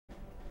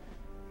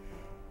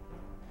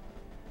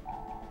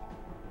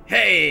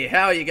Hey,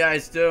 how you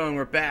guys doing?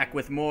 We're back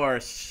with more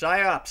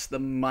Psi-Ops, the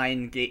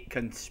Mindgate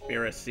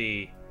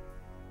conspiracy.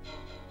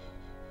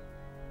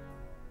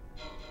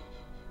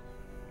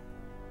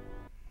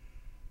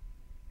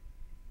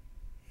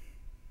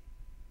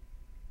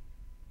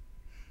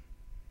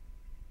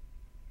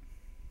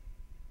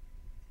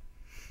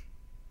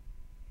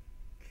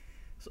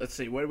 So let's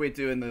see, what did we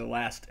do in the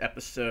last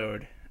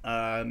episode?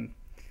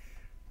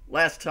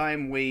 Last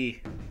time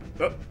we...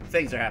 Oh,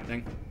 things are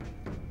happening.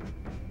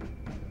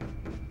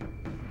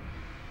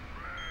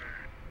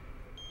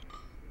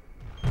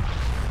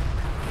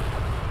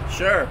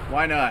 Sure,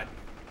 why not?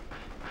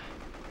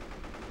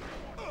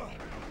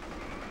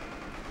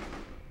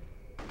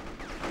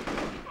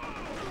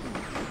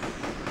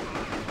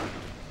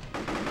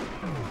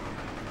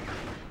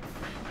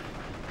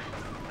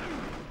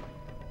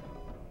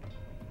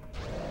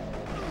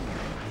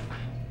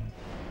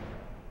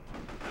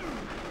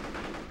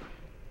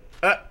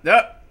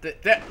 No,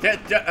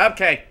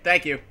 okay,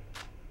 thank you.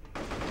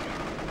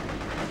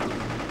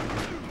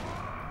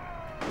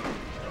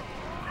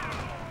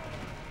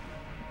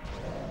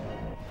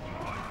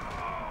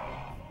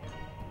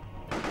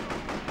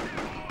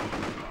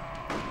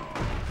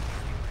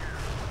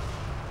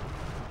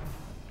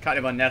 Kind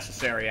of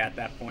unnecessary at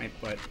that point,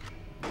 but...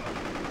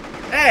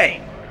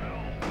 Hey!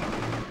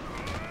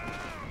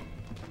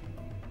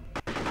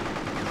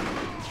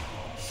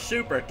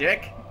 Super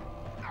dick.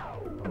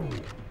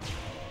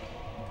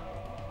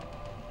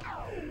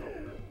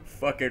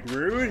 Fucking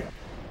rude.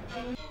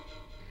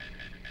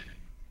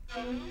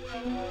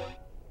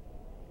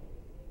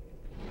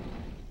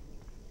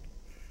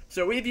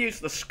 So we've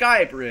used the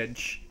sky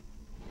bridge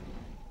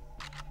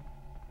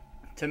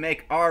to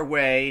make our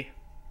way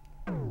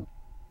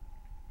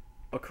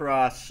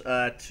across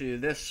to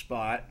this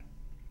spot.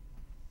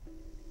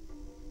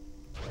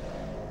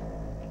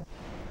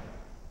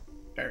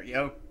 There we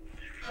go.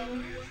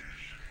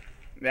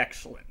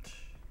 Excellent.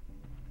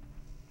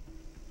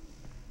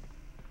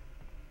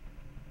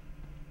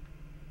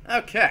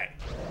 Okay.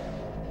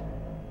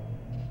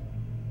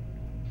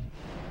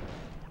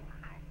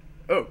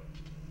 Oh.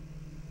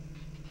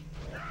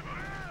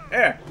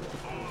 There.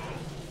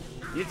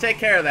 You take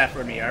care of that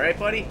for me, alright,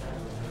 buddy?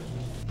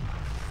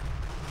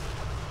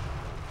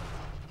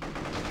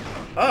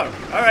 Oh,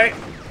 alright.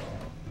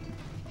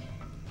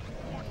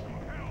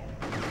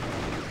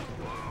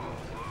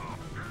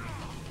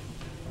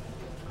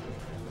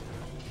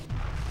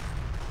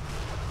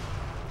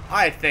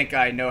 I think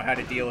I know how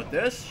to deal with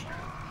this.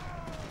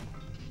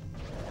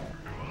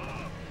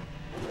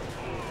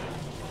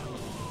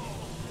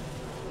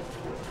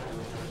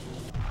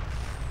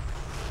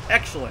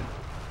 Excellent.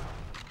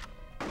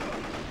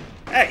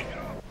 Hey.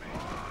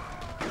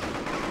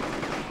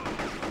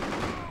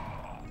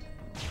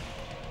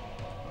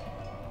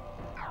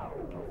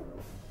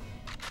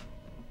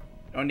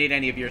 Don't need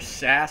any of your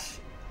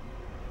sass.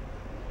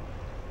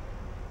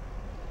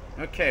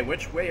 Okay,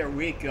 which way are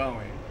we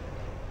going?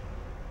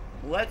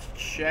 Let's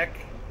check.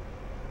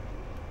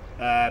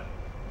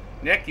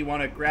 Nick, you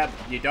want to grab...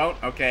 You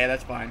don't? Okay,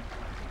 that's fine.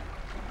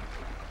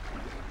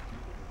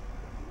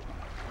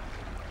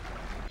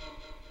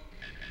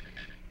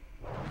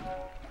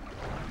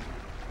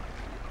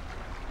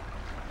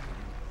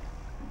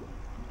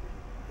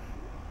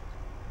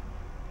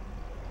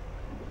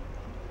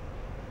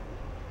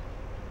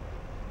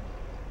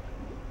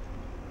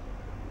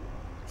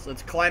 So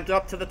let's climb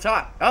up to the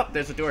top. Oh,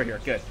 there's a door here.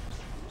 Good.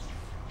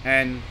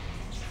 And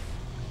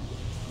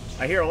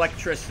I hear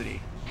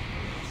electricity.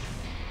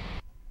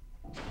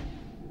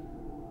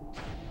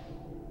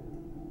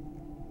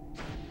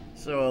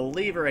 So a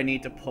lever I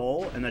need to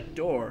pull, and a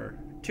door.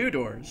 2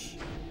 doors.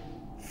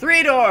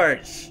 3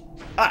 doors!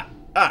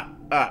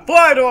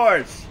 4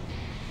 doors!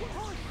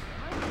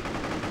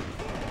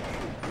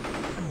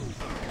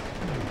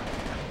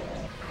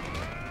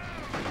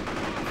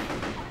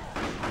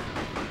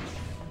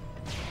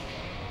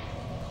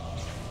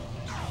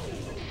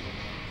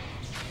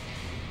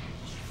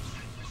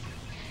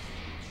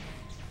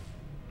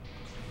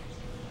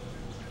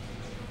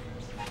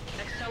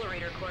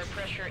 Core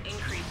pressure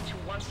increased to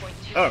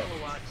 1.2 Oh.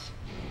 kilowatts.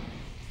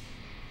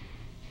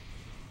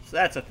 So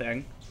that's a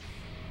thing.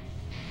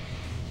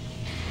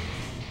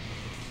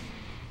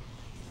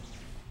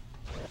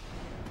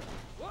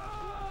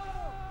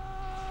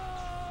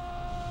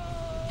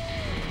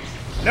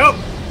 Nope.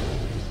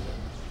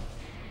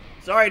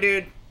 Sorry,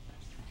 dude.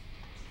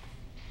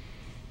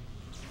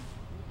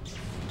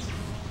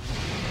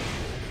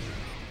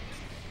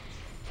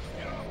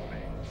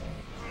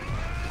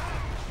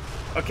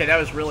 Okay, that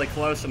was really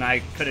close, and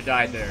I could have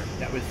died there.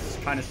 That was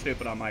kind of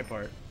stupid on my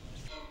part.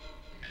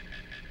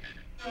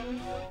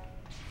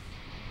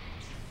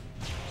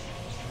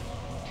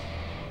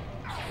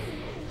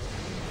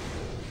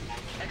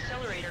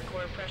 Accelerator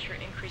core pressure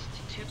increased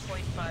to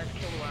 2.5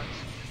 kilowatts.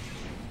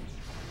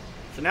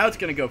 So now it's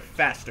going to go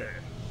faster.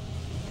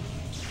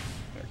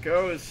 There it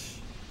goes.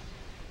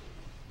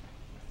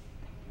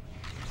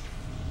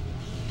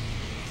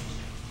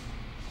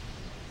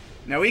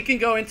 Now we can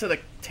go into the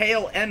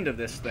tail end of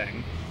this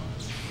thing.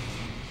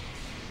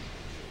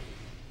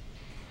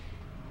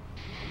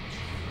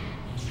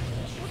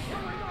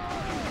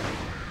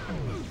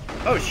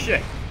 Oh,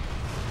 shit.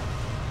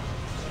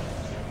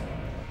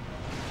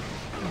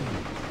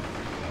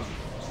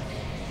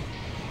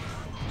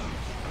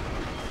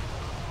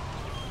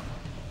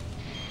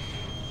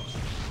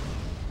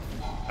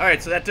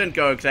 Alright, so that didn't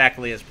go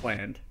exactly as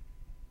planned.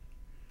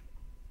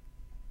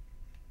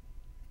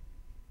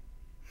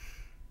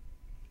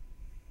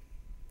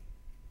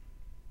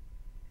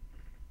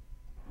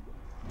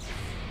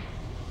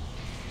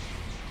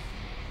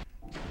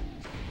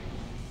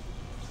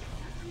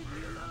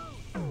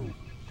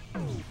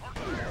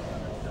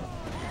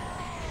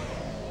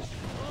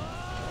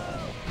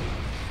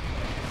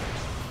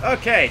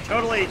 Okay,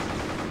 totally.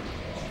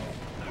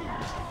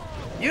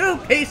 You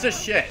piece of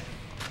shit.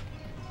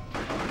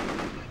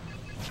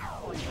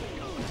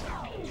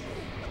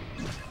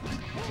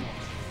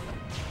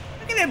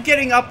 Look at him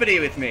getting uppity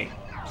with me.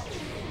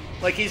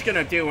 Like he's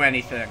gonna do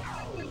anything.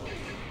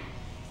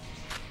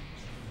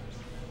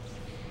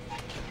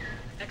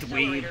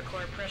 Accelerator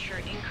core pressure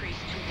increased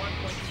to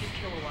 1.2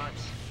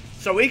 kilowatts.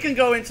 So we can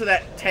go into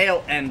that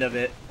tail end of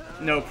it,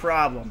 no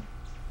problem.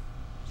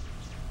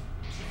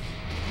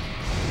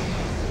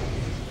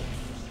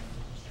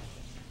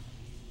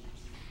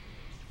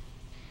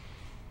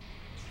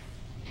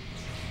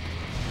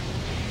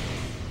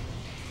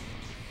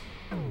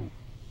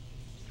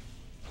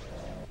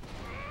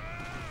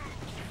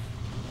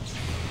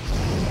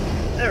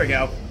 There we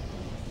go.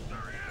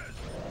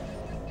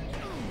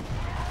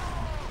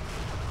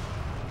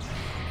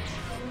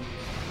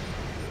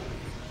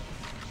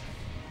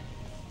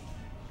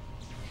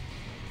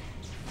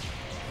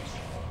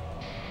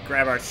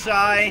 Grab our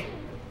Psi.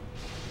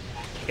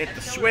 Hit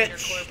the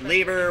switch,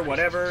 lever,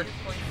 whatever.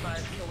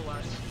 2.5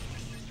 kilowatts.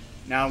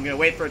 Now I'm gonna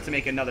wait for it to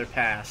make another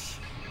pass.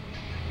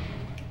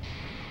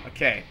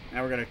 Okay,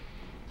 now we're gonna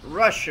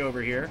rush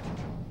over here.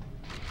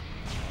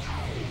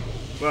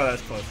 Whoa, that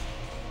was close.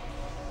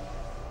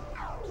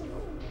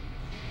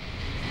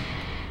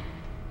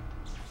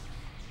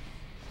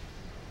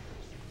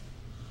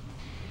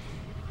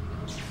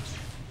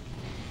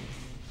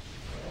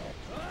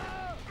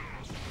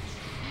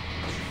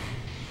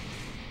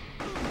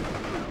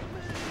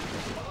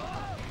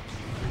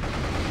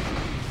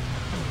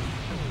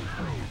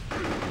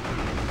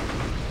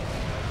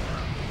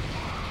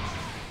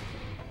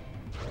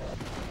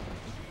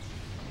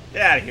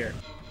 Get out of here.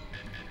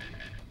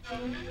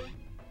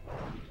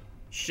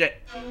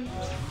 Shit. Well,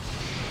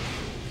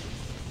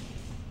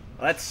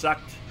 that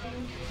sucked.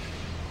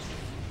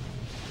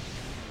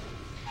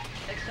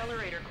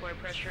 Accelerator core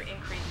pressure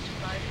increased to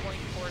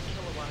 5.4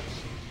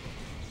 kilowatts.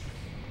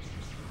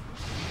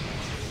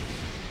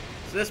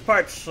 So this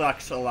part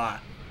sucks a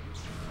lot.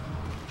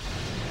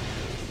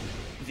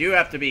 You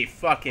have to be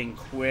fucking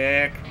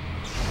quick.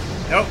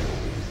 Nope.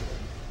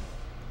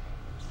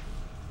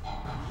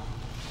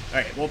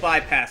 Alright, we'll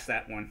bypass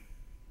that one.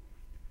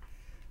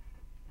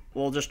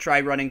 We'll just try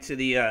running to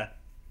the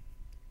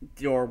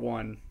door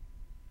one.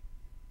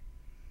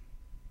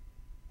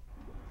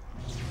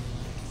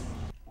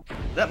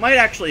 That might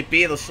actually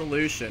be the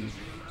solution.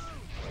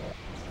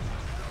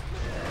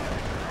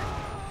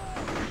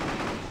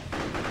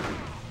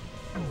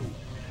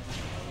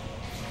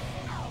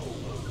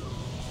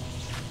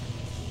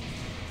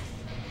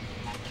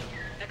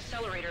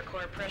 Accelerator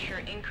core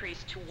pressure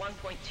increased to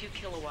 1.2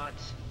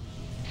 kilowatts.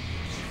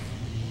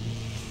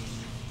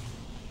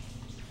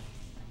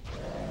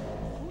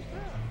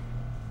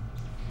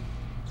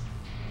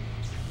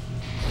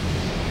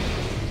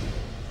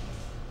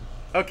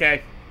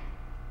 Okay.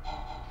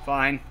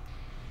 Fine.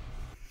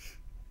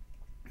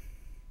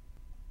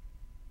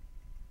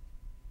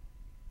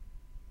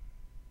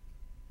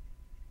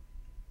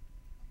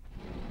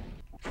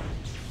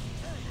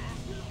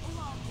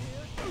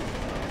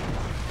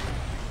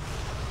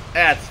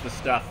 That's the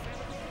stuff.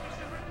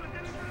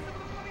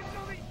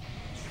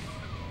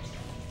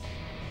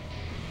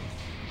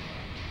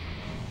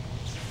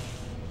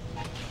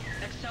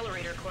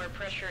 Accelerator core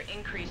pressure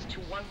increased to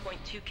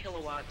 1.2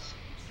 kilowatts.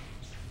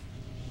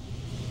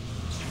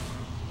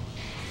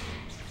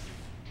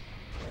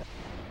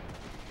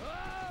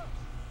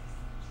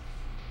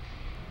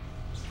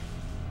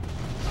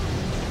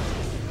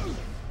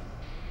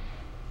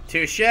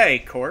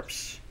 Touché,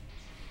 corpse.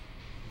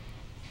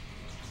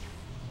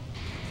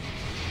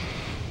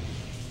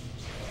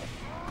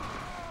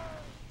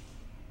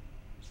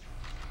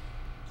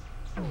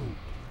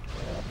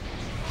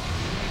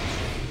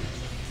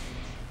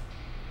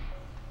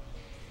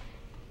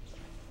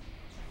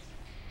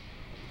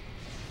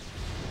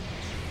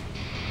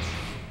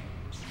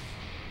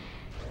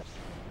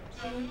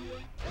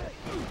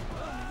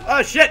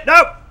 Oh shit,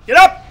 no! Get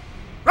up!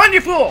 Run,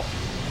 you fool!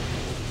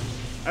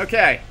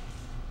 Okay.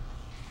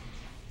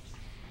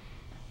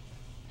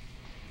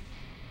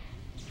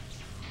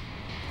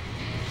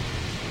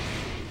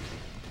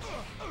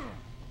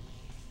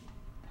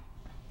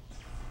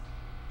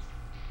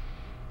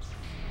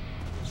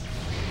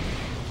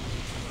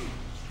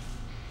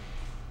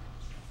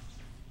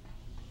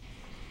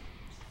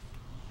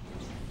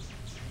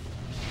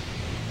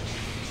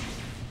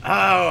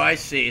 Oh, I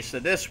see. So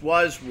this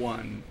was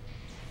one.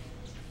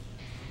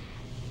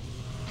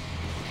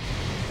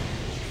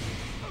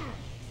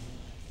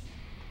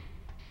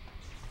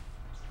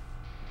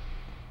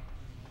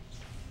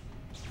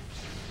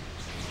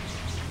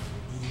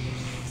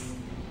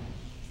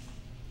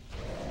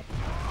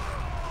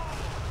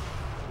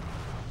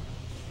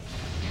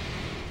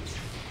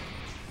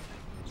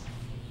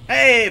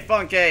 Hey,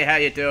 Funky, how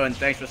you doing?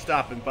 Thanks for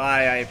stopping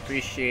by. I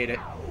appreciate it.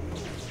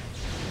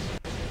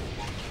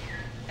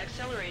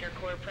 Accelerator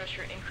core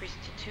pressure increased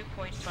to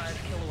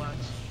 2.5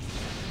 kilowatts.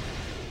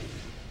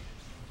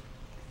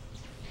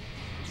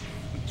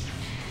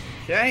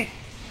 Okay.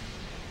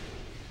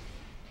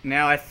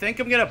 Now, I think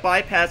I'm gonna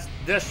bypass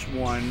this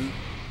one.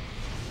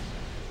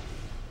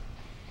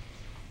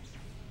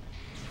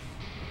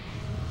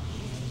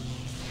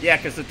 Yeah,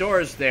 because the door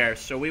is there,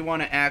 so we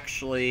want to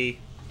actually...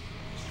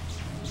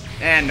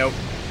 And nope.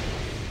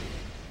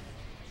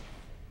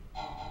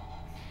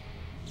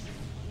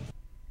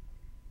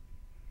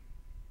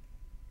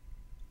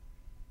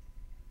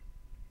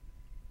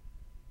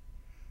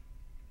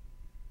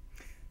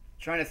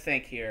 Trying to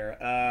think here.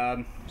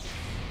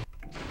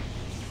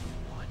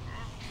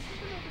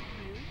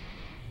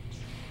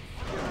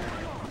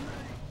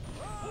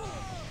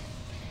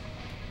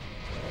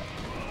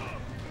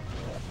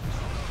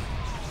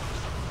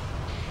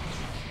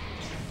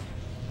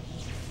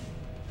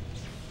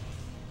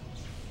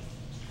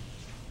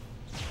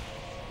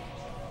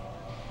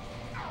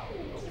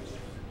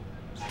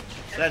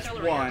 That's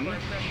Accelerator one. core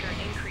pressure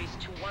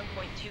increased to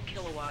 1.2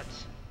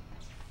 kilowatts.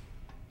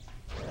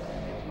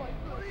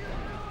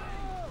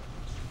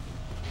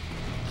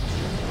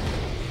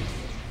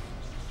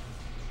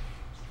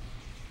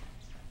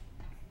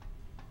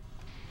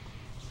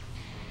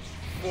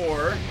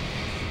 Four.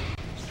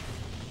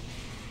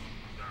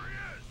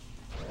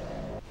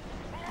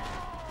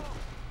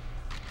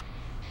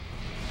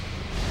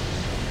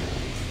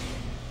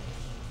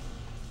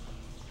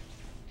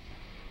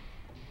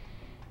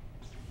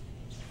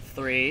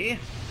 Three.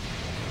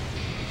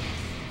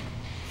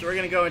 So we're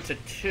gonna go into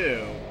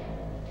two.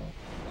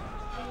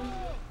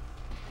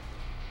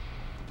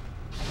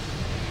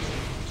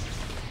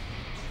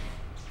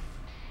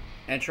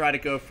 And try to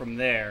go from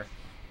there.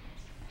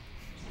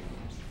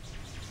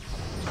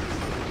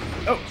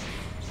 Oh!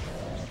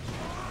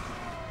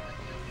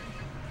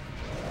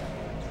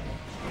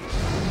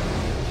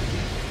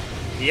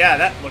 Yeah,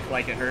 that looked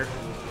like it hurt.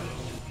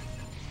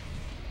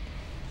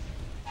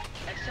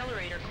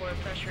 Accelerator core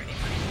pressure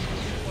increased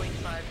to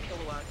 2.5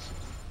 kilowatts.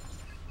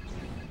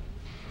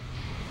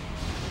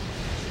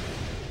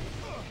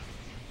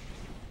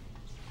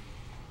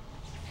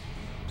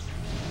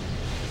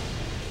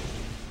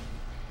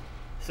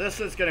 So this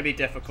is gonna be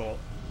difficult.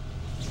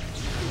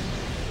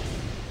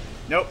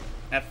 Nope,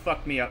 that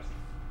fucked me up.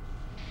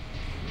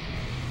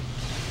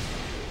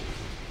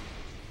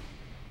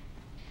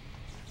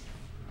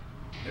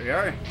 There we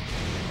are.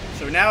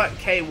 So we're now at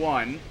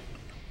K1.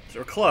 So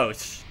we're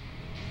close.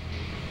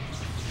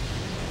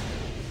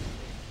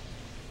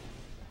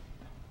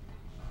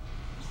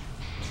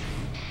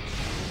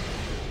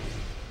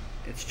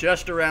 It's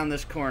just around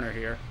this corner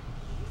here.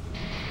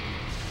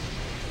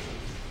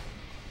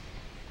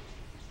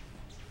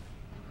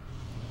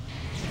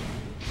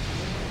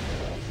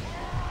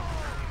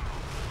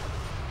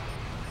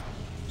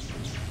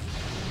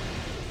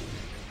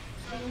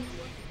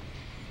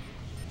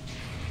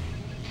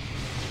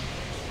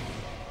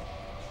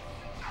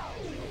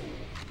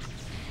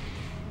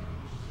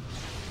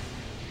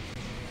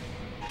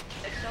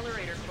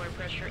 Accelerator core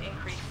pressure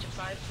increased to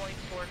 5.4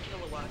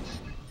 kilowatts.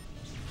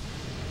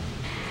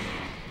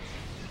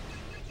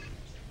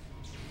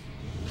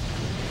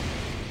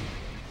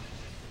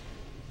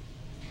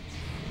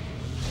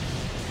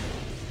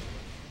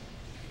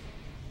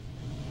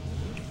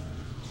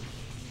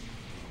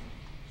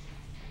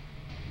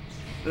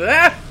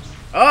 Ah!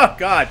 Oh,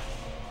 God.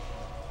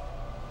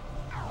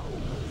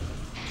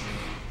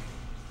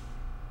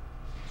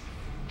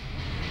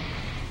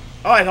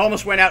 Oh, I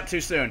almost went out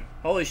too soon.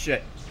 Holy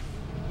shit.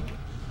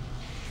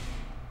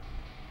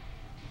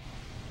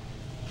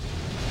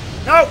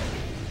 No!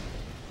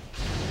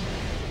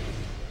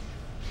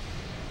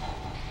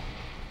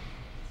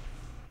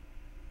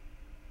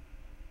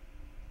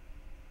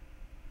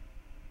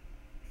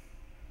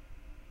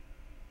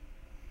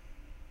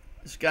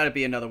 There's got to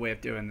be another way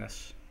of doing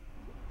this.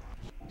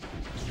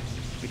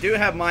 We do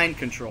have mind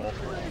control.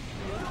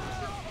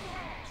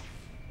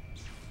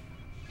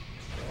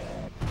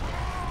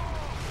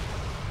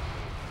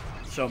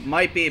 So it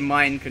might be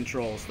mind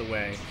control's the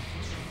way.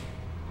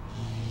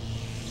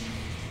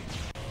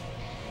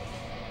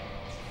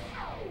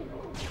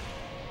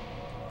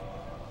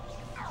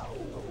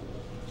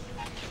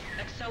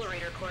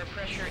 Accelerator core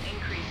pressure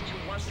increased to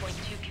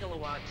 1.2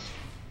 kilowatts.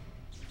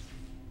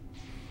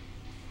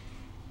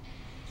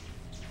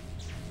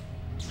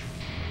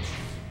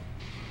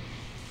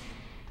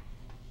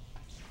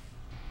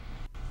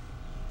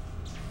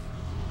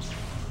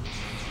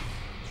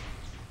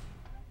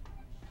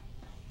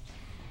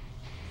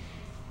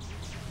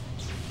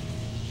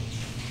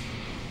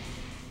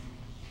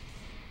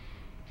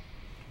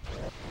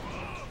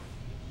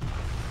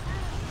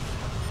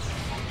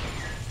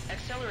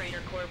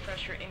 Accelerator core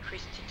pressure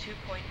increased to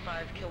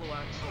 2.5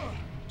 kilowatts.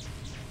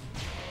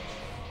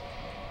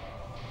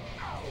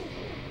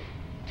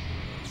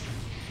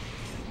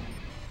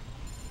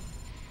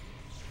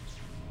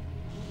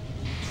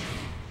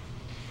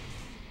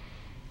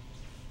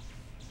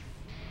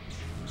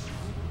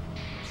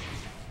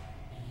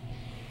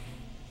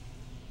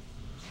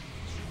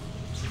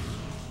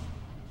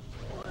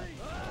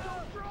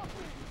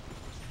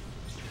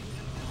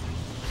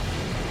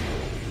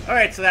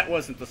 Alright, so that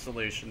wasn't the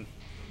solution.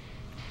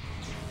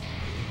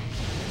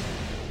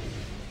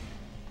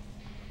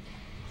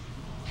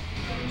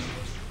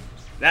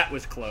 That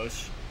was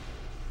close.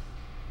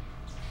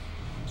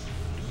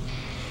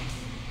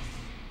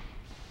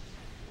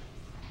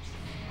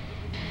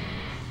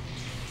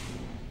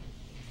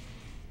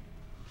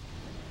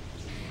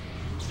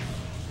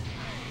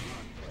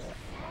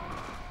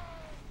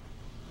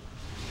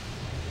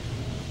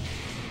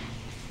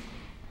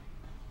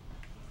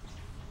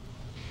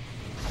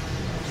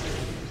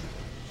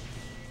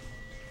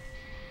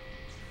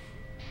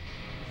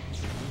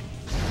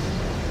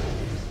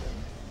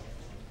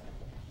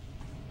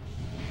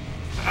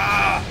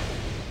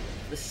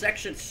 This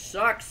section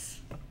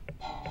sucks.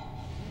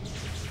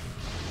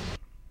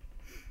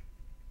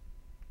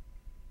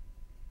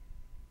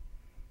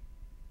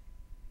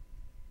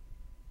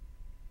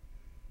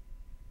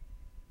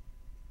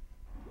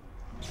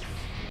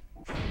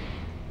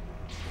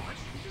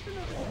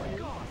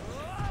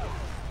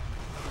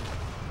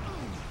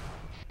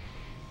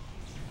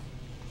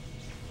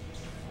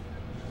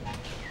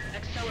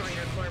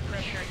 Accelerator core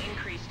pressure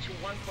increased to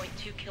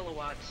 1.2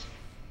 kilowatts.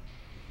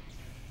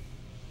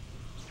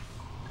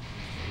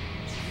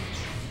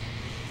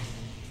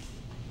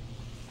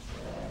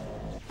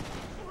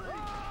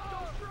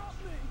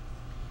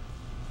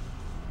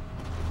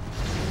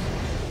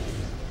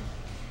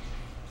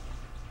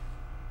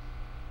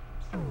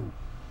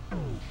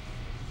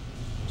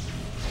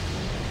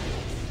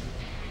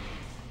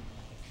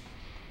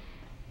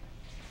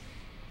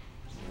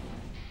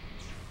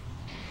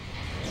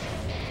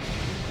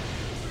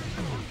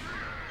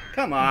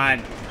 Come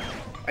on.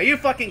 Are you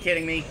fucking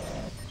kidding me?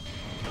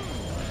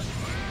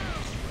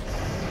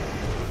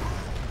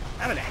 I'm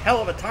having a hell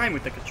of a time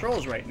with the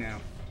controls right now.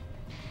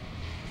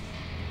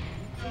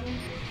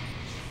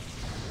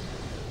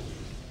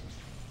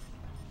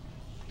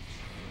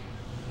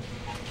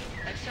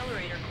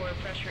 Accelerator core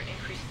pressure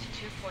increased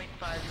to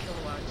 2.5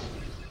 kilowatts.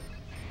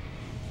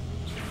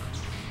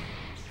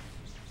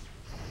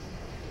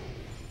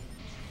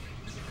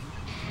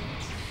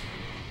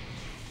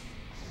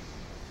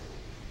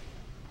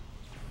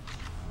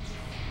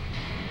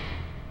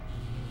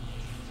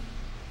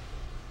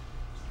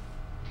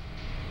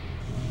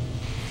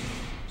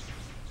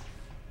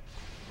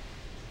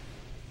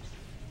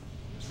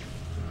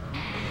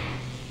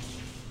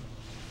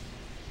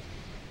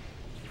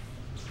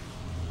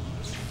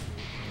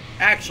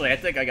 Actually, I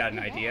think I got an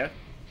idea.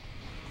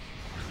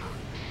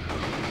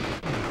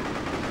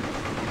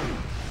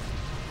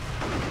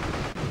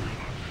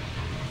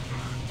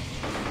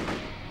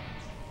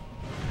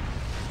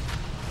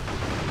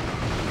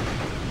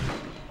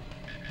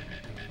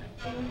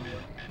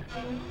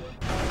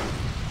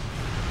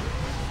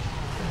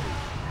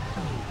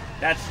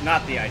 That's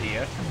not the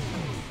idea.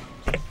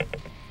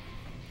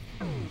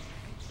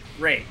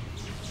 Great.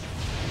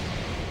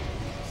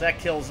 So that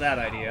kills that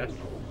idea.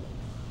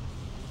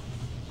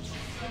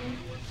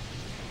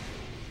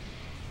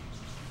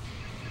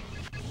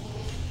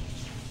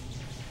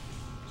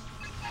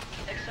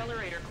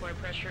 Accelerator core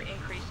pressure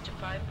increased to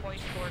 5.4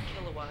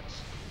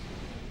 kilowatts.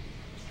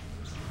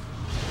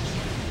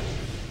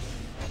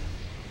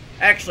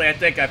 Actually, I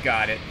think I've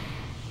got it.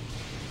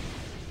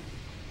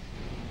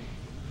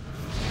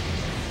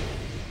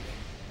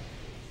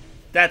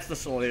 That's the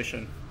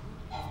solution.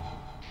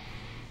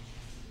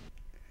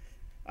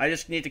 I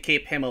just need to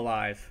keep him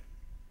alive.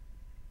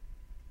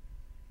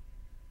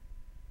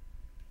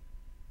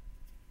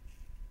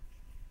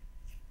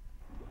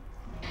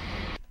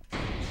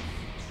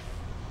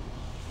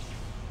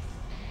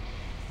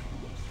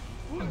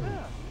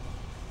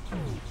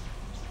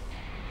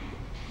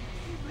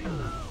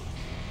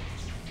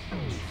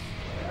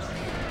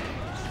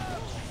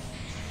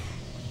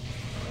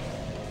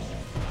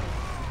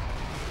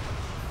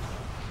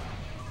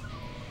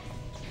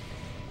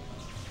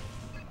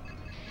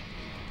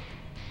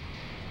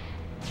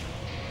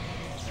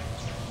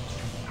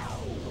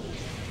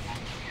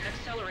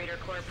 Accelerator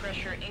core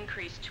pressure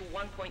increased to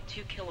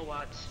 1.2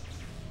 kilowatts.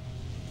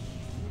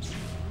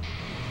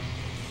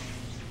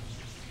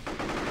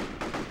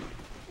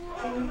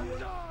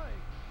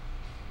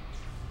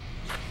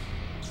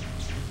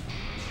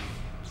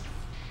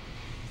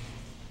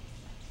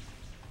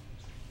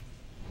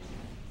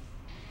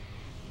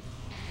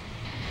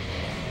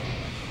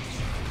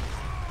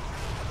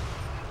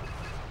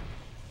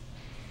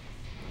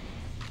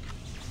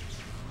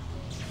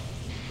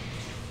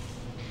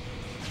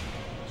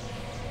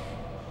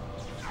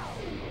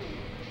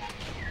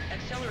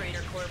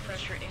 Accelerator core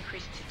pressure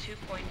increased to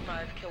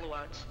 2.5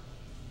 kilowatts.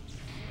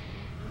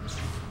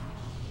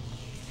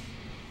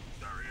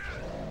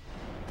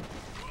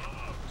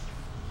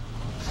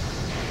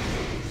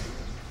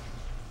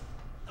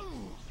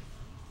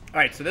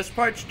 Alright, so this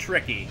part's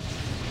tricky.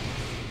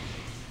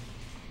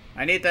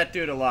 I need that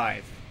dude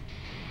alive.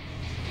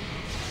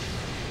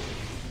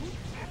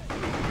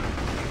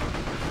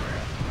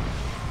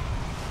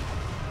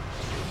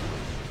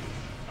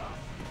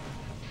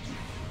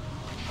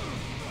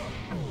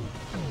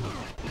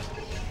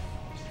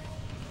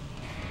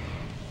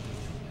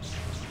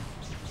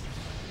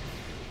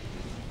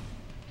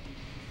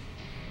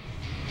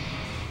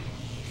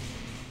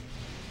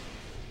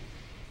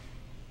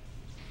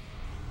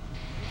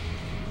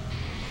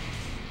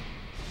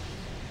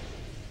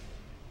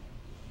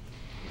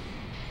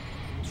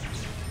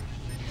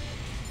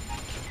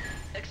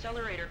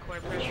 Accelerator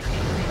core pressure increased to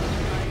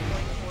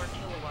 5.4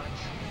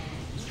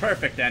 kilowatts.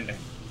 Perfect ending.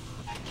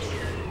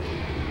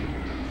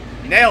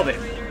 Nailed it.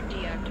 Accelerator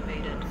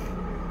deactivated.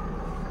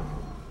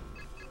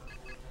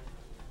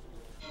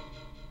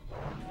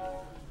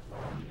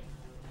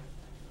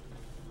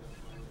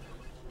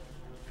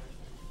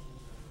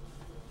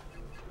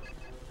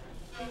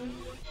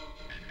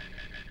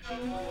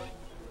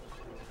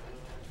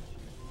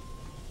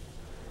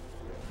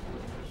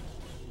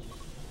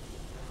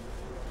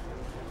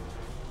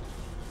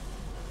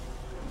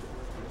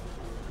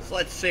 So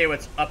let's see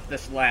what's up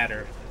this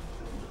ladder.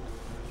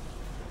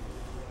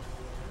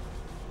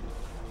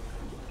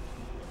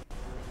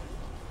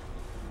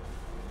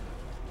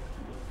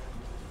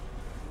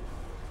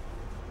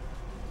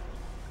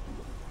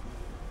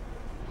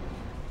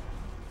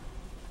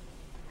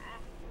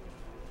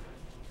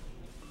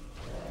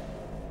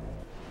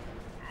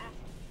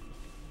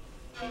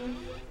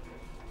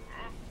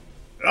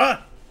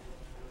 Ah!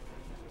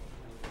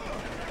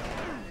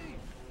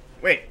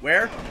 Wait,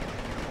 where?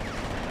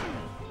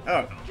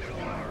 Oh.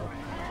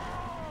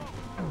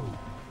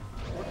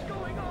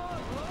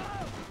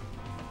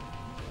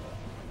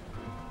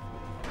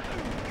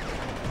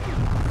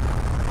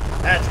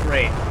 That's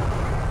great.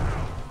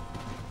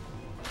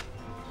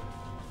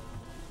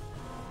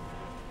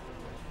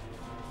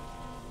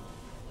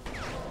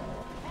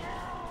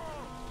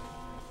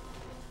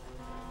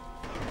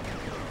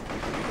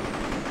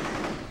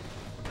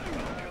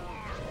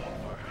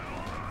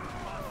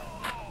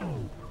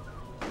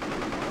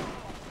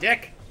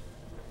 Dick.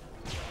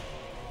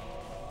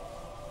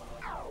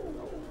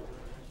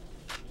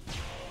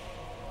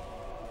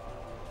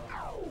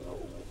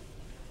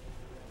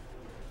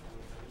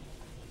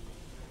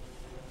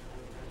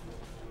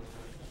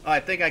 Oh, I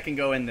think I can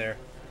go in there.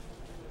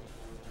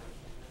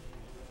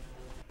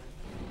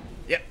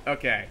 Yep,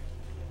 okay.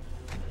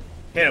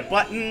 Hit a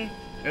button,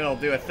 it'll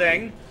do a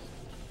thing.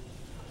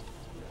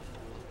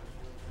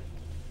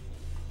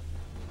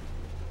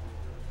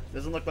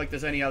 Doesn't look like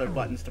there's any other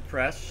buttons to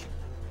press.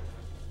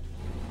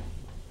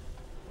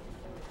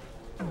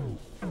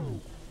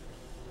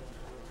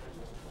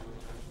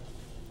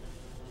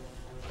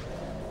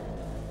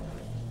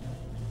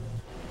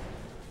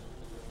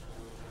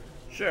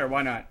 Sure,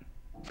 why not?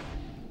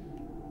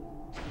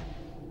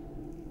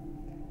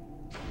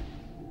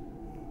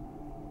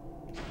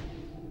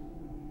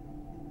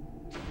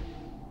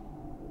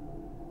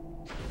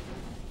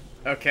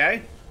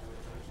 Okay.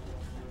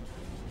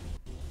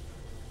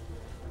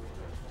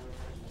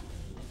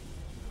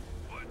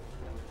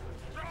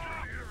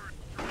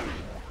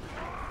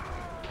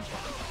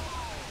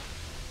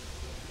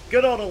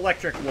 Good old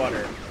electric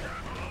water.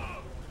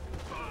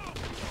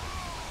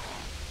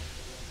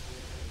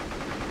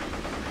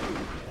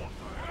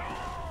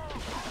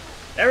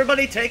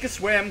 Everybody take a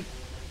swim.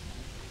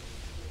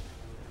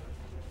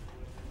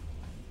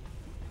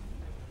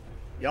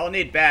 Y'all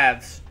need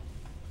baths.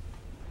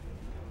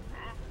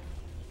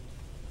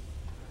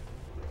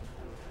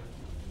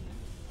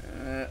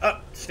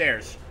 Up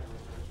stairs.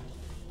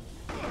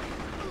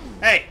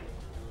 Hey,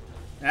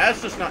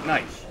 that's just not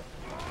nice.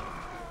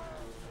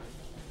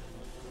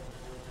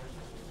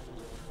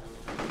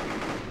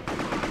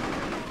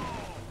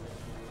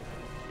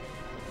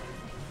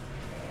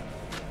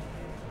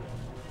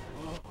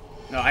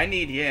 No, I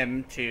need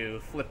him to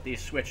flip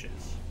these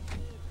switches.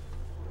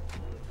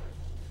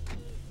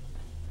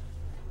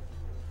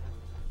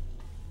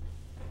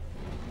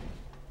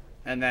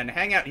 And then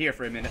hang out here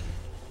for a minute.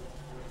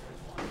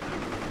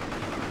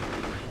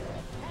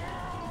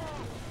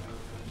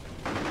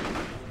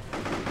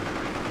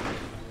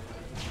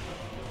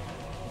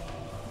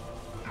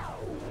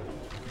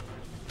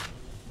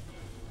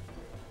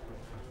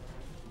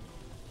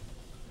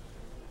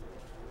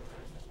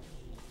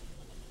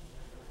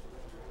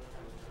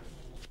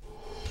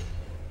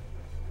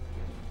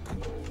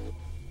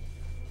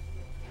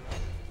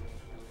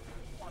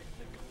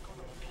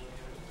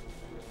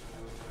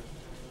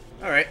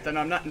 Alright, then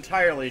I'm not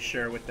entirely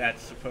sure what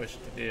that's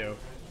supposed to do.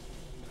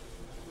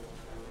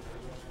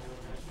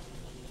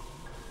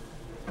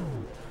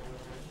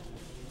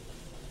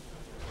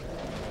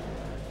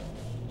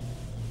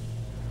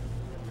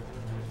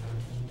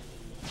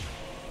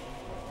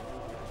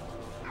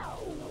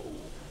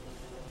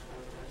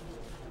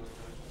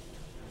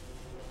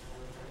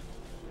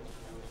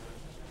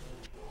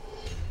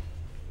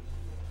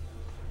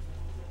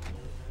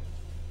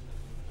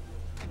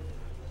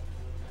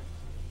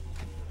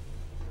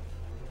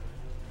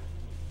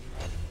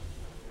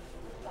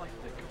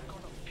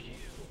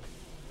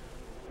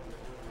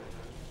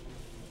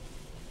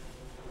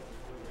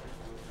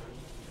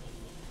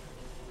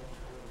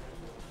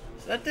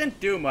 So that didn't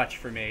do much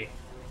for me.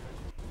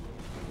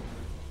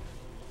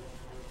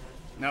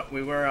 Nope,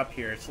 we were up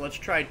here, so let's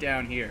try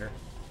down here.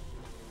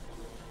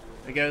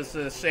 It goes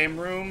to the same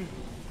room.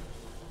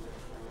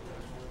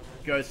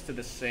 Goes to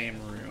the same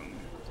room.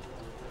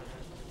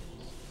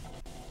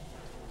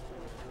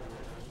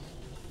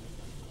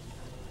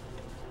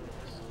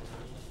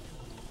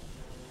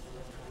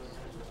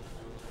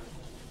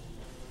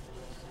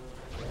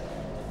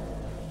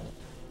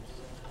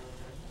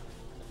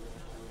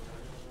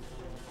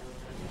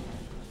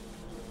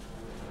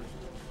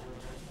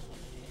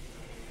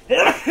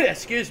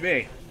 Excuse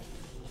me.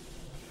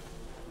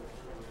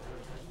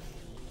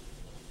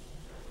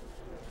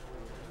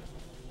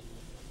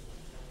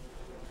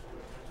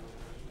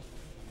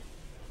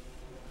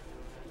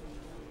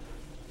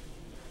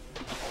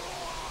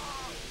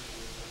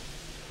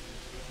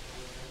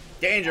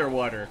 Danger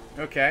water.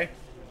 Okay.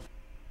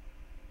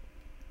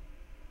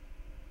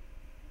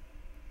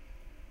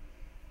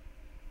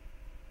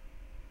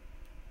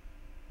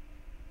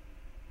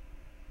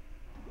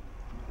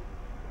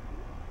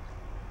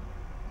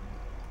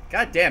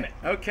 God damn it.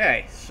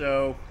 Okay,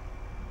 so...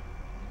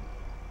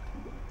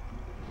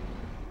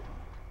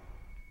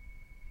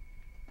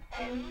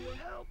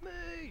 Help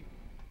me!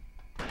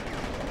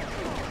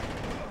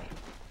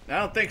 I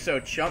don't think so,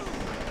 chump.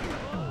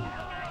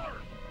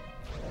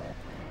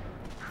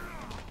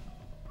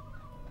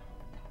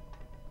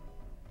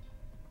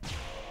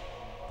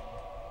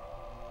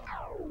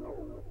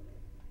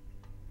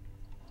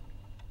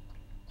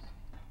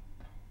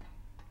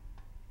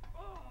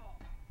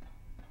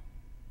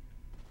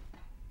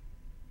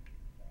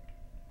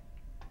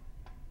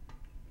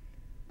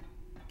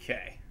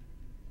 Okay.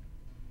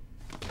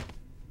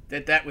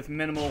 Did that with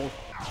minimal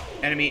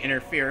enemy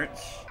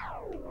interference.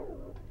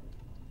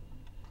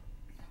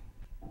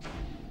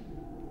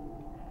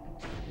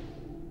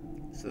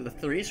 So the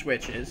 3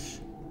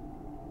 switches.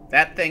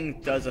 That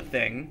thing does a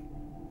thing.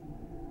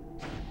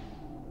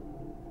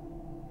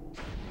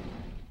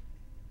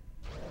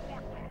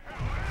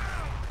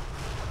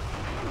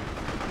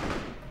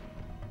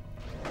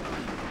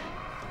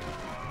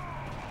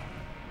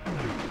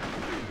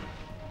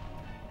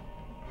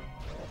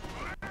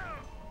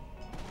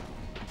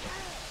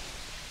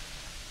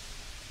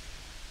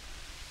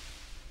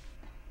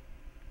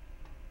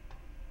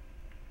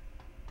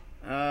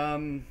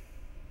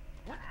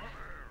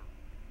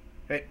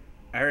 Hey,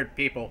 I heard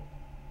people.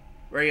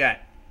 Where you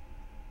at?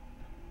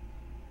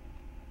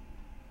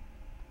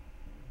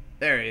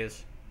 There he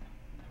is.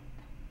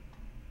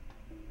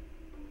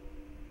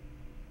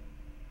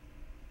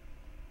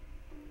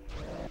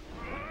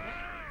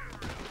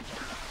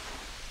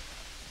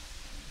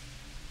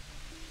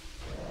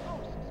 How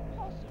is this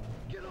possible?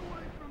 Get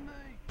away from me!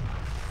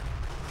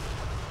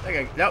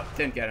 Okay, nope,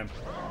 didn't get him.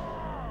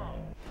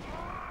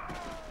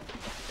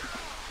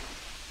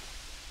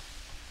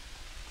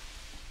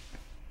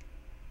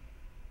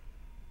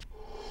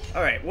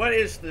 Alright, what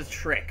is the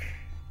trick?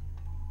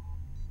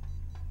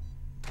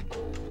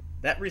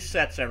 That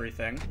resets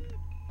everything.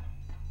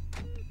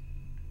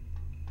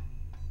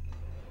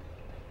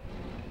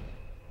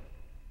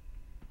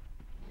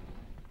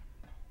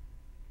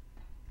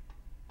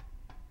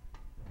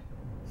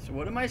 So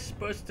what am I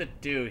supposed to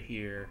do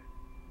here?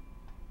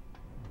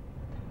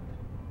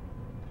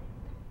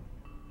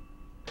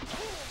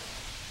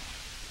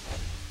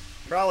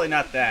 Probably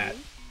not that.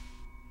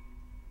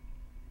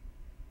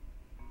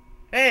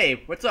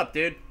 Hey, what's up,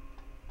 dude?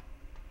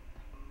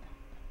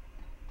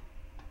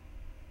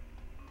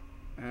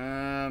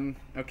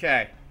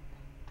 Okay.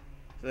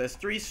 So there's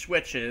 3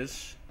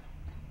 switches.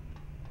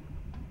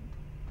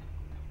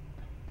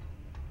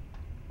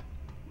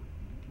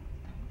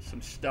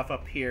 Some stuff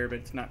up here, but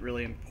it's not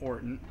really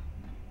important.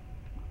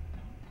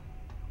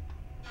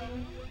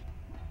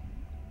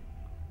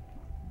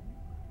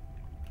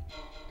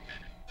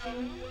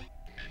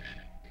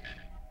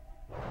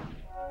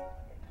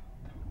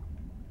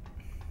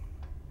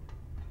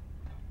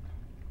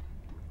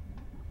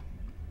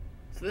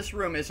 So this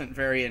room isn't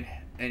very in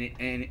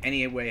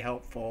any way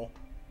helpful.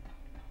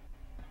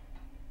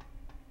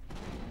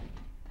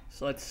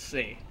 So let's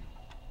see.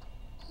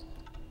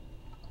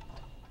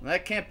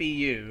 That can't be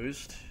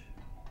used.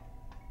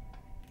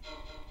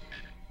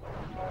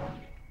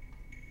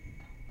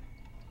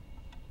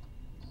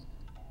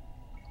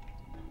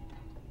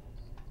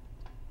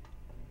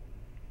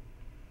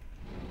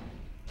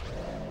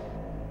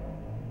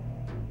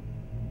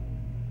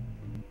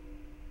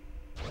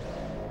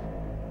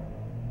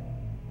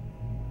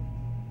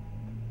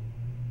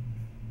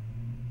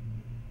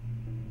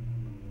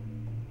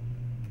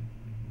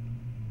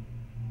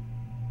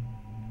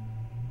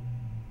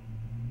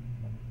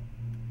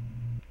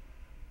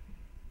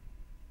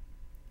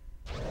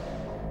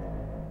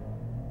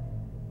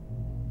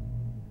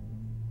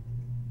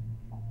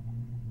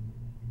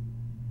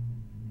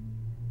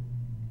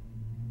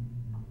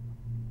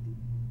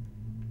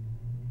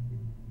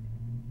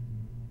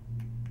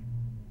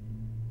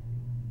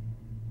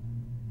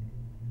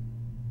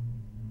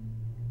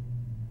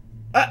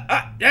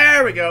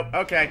 There we go.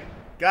 Okay.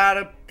 Got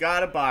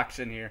a box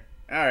in here.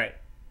 Alright.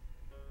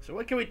 So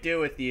what can we do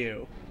with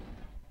you?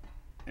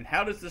 And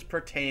how does this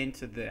pertain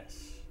to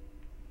this?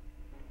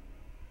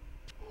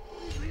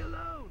 Leave me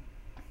alone!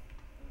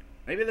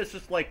 Maybe there's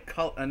just like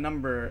a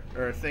number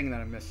or a thing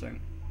that I'm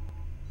missing.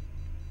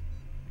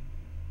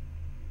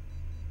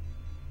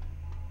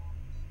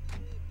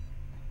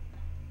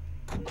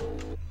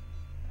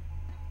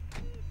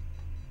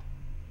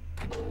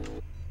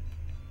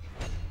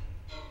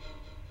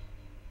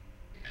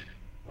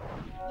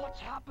 What's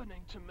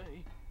happening to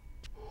me?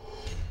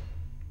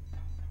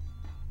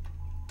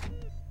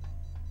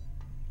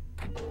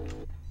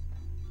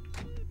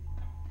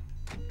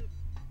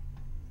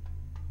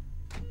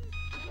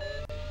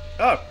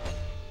 Oh,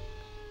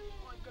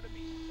 I'm gonna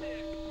be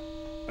sick.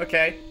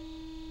 okay.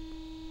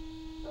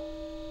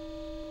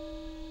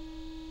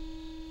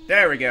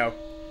 There we go.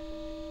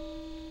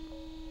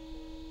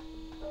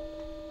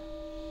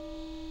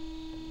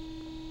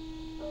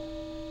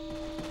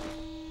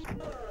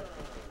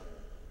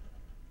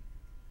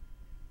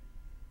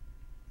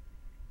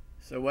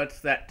 So what's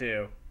that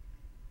do?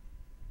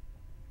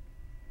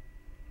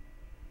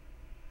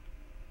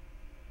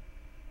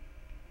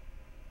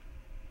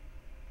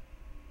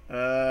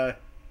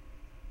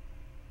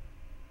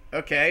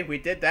 Okay, we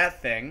did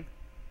that thing.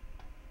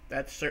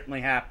 That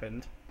certainly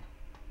happened.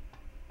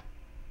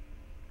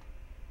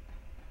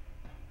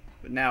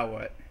 But now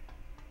what?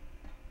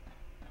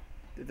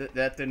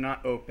 That did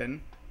not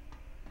open.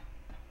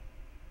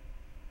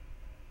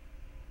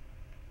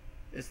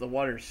 Is the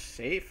water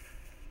safe?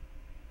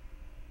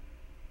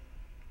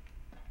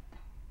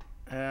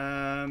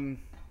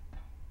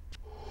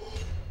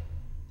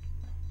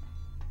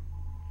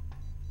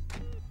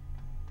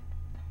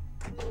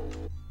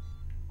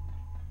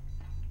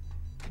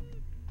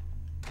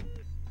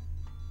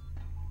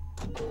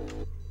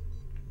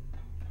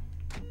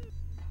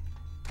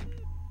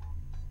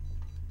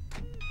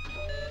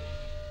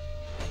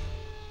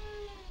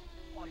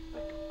 I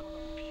think I'm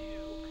gonna puke.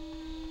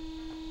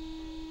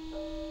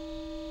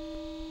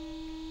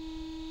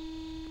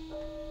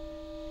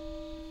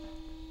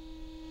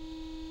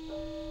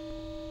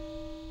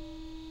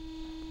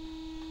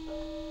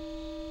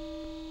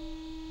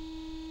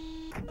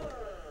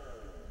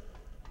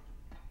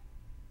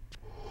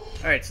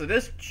 Alright, so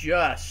this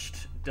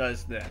just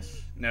does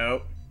this.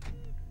 Nope.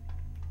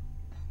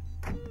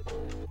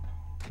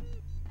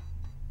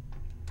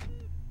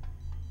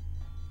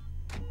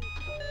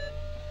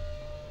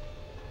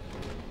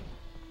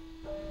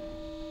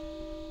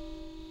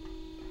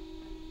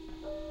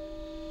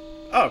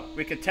 Oh,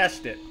 we could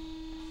test it.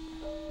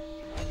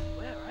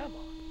 Where am I?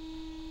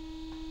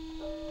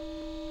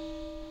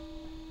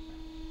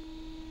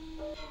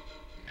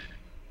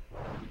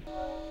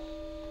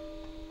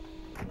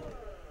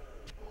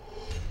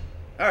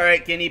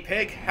 Alright, guinea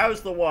pig,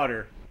 how's the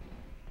water?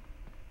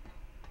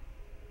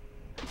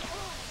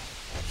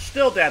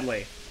 Still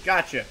deadly.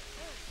 Gotcha.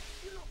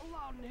 You're not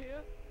allowed in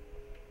here.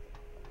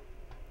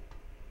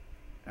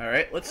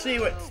 Alright, let's see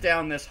what's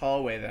down this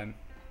hallway then.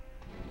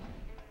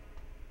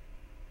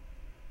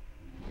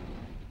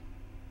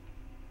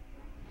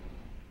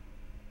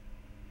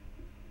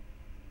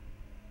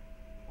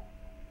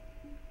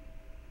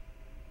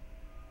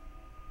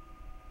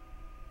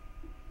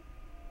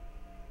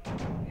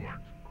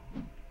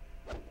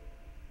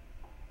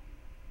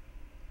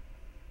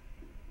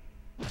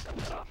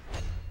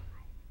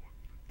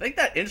 I think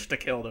that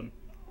insta-killed him.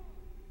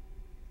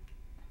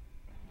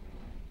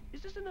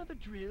 Is this another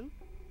drill?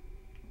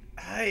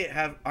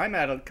 I'm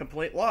at a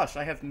complete loss.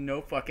 I have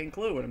no fucking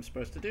clue what I'm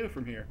supposed to do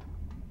from here.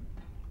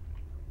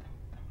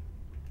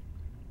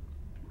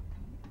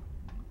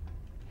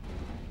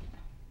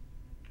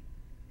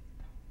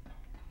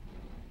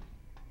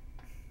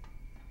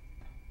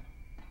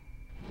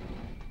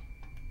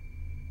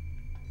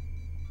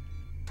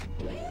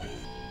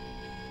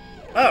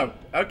 Oh,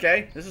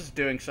 okay. This is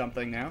doing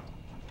something now.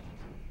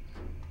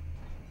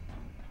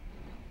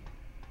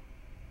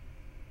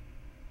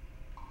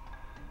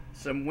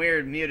 Some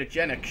weird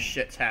mutagenic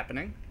shit's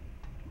happening.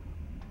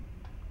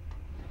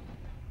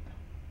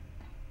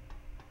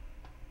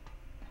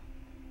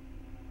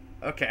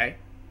 Okay.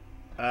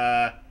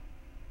 Oh.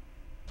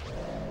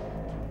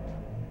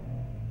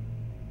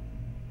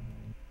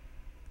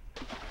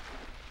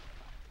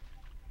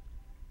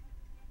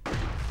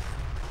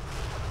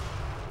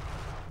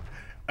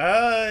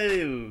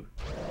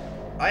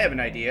 I have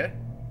an idea.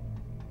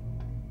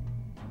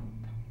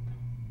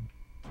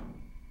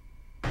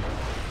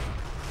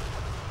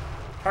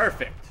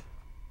 Perfect.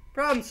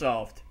 Problem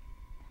solved.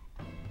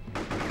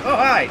 Oh,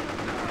 hi.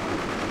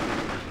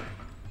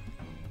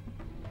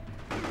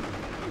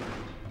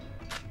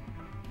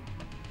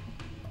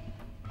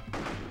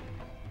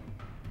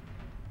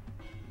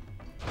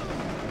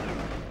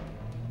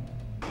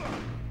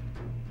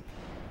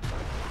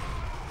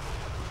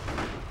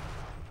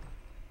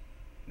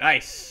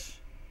 Nice.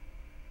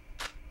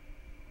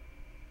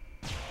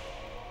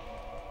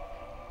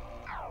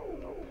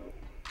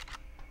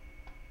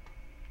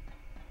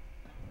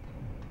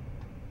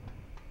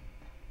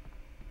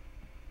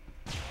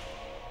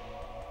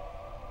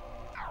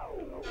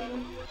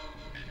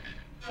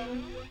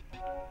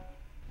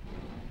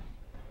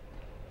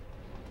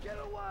 Get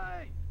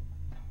away!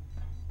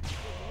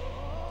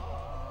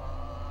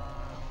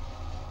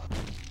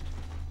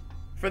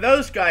 For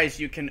those guys,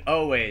 you can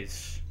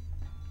always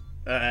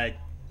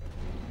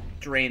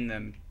drain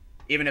them,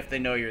 even if they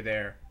know you're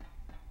there.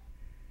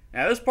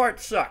 Now, this part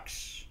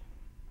sucks.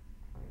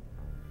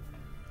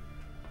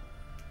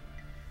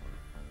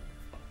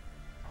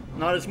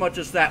 Not as much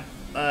as that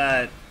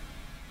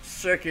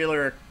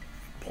circular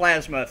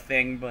plasma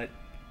thing, but...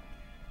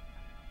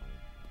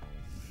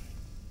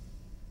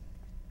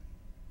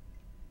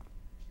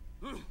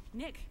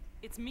 Nick,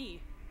 it's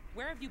me.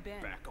 Where have you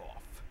been? Back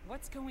off.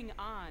 What's going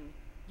on?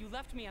 You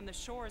left me on the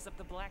shores of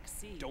the Black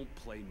Sea. Don't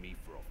play me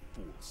for a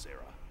fool,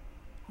 Sarah.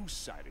 Whose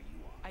side are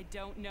you on? I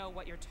don't know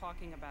what you're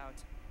talking about.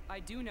 I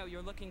do know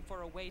you're looking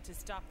for a way to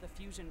stop the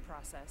fusion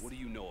process. What do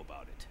you know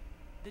about it?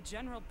 The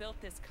General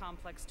built this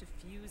complex to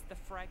fuse the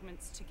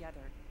fragments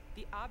together.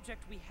 The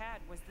object we had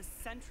was the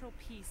central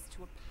piece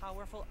to a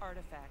powerful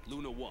artifact.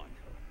 Luna 1.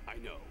 I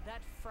know.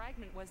 That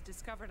fragment was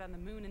discovered on the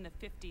moon in the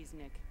 50s,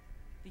 Nick.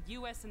 The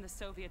US and the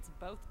Soviets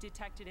both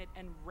detected it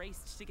and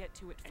raced to get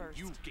to it first.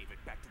 And you gave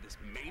it back to this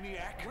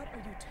maniac? What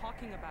are you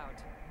talking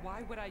about?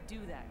 Why would I do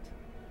that?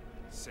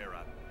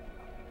 Sarah,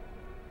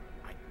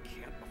 I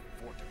can't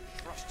afford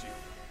to trust you.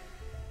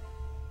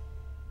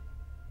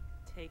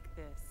 Take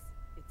this.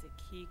 It's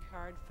a key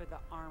card for the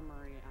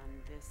armory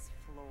on this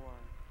floor.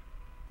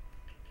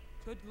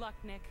 Good luck,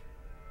 Nick.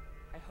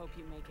 I hope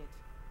you make it.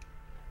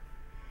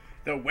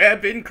 The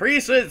web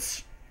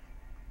increases!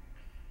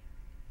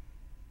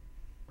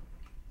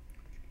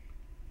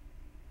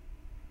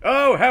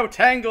 Oh, how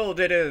tangled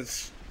it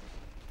is!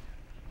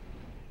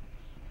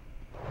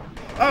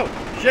 Oh,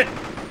 shit!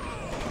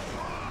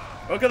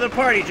 Welcome to the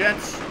party,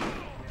 gents.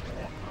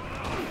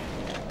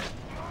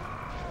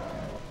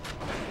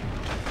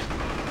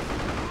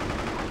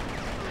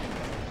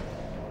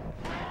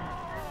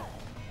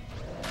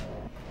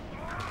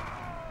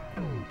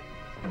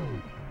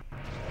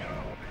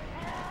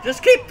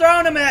 Just keep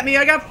throwing them at me.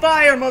 I got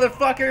fire,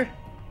 motherfucker.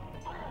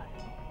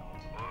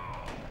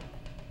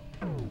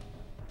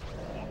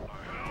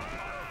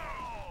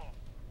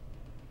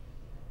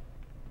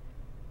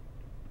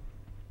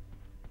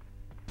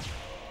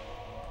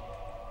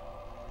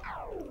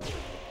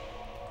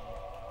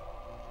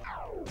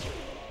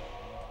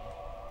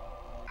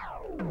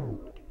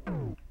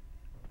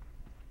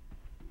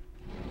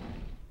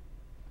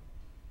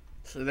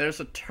 So there's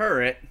a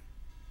turret.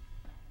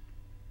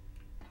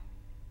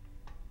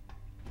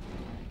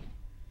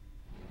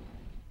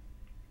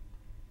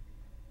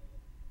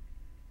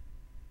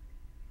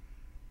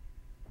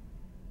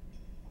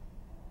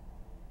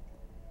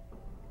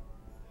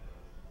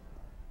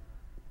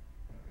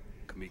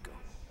 Kamiko,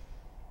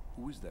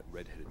 who is that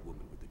red-headed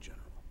woman with the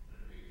general?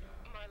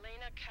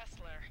 Marlena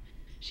Kessler.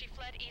 She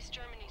fled East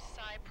Germany's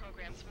Psi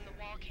programs when the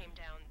wall came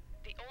down.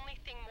 The only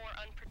thing more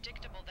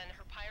unpredictable than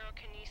her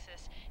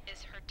pyrokinesis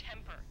is her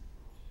temper.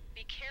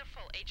 Be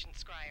careful, Agent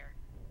Scryer.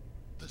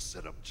 The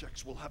setup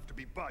checks will have to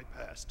be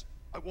bypassed.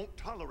 I won't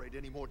tolerate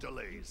any more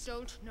delays.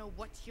 Don't know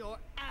what you're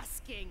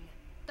asking.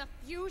 The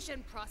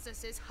fusion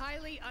process is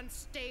highly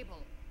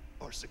unstable.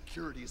 Our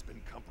security has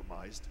been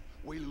compromised.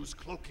 Weilu's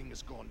cloaking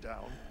has gone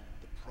down.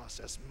 The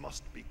process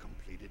must be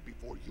completed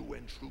before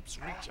UN troops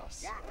reach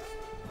us.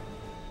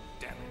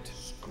 Damn it.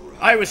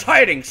 I was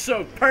hiding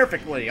so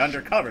perfectly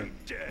undercover.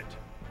 Dead.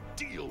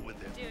 Deal with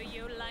it. Do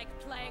you like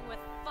playing with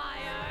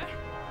fire?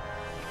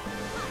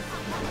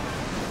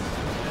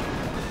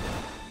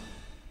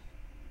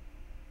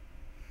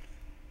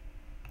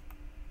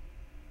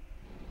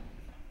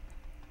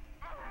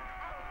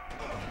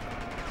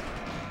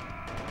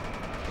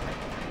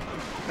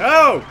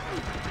 Oh!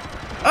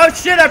 Oh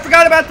shit, I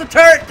forgot about the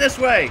turret this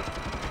way!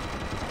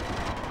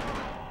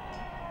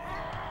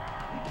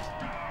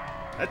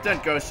 That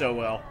didn't go so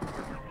well.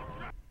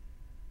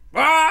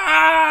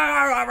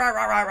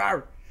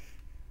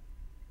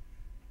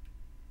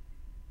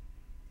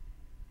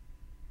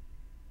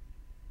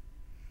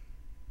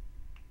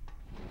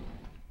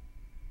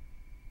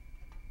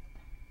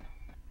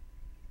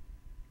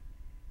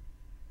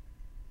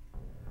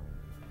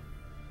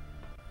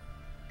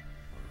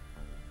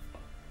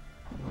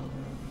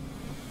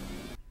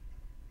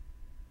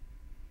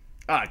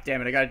 Ah,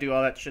 damn it, I gotta do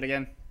all that shit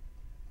again.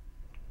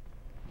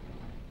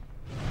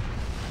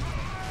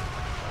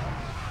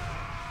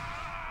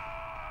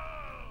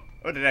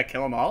 Oh, did I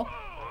kill them all?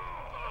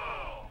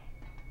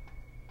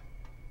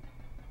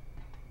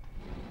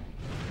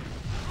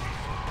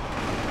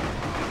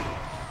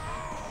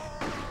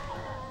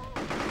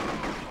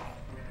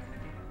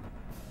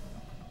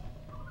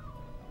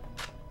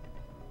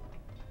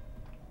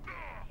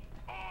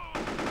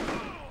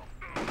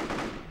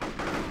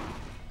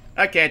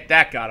 Okay,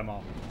 that got them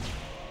all.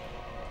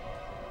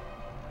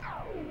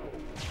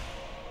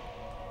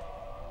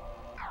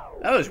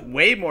 That was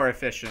way more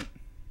efficient.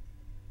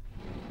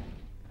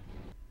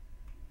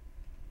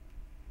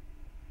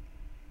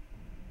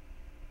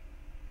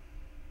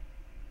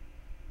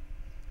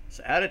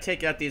 So how to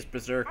take out these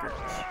berserkers.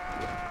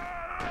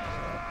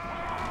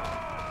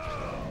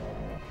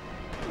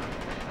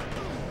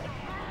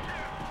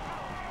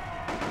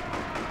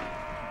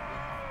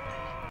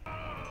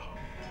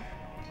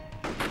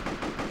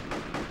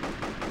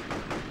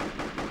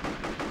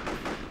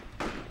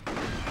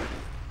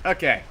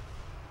 Okay.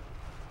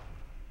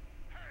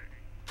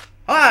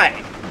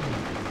 Hi!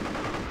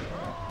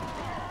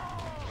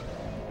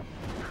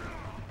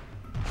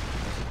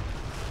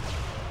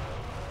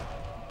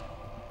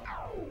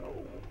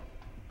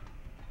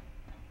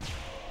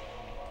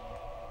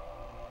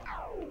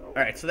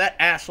 Alright, so that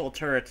asshole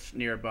turret's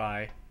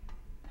nearby.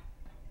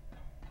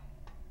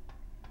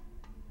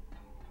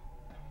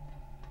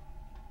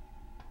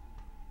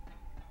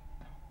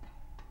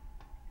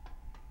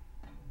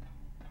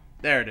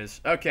 There it is.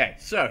 Okay,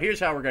 so here's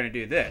how we're going to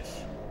do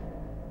this.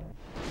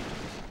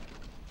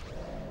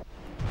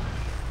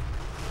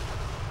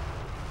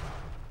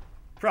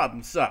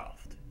 Problem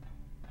solved.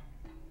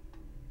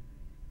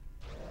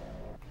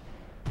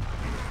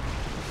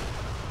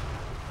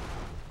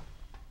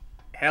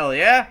 Hell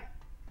yeah.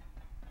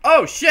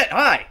 Oh shit,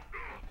 hi!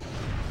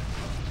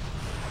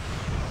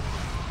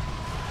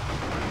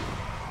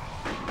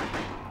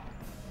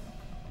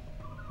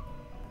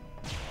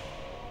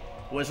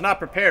 Was not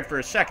prepared for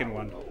a second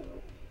one.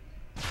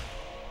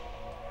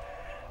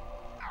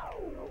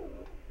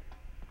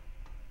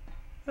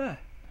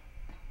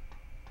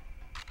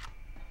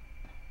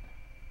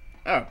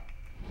 Oh.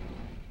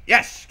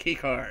 Yes!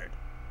 Keycard.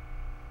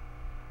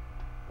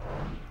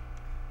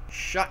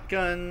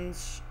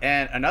 Shotguns.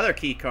 And another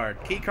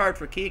keycard. Keycard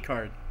for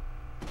keycard.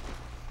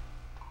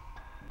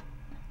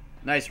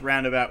 Nice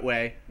roundabout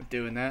way of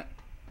doing that.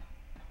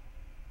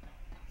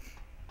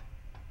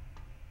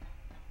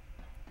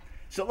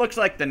 So it looks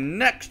like the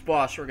next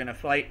boss we're going to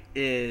fight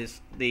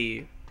is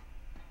the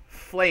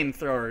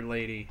flamethrower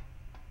lady.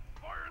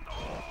 Fire in the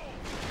hole!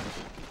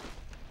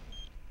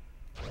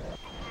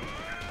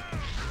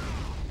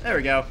 There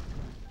we go.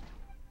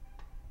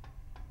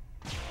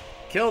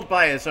 Killed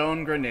by his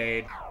own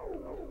grenade.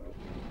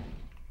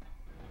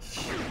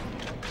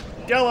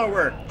 Stellar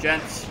work,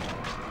 gents.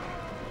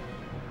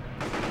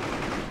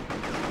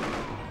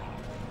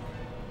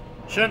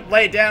 Shouldn't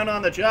lay down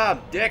on the job,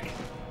 dick.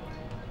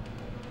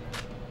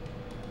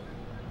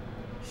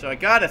 So I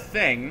got a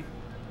thing.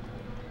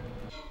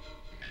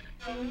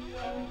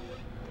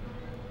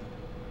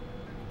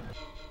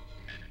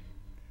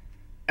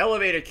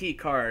 Elevator key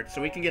card,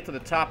 so we can get to the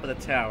top of the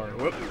tower.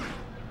 Whoop.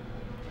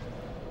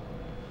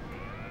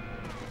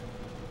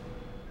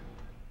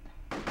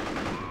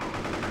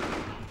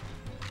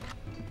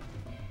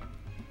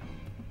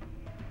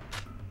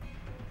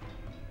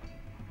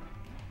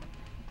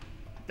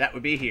 That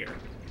would be here.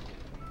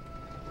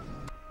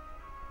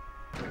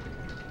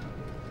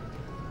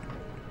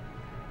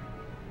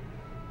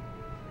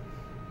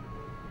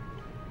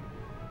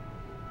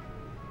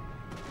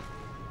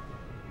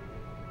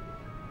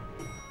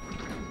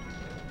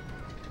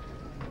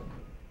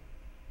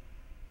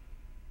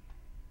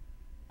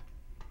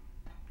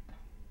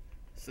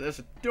 So there's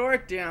a door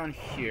down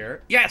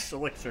here. Yes,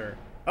 elixir.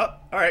 Oh,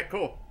 alright,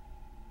 cool.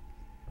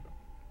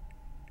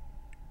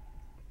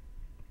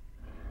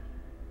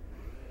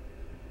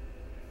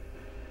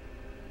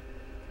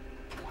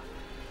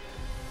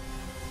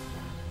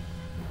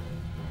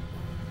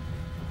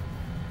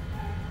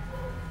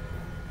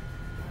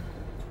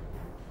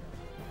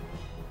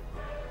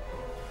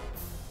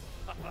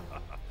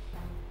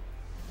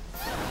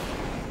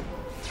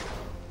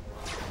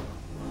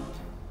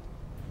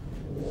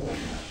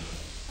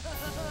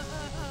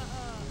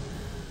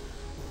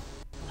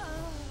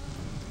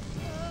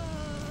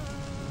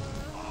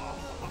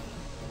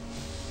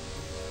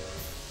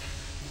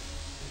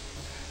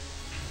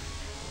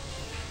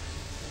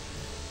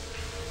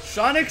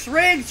 Sonic's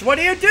rings, what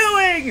are you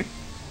doing?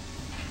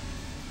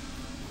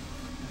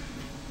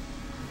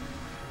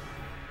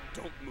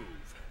 Don't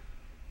move.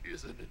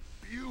 Isn't it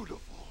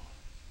beautiful?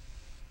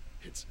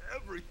 It's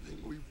everything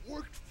we've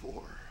worked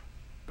for.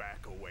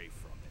 Back away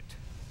from it.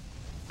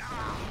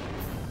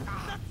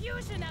 The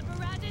fusion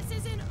apparatus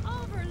is in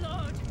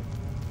overload.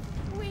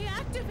 We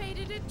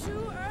activated it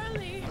too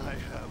early. I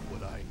have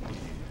what I need.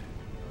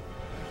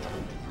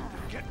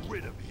 Get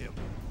rid of him.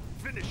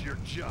 Finish your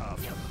job.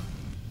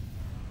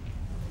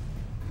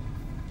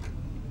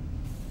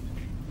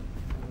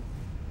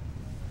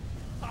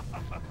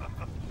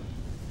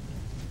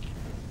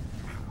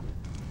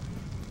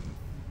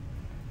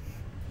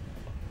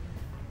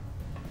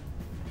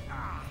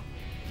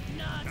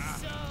 Not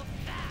so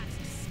fast,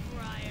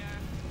 Scryer.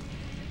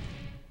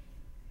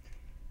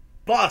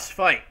 Boss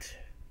fight.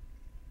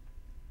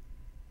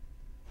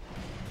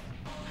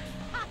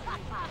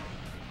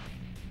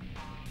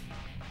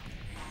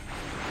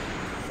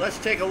 Let's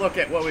take a look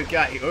at what we've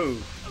got here.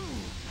 Ooh.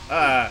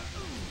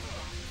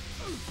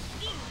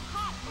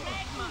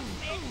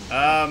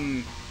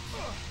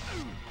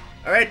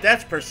 Alright,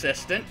 that's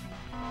persistent.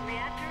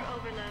 Reactor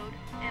overload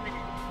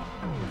imminent.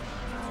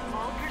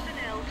 All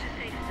personnel to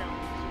safe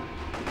zones.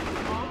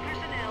 All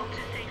personnel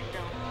to safe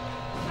zones.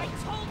 I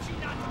told you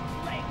not to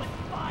play with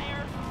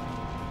fire.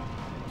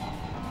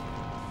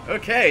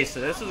 Okay, so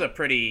this is a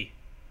pretty...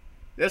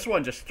 This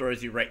one just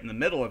throws you right in the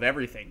middle of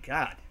everything.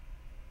 God.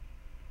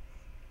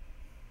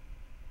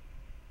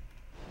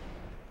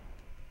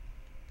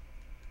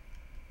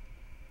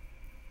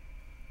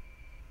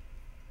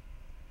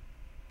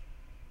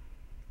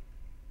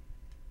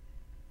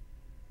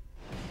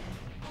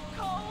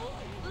 Cole,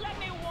 let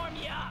me warm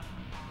you up.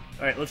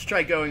 Alright, let's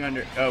try going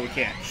under... Oh, we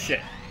can't. Shit.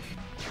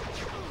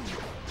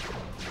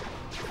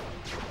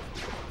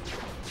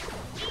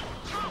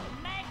 Hot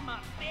magma,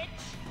 bitch.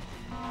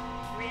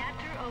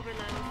 Reactor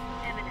overload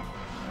imminent.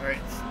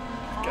 Alright.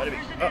 All Gotta be...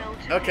 personnel Oh,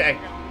 to okay.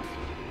 safe zones.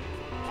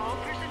 All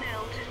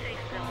personnel to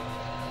safe zones.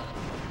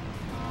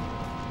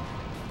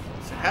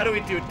 So how do we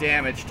do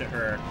damage to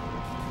her?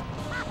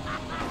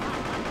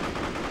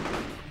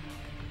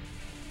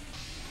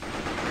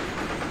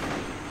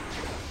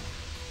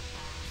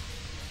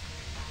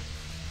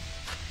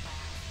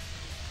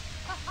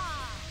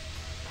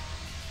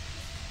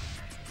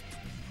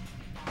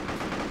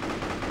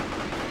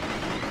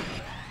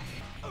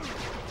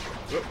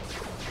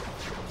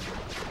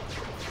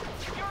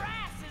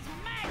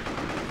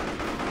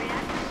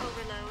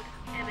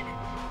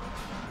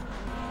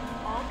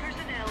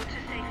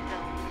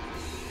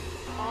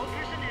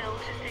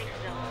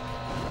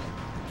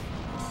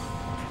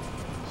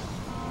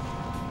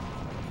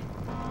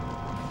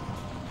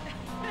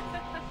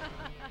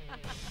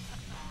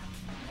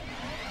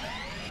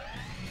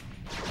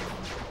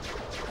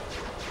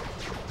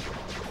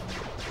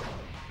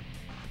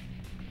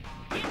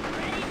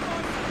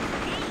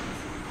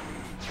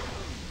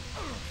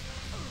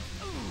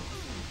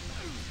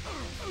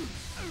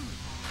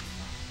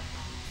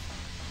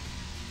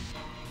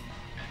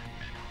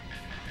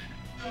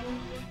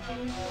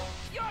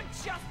 You're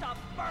just a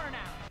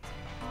burnout!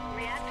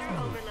 Reactor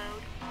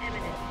overload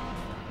imminent.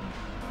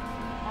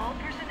 All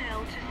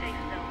personnel to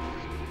safe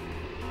zones.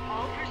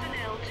 All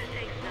personnel to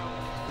safe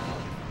zones.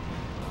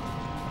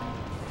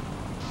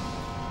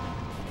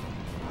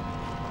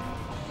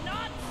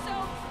 Not so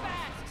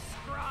fast,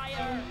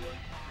 Scryer!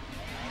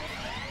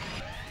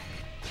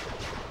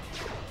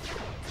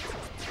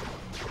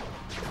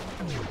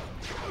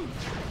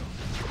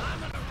 I'm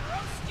gonna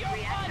roast your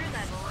Reactor butt,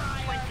 level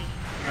Scryer! 20.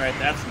 Alright,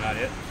 that's not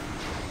it.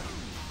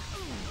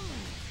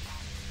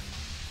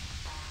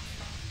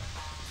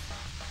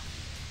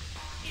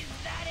 Is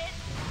that it?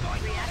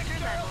 Going to let a Reactor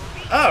girl level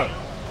beat Oh! me?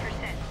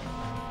 Percent.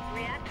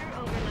 Reactor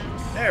overload.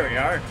 There we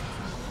are.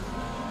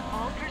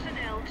 All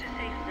personnel to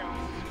safe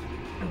zones.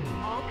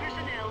 All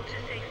personnel to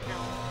safe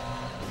zones.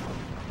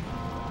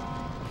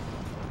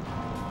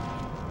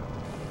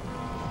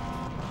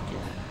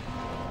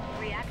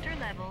 Reactor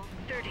level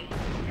 30%.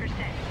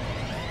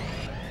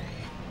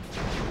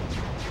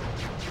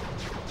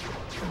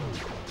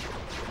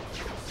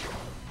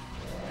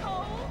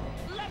 Cole,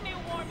 let me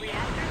warn you.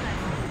 Reactor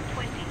level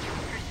 20%.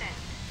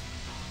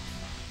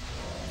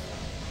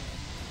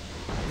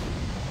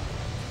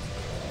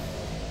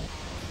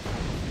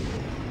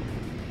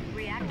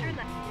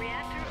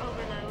 Reactor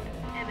overload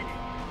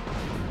imminent.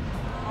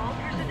 All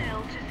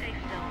personnel to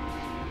safe zones.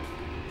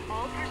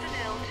 All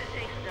personnel to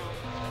safe zones.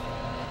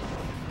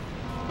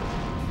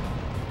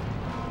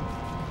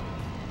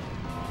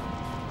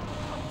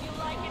 Hope you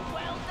like it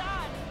well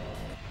done.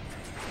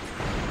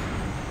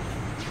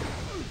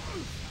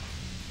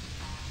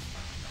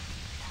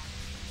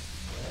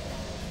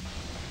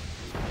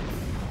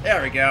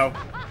 There we go.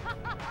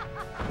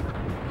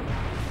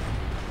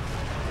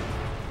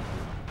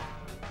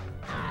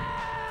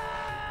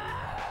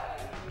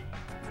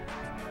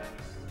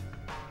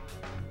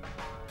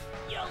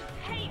 You'll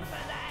pay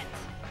for that.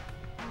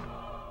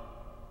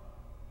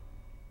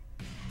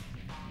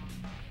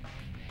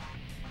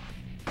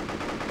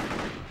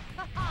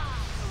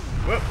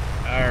 Whoop.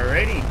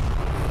 Alrighty.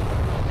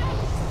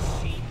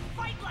 Cheat,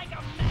 fight like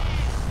a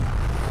man.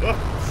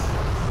 Whoops.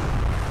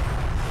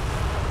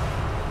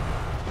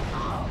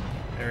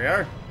 There we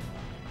are.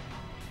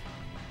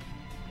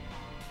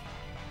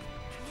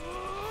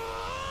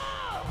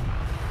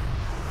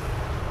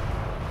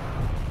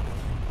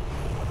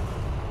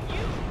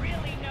 You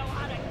really know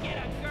how to get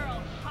a girl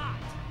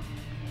hot.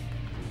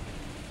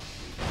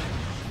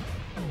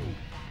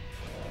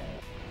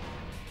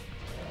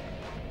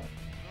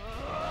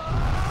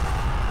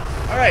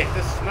 Alright,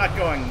 this is not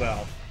going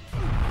well.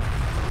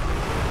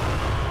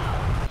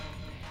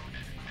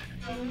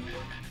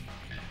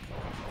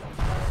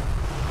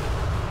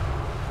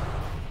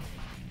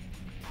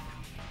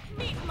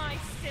 Meet my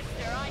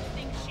sister. I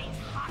think she's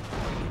hot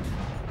for you.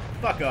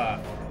 Fuck off.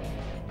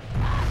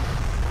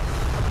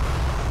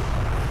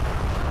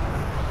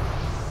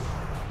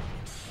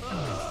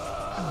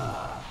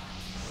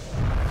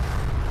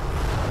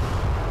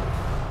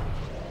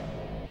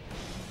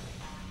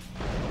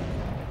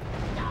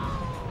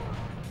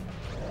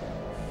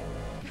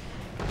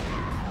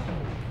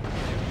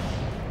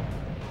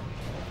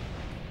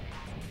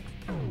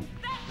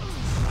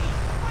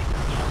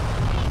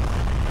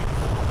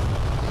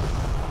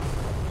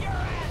 Your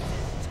ass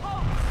is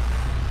toast.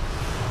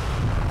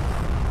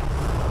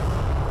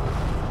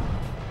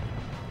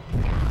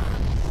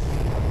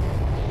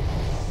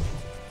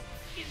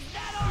 Is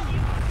that all you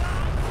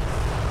got?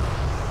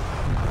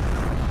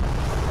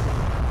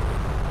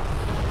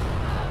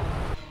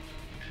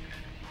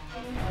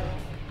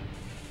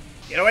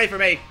 Get away from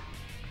me.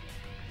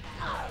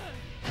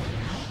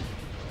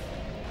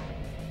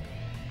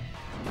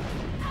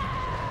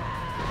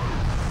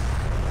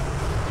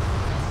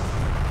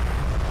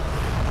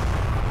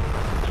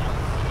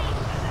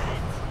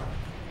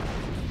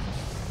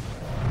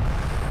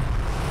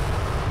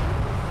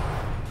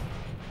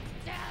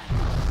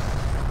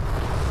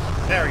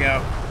 There we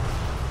go.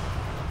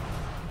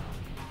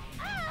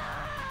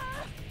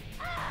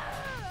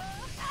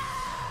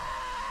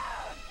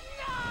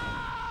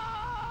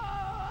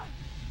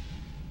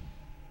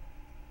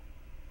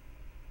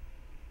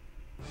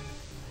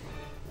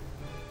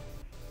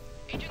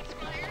 Agent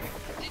Squire,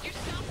 did you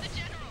stop the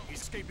general?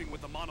 He's escaping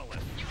with the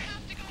monolith. You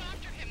have to go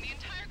after him. The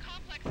entire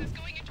complex is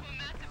going into a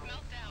massive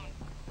meltdown.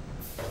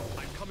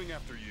 I'm coming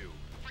after you.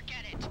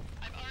 Forget it.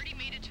 I've already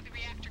made it to the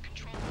reactor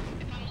control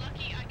room. If I'm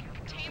lucky, I can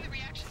contain the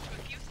reaction to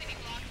a few city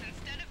blocks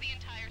instead of the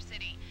entire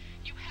city.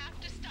 You have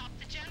to stop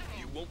the general.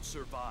 You won't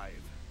survive.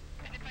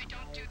 And if I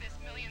don't do this,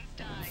 millions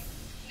die.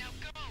 Now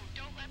go.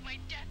 Don't let my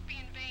death be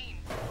in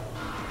vain.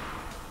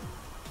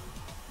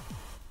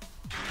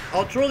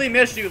 I'll truly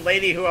miss you,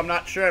 lady, who I'm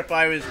not sure if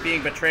I was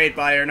being betrayed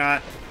by or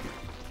not.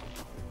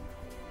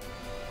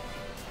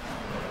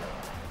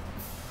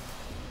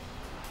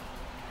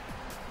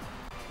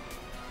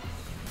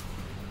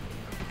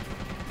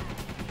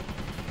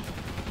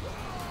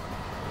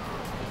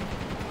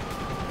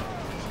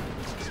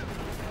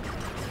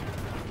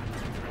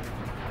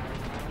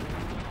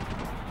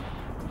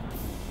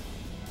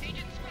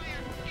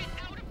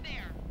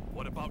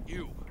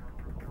 You!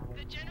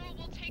 The General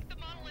will take the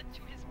monolith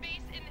to his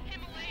base in the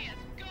Himalayas.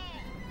 Go!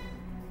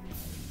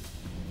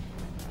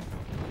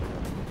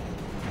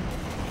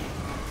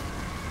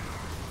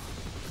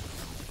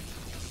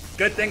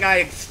 Good thing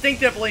I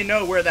instinctively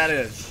know where that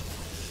is.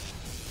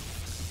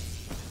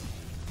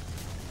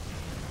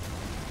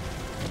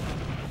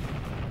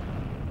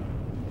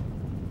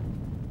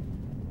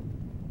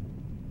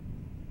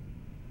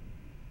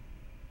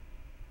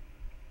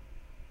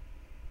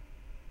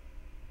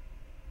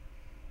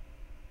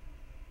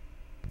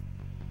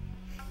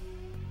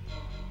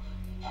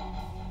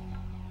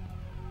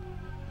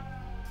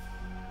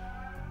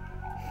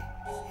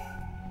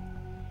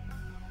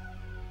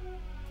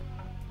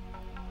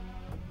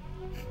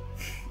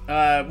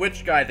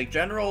 Which guy? The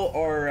General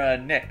or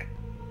Nick?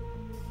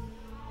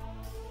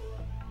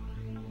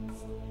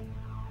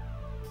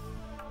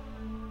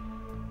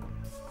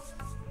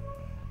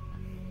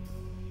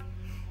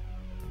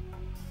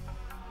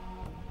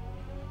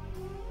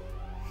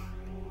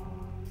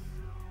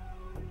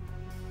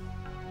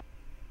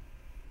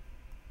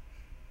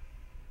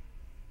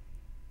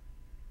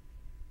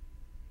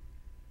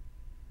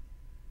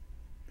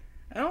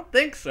 I don't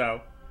think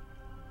so.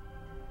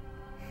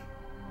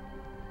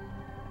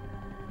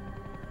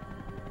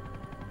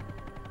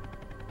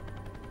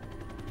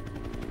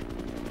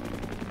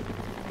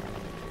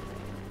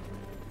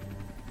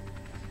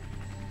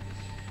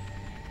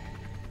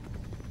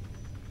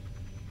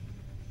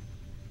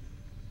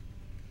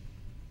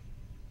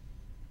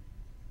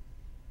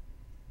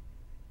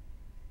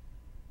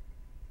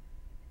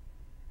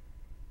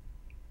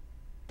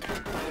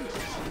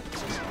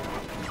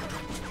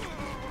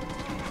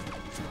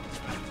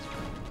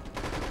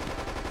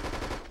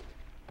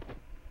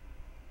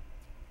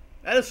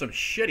 That is some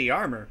shitty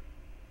armor.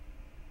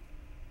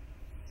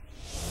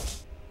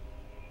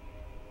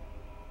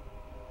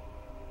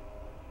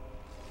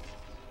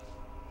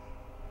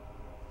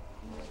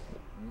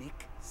 Nick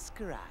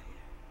Scryer,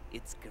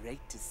 it's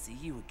great to see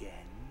you again.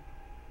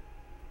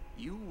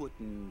 You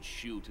wouldn't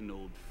shoot an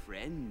old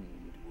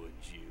friend, would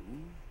you?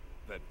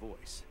 That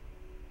voice.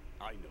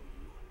 I know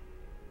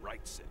you.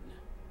 Wrightson.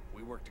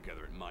 We worked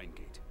together at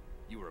Mindgate.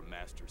 You were a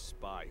master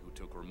spy who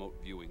took remote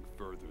viewing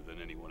further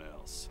than anyone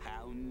else.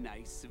 How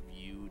nice of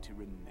you to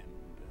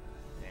remember.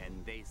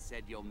 And they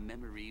said your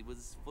memory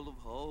was full of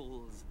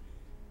holes.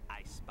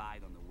 I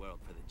spied on the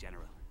world for the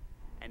General,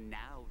 and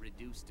now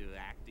reduced to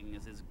acting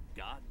as his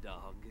god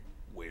dog.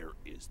 Where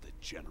is the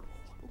General?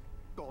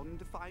 Gone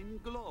to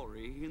find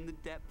glory in the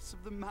depths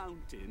of the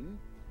mountain.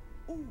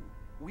 Oh,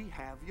 we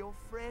have your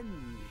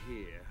friend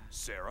here.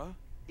 Sarah?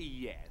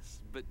 Yes,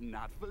 but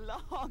not for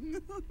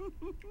long.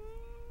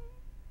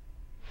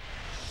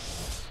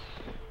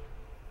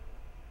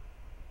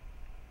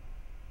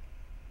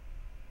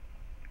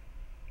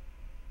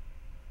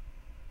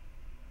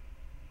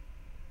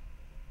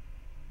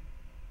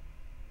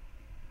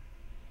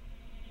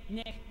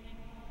 Nick,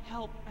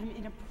 help. I'm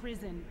in a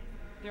prison.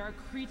 There are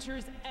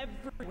creatures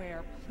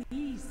everywhere.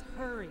 Please,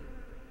 hurry.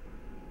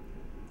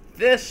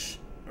 This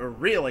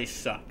really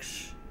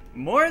sucks.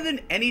 More than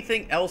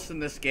anything else in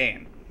this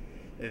game,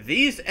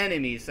 these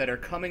enemies that are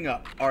coming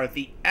up are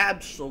the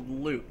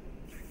absolute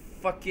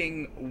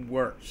fucking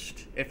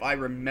worst, if I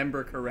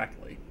remember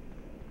correctly.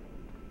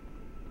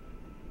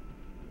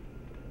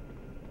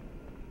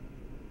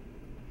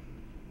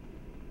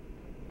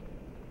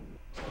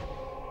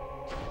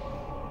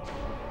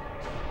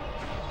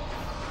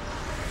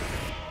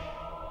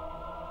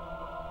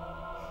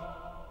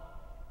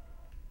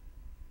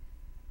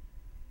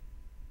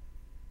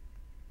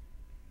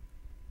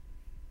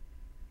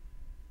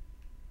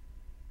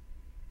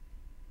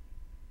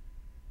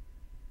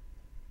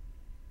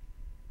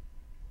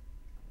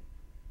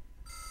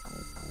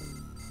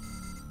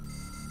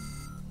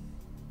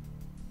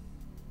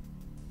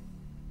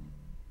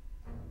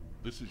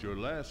 This is your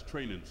last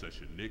training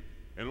session, Nick,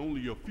 and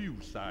only a few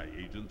Psi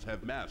agents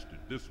have mastered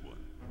this one.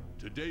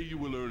 Today you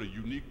will learn a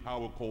unique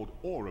power called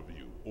Aura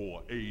View,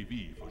 or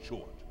AV for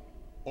short.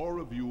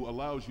 Aura View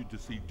allows you to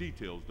see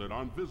details that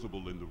aren't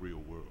visible in the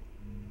real world.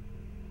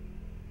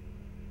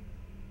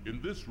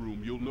 In this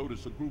room, you'll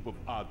notice a group of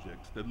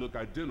objects that look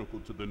identical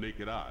to the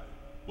naked eye.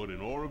 But in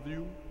Aura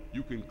View,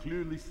 you can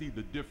clearly see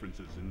the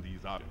differences in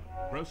these objects.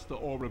 Press the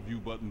Aura View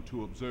button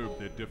to observe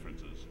their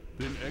differences,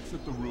 then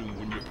exit the room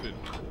when you're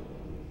finished.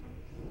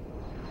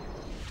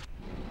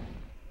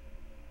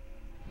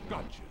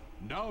 Gotcha.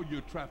 Now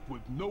you're trapped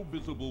with no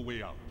visible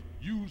way out.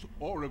 Use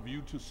Aura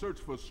View to search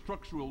for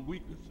structural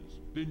weaknesses,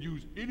 then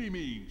use any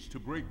means to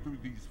break through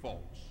these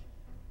faults.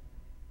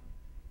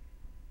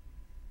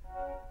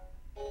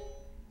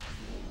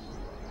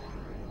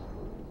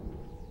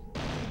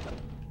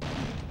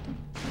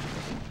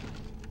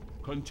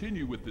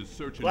 Continue with this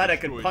search and Glad I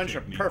destroy could punch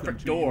a technique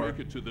perfect until you door. make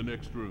it to the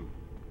next room.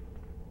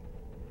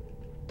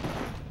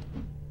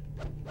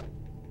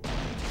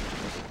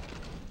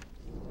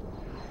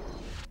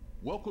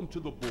 Welcome to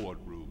the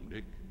boardroom,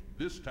 Nick.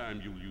 This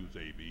time you'll use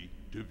AV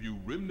to view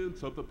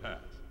remnants of the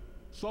past.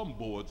 Some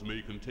boards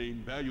may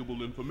contain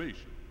valuable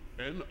information,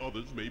 and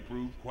others may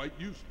prove quite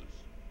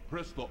useless.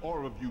 Press the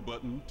Aura View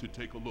button to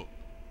take a look.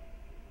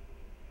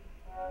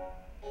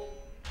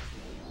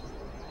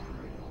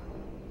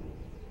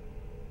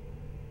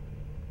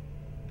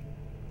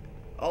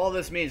 All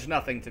this means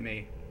nothing to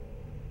me.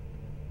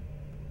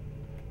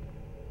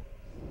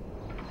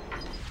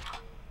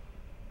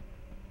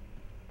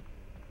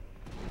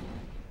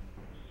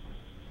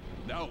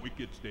 Now it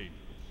gets dangerous.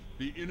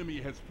 The enemy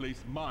has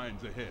placed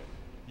mines ahead.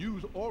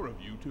 Use Aura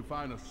View to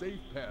find a safe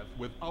path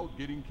without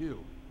getting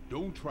killed.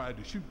 Don't try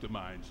to shoot the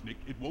mines, Nick.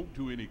 It won't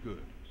do any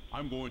good.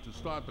 I'm going to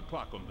start the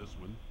clock on this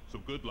one, so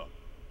good luck.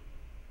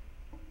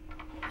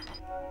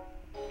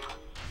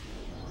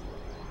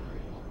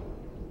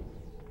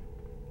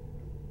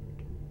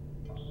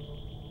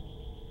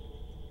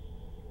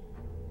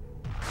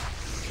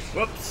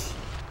 Whoops.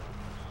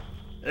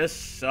 This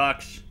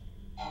sucks.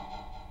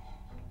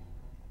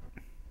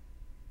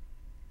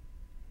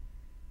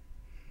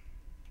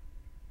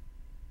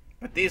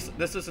 But this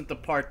isn't the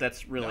part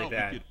that's really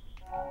bad.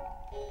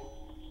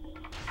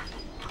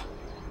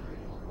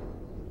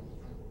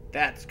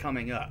 That's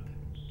coming up.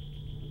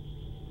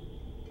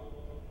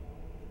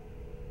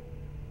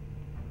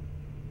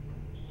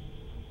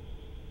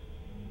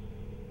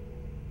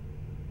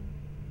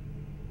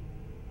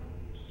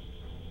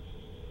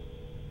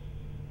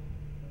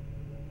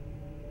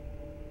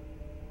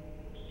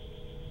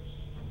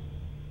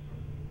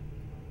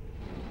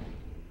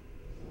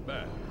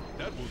 Man,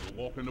 that was a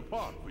walk in the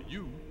park for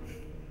you.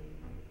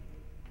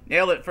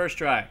 Nailed it first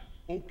try.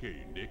 Okay,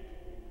 Nick.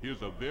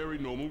 Here's a very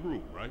normal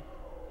room, right?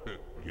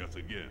 Yes,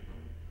 again.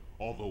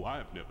 Although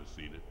I've never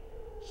seen it.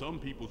 Some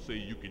people say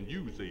you can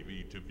use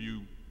AV to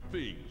view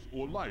things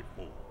or life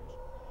forms.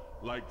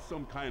 Like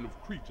some kind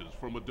of creatures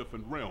from a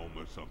different realm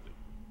or something.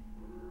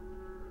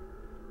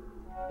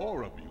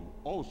 Aura View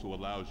also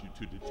allows you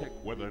to detect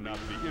whether or not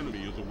the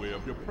enemy is aware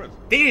of your presence.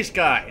 These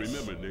guys!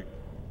 Remember, Nick,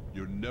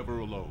 you're never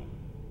alone.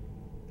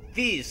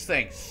 These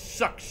things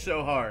suck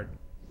so hard.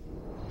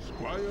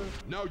 Squire,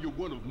 now you're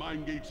one of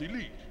Mindgate's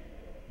elite.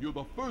 You're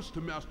the first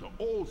to master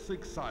all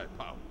 6 psi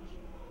powers.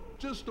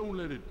 Just don't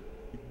let it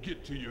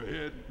get to your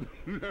head.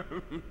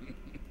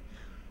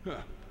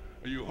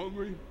 Are you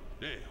hungry?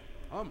 Damn,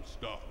 I'm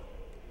starving.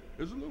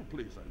 There's a little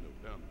place I know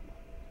down the block.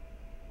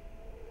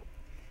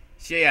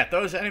 So yeah,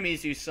 those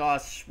enemies you saw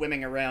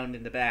swimming around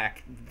in the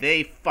back,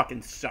 they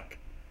fucking suck.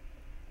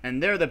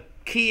 And they're the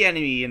key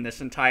enemy in this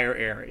entire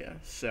area,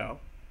 so...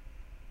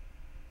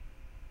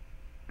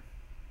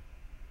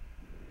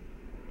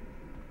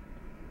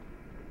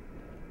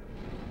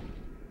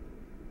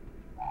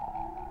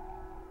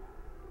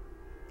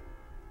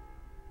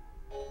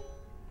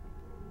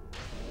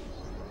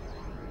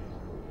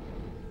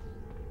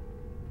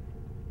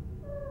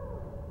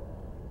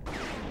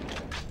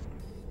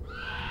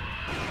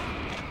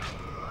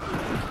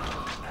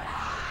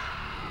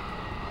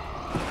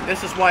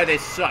 This is why they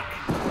suck.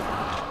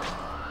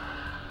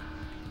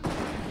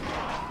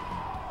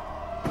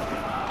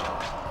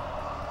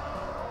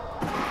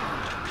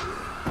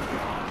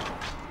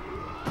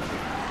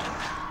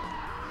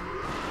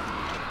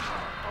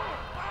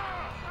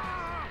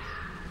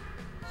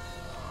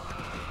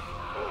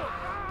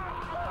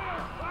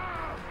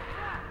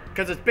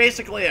 Because it's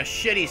basically a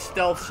shitty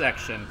stealth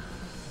section.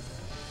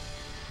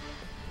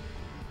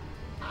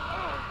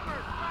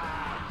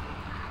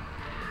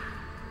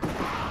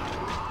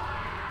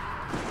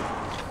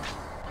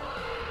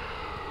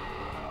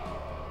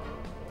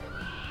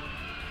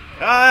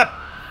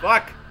 Ah,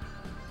 fuck.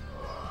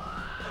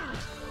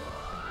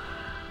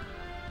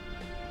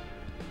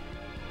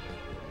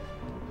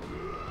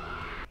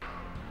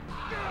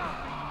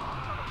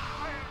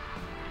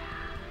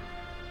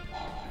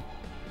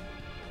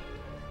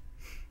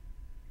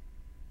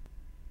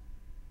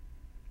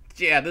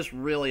 Yeah, this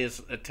really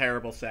is a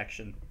terrible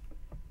section.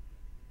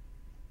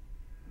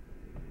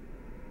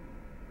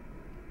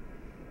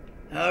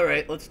 All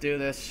right, let's do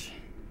this.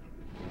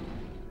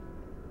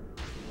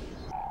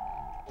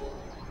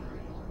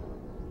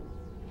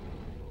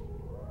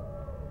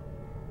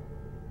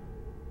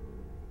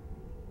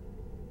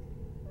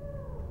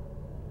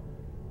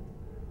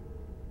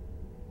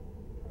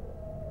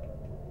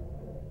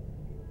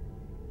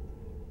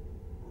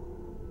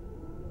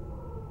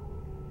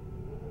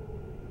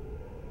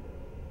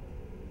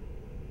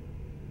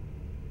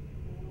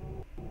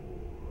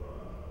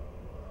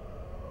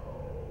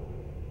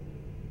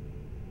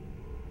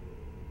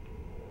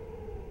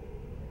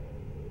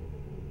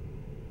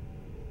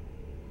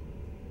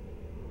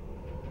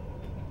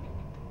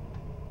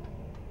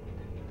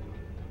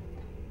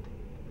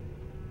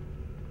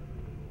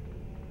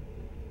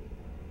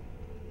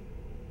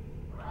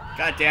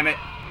 God damn it.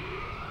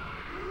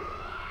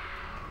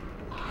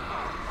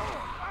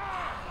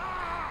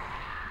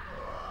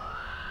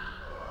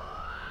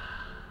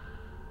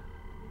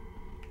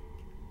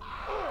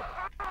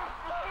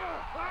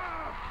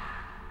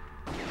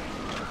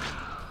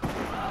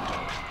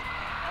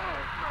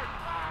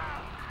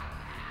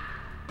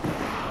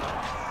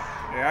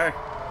 There.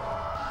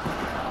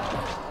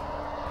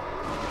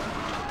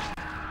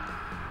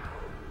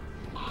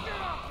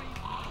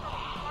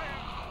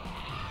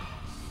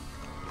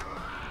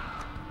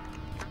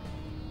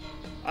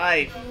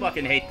 I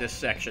fucking hate this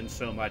section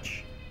so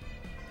much.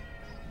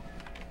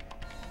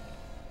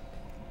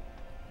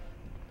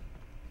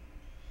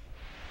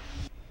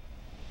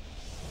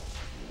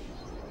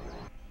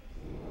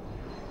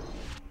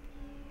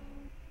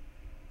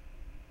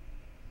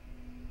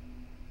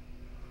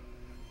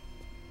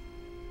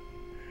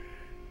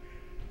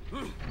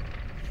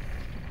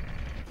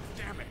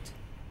 Damn it!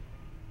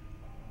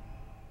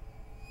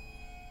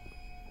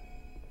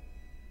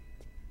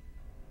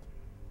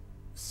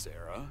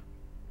 Sarah?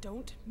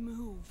 Don't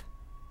move.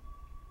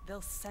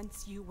 They'll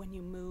sense you when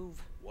you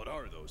move. What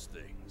are those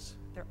things?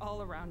 They're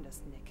all around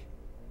us, Nick.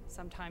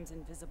 Sometimes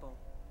invisible.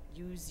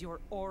 Use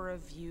your aura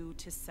view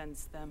to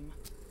sense them.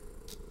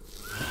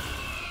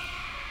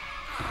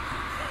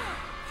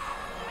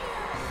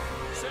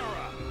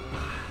 Sarah!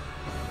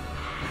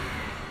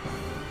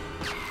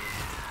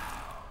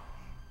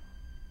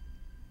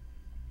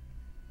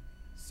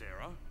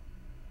 Sarah?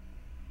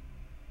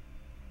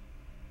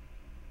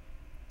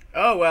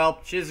 Oh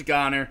well, she's a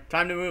goner.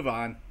 Time to move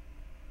on.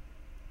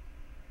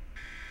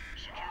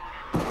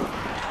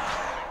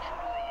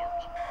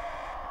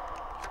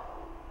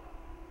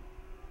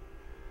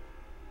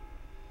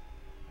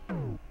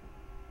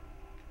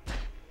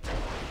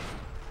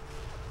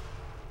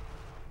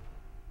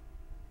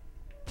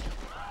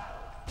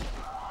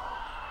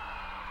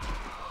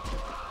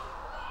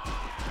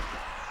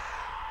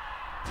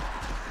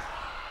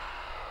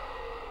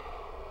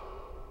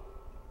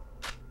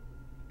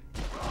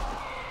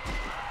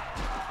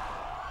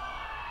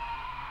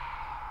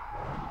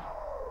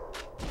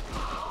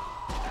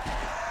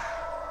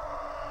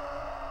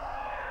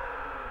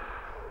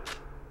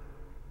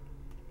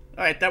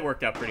 Alright, that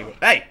worked out pretty well.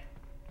 Hey!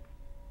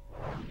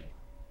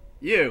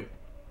 You!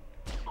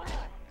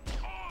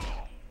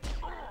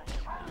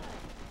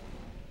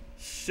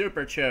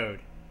 Super chode.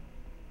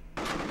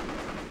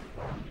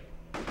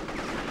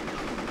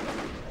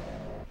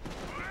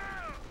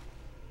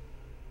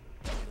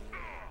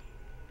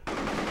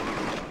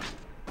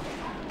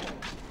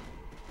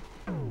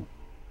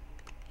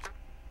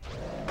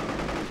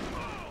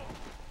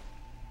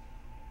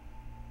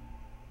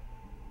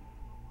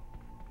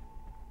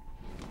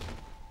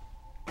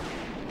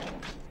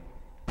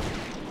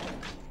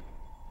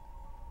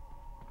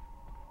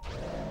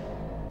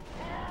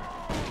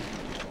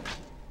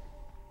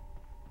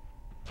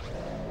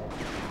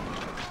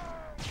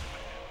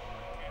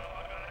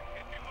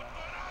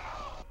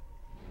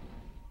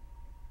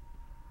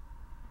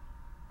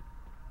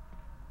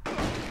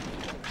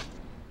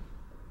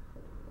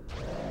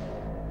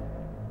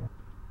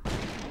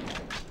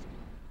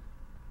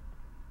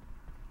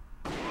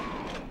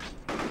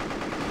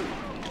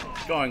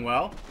 Going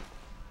well.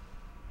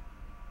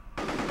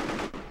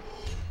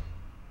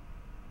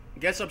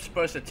 Guess I'm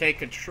supposed to take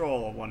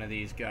control of one of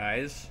these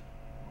guys.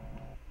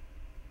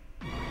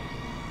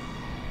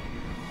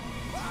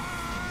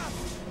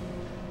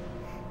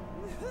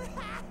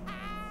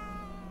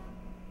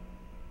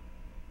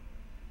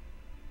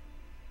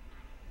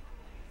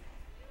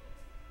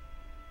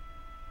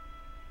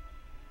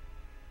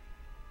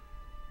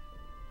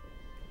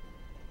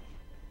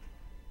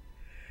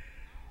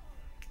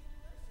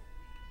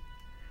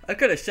 I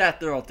could have sat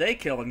there all day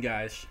killing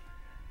guys.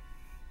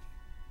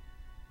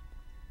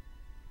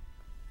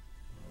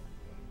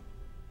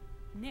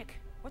 Nick,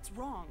 what's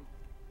wrong?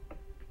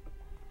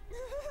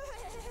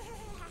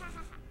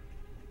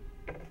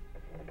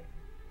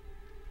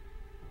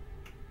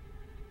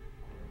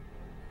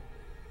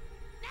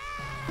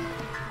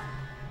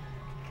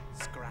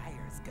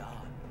 Scryer's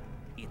gone.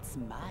 It's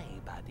my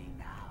body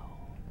now.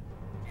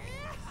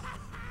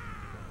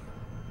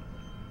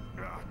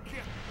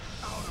 Get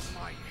out of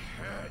my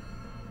head!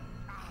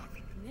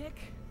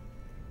 Nick?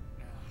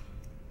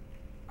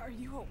 Are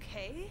you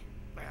okay?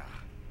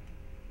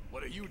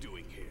 What are you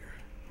doing here?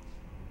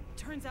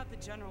 Turns out the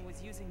General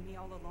was using me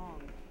all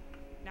along.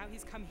 Now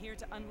he's come here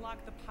to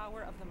unlock the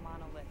power of the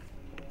monolith.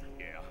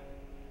 Yeah.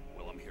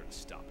 Well, I'm here to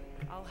stop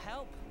it. I'll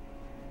help.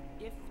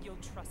 If you'll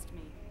trust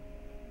me.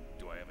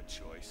 Do I have a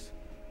choice?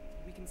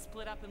 We can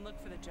split up and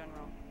look for the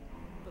General.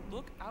 But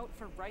look out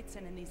for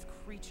Wrightson and these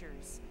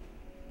creatures.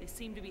 They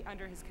seem to be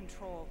under his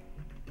control.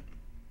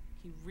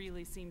 He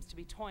really seems to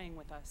be toying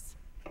with us.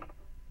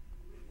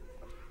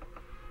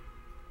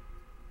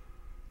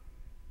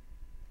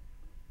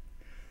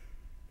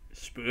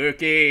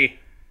 Spooky.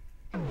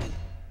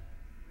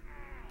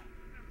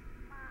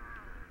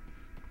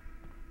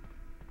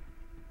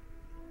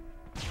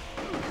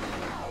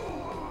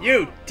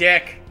 You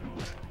dick.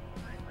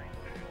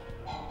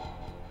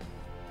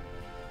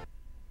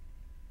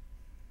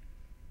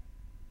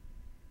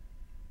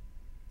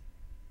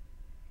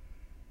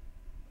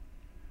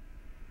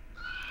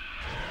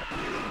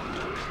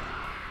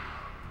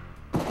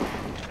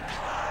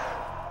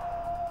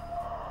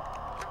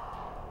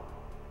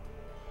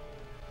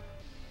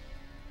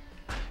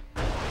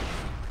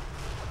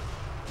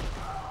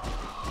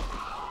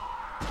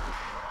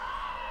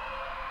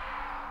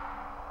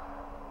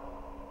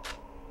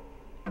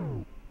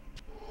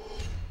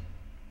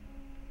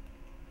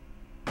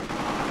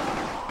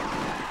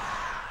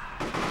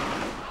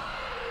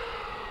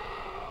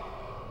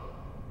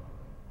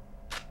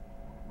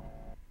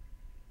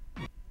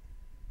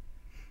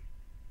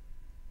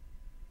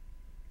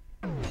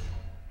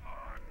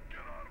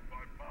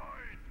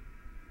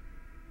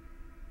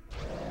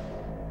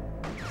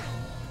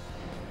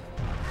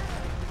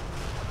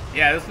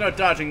 Yeah, there's no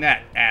dodging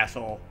that,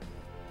 asshole.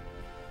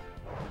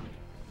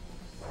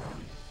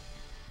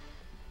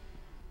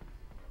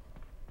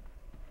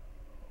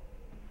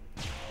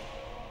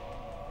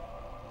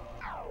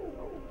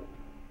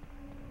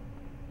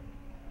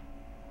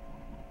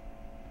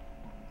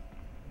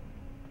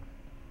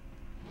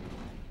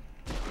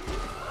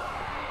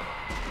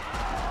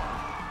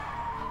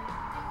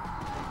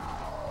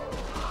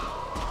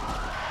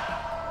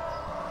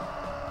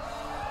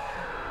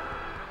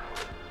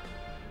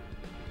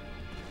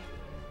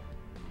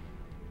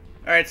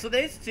 Alright, so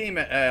they seem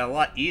a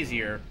lot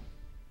easier.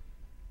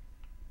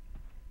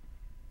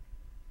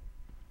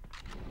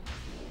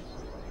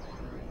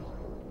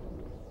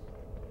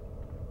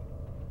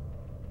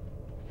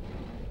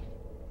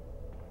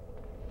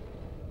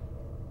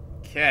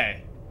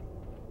 Okay.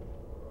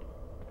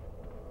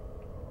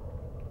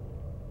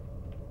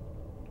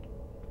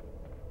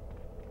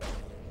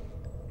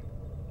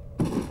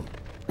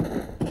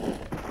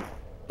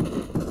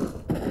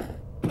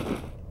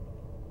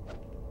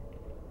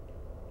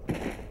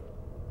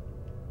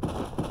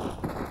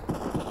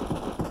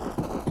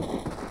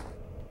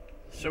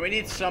 So we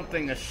need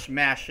something to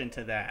smash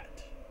into that.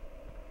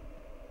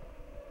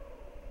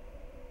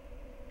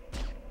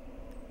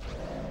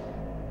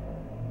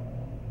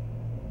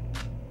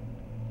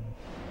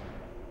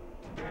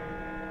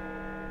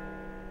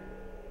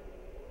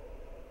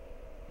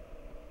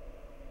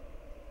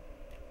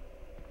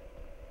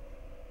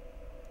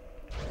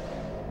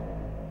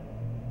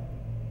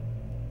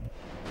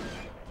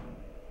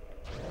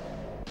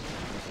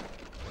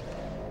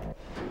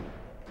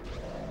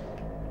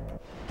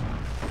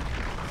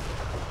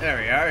 There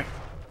we are.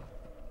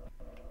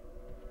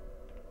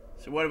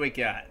 So what do we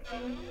got?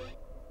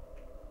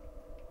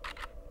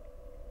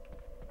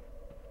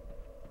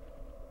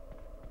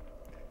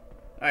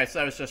 Alright, so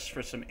that was just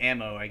for some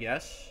ammo, I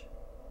guess.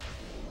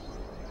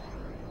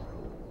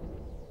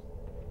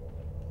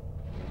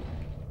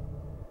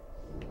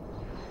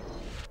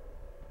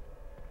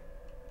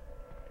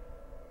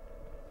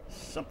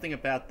 Something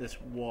about this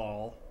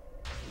wall.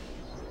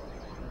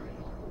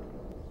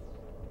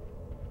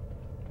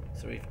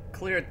 So we've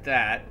cleared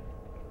that.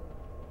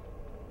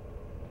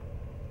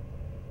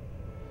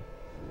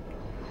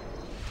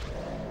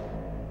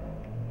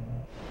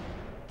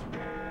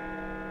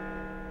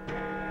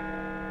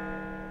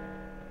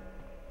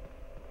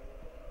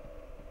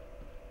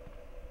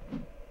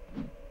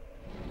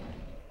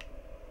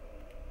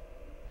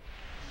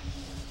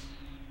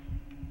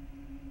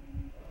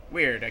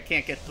 Weird, I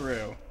can't get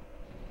through.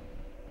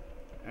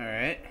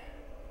 Alright.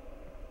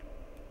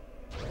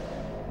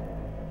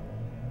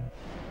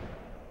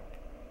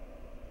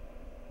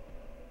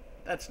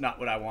 That's not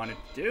what I wanted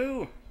to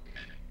do.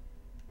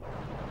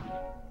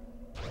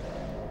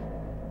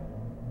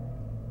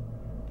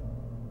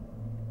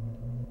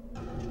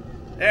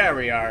 There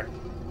we are.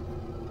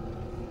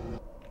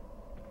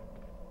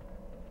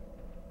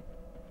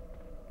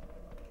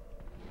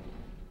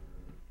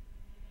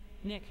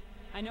 Nick,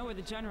 I know where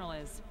the general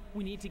is.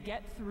 We need to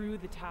get through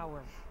the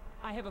tower.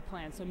 I have a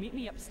plan, so meet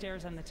me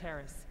upstairs on the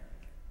terrace.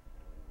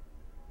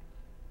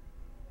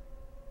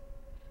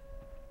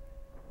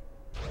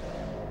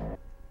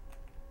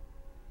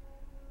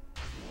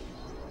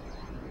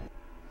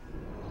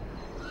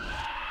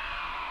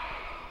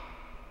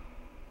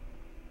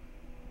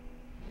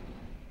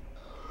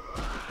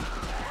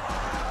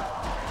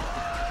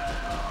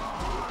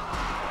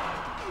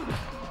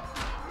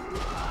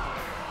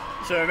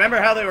 So remember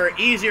how they were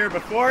easier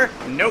before?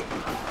 Nope.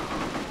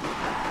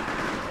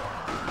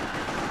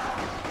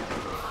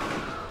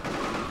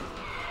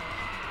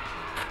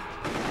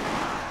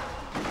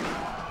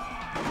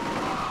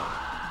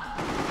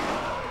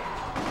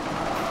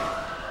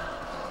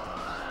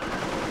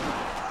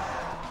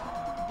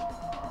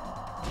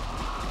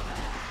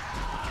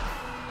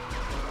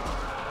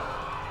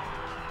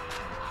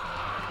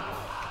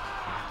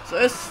 So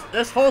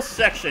this whole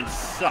section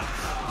sucks.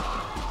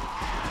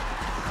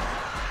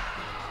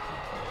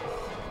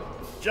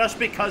 Just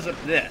because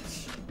of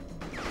this.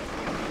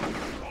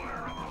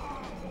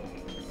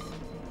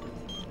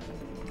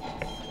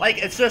 Like,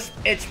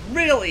 it's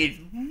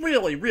really,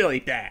 really, really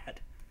bad.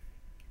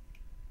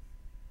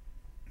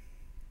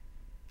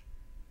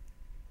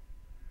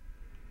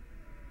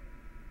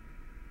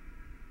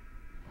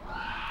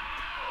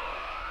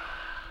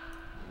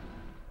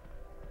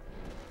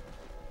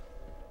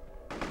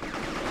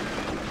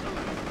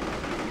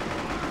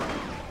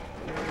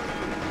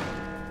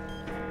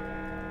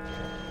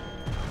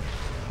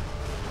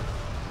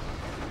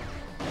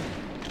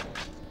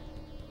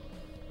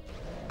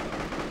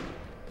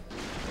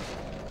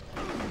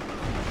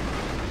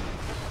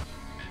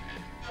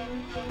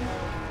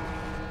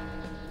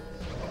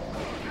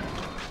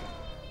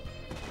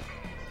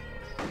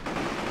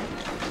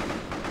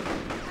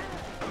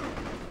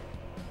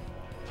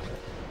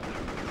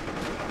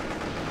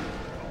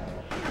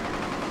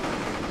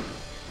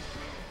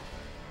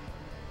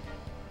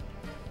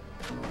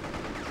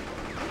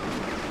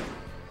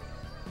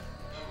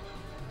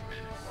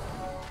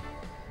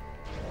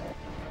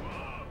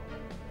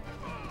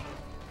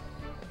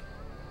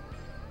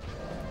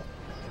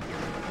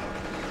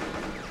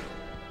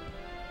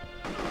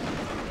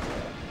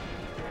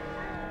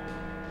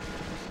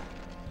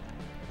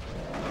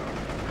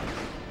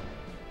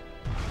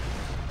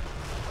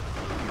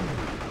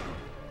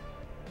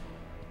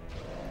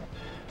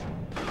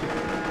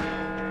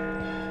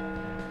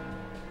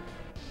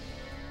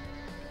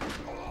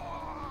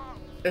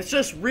 It's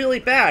just really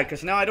bad,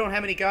 because now I don't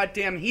have any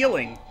goddamn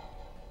healing.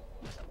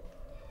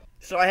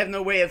 So I have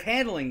no way of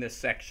handling this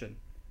section.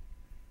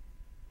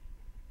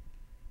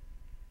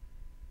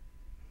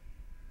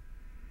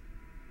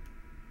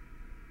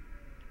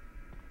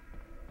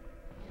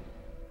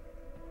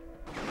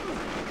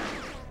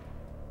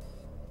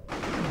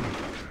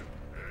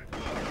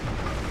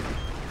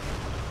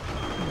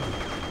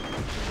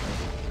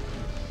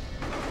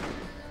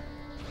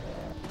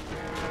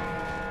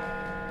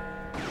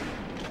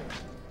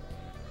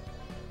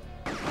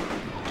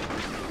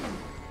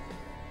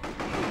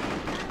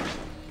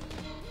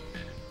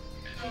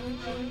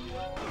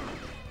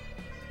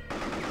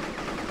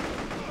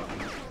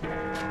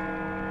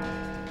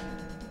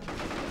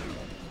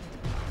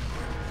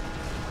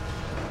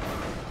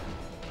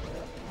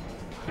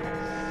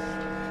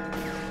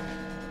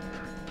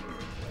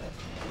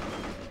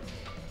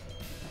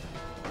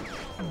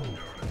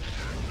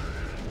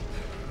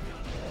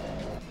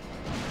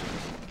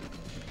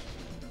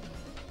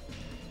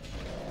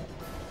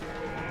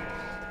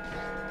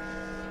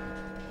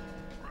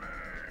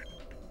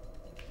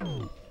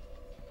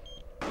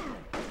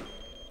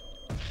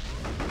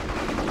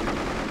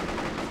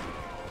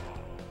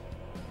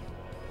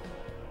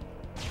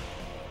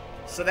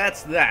 So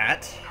that's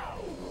that.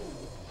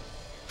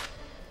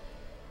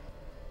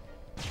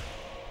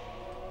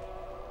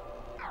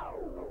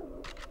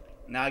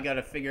 Now I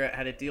gotta figure out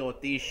how to deal with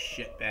these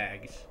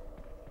shitbags.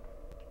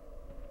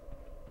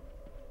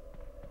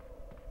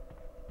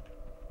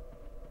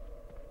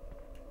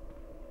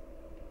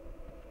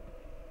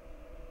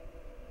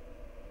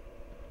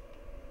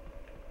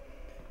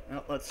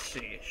 Well, let's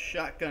see.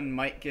 Shotgun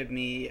might give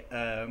me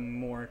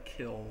more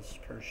kills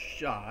per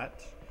shot.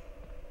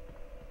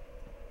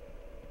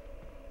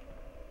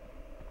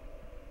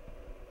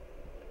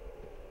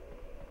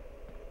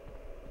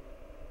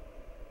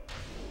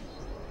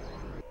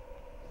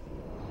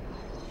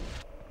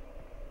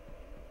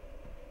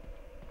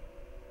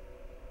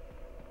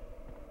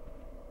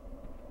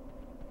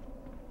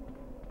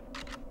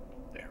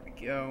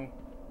 Go.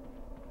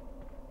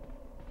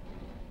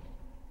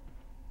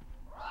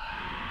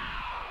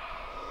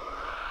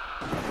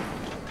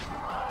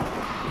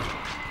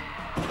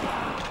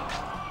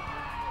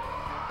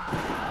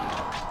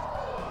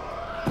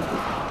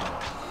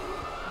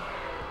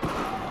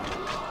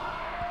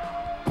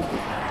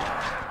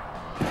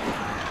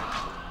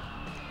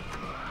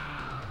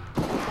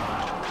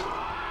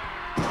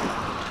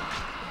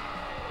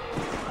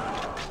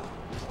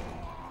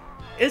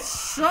 It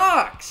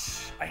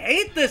sucks! I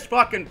hate this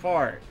fucking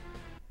part!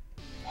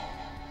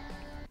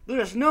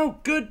 There's no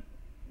good...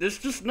 There's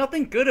just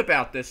nothing good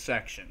about this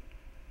section.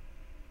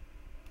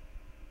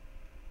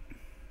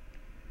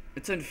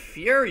 It's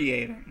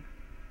infuriating.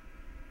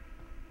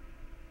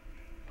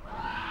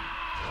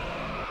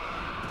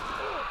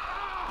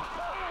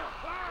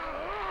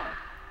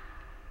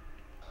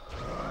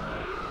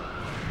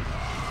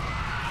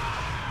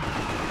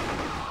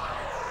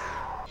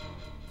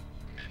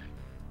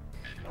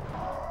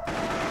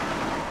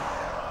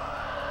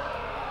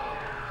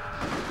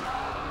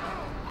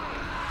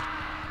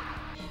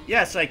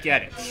 Yes, I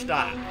get it.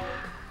 Stop.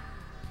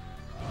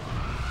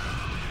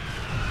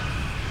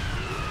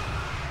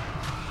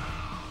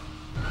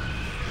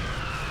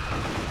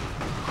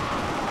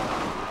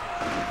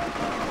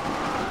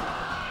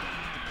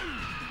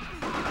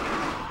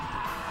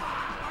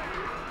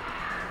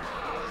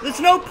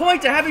 There's no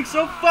point to having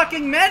so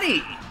fucking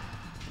many!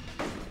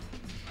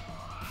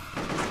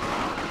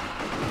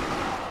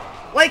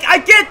 Like,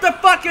 I get the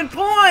fucking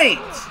point!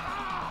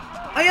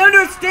 I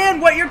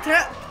understand what you're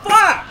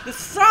fuck! This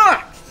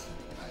sucks!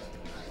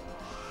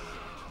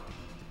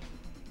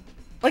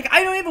 Like,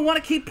 I don't even want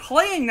to keep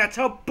playing, that's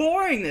how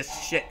boring this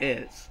shit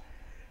is.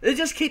 They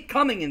just keep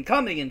coming and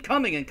coming and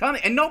coming and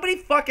coming, and nobody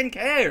fucking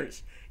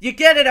cares. You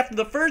get it after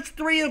the first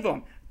 3 of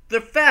them.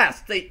 They're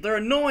fast, they're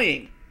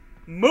annoying.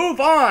 Move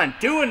on,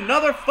 do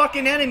another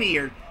fucking enemy,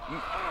 or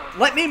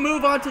let me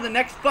move on to the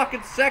next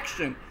fucking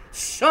section.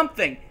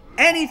 Something,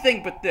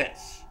 anything but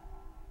this.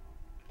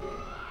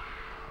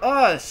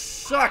 Oh, it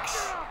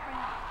sucks.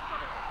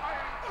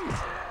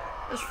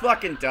 Just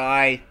fucking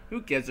die.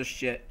 Who gives a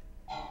shit?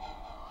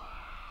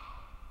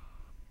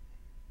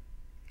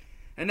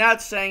 And now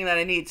it's saying that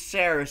I need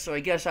Sarah, so I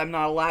guess I'm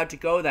not allowed to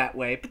go that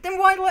way. But then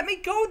why let me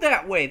go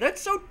that way? That's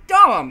so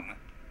dumb!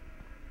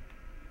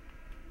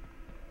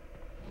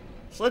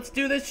 So let's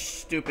do this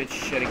stupid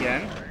shit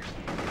again.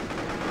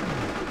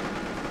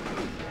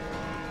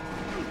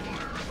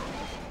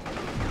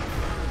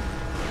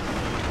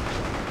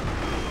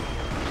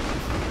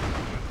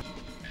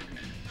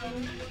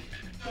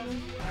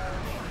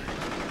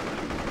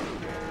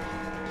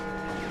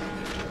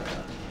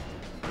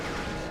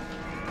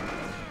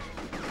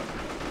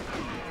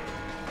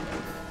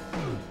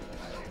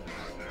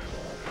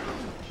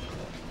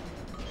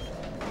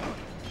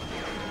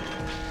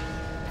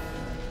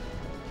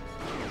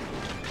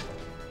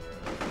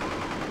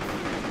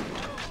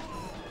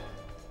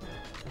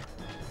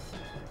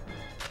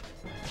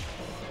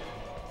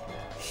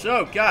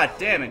 So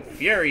goddamn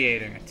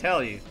infuriating, I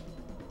tell you.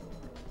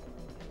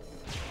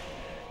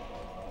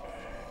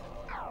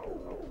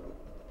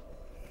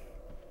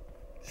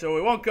 So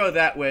we won't go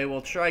that way.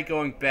 We'll try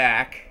going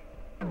back.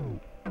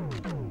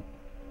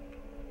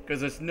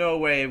 Because there's no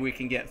way we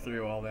can get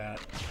through all that.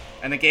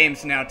 And the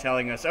game's now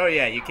telling us, oh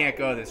yeah, you can't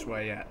go this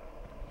way yet.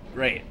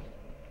 Great.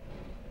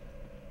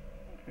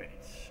 Great.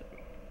 So...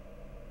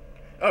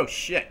 Oh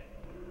shit.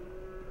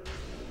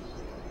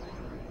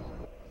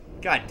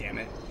 God damn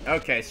it.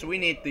 Okay, so we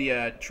need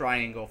the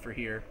triangle for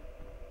here.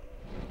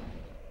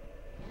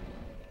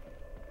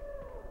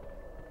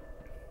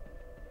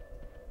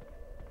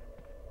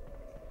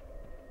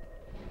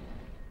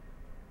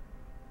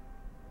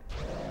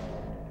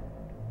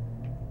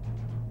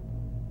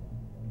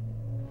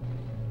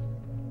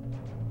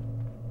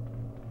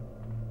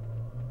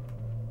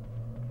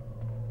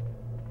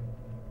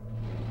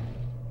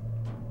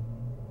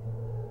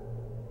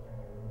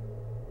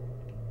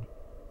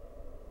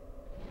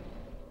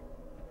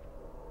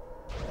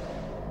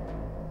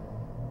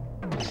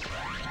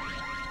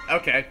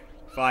 Okay,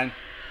 fine.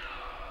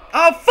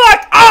 Oh,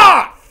 fuck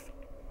off!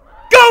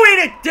 Go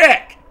eat a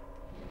dick!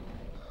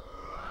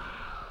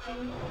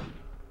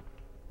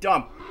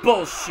 Dumb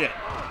bullshit.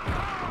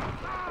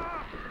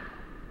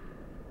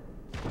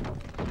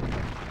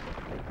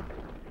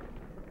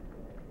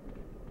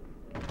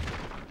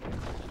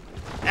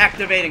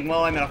 Activating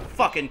while I'm in a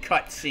fucking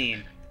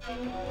cutscene.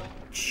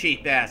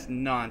 Cheap ass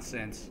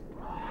nonsense.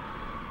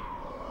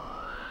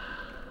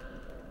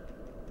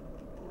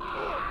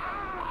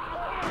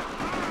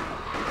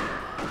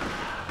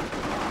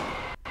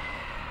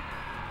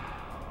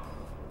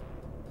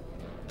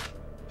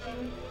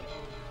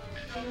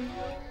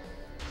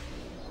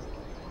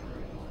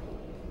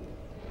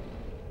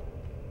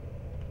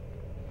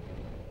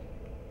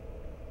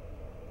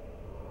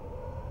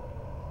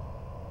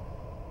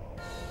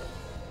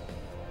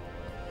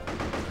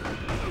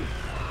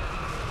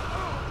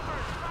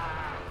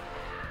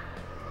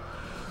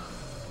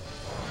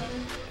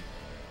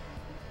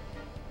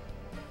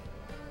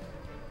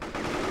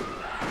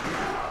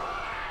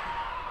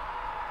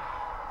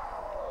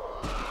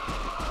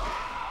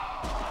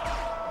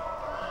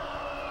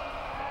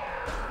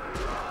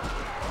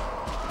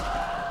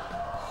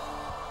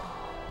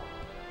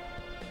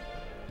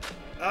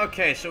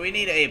 Okay, so we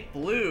need a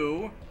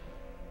blue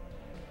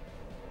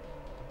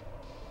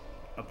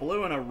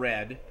and a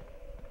red.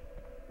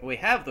 We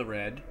have the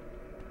red.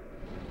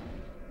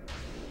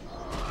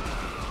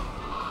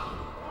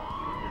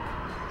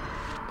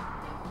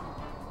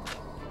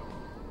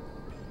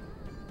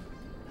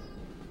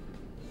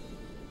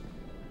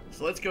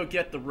 So let's go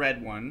get the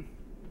red one.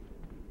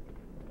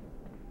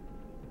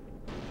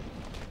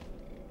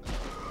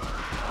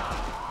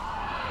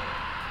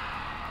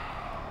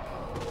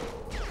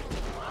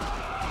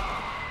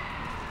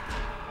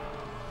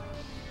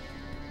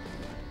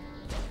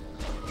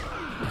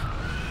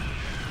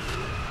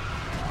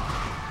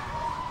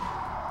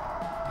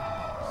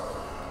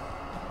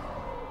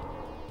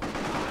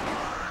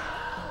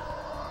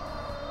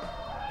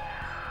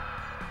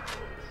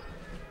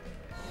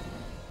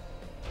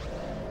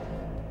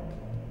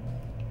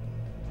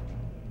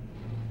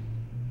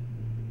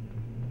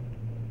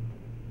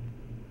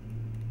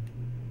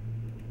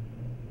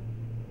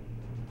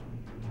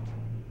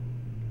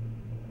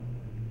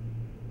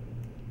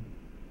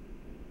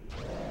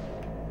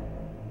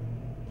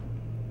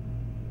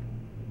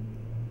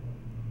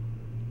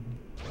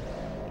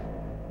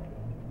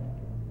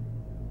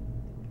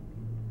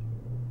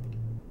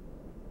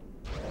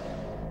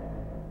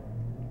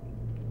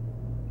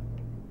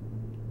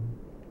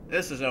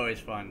 This is always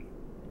fun.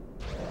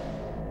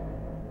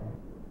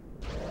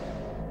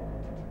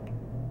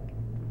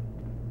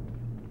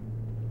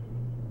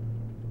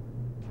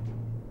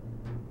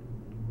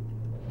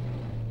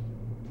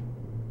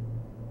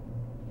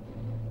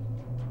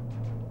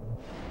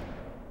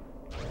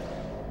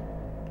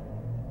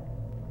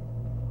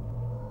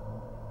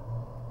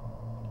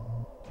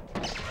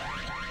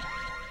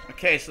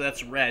 Okay, so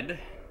that's red.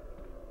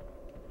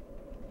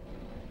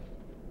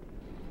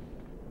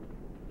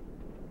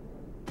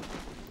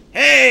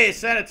 Hey,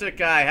 Senator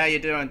guy, how you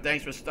doing?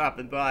 Thanks for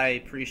stopping by.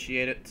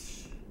 Appreciate it.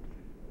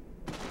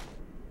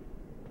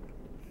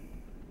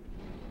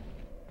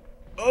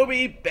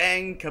 Obi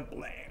bang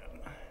kablam.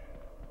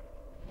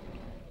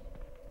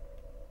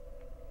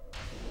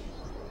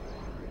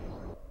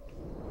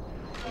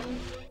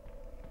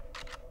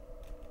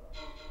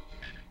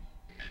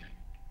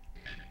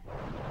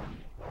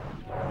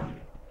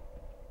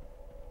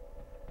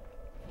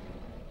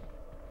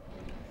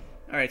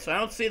 Alright, so I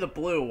don't see the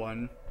blue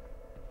one.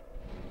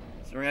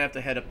 So we're gonna have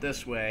to head up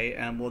this way,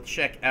 and we'll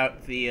check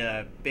out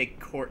the big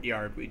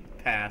courtyard we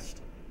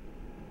passed.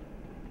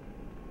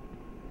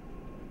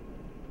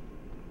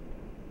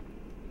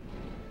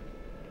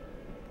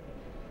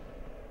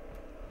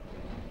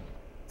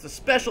 It's a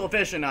special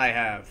vision I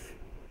have.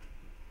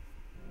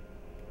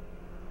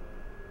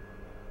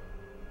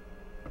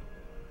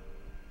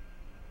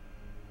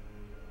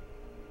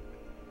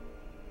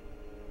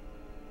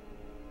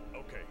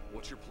 Okay,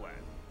 what's your plan?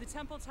 The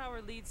temple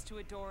tower leads to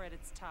a door at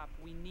its top.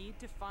 We need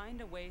to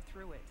find a way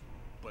through it.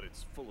 But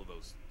it's full of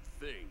those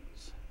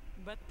things.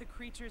 But the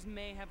creatures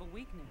may have a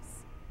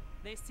weakness.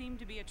 They seem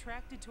to be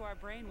attracted to our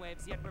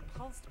brainwaves, yet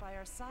repulsed by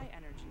our psi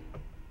energy.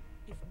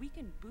 If we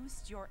can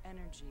boost your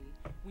energy,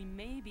 we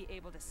may be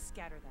able to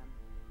scatter them.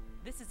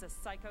 This is a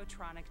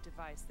psychotronic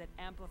device that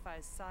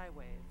amplifies psi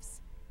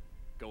waves.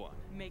 Go on.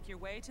 Make your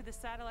way to the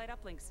satellite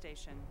uplink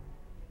station.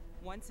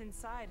 Once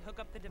inside, hook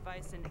up the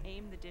device and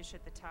aim the dish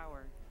at the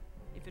tower.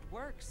 If it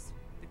works,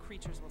 the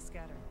creatures will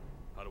scatter.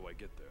 How do I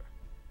get there?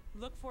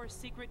 Look for a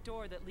secret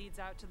door that leads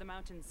out to the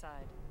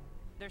mountainside.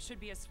 There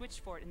should be a switch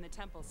for it in the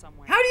temple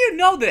somewhere. How do you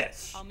know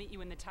this? I'll meet you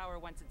in the tower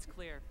once it's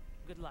clear.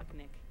 Good luck,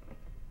 Nick.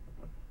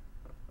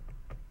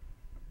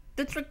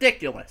 That's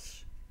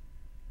ridiculous.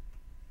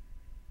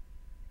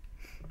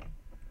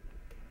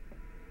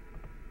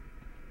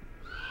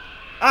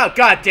 Oh,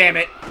 god damn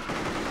it.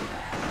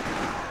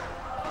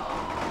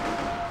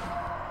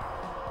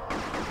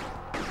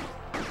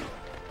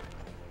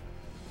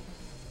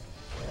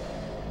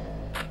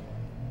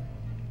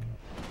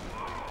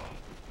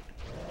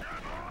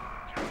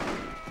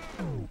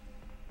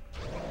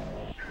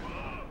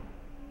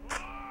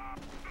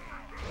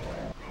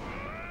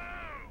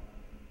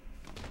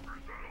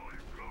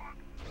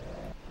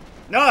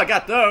 No, I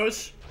got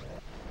those.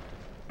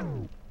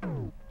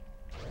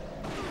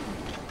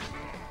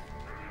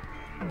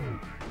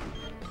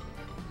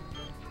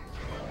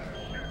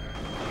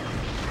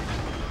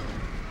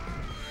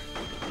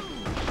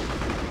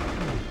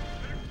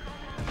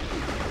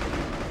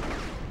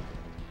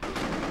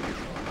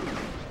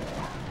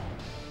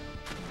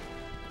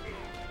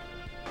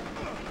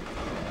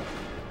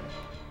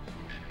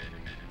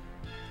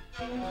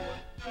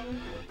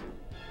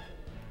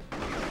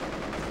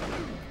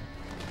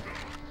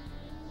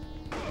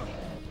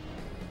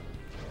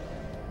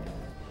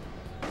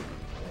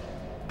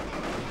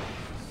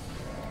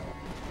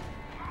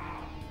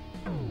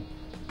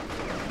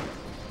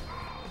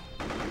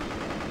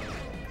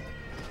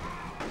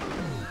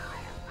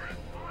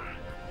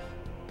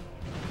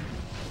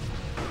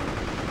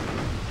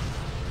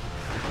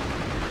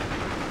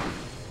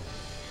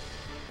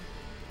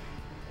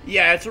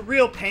 Yeah, it's a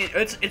real pain.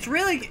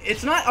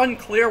 It's not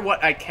unclear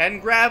what I can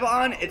grab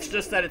on. It's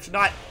just that it's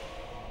not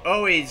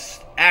always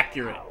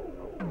accurate.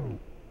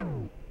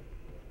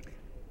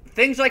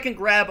 Things I can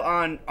grab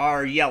on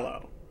are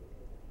yellow.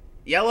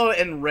 Yellow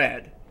and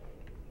red.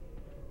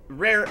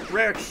 Rare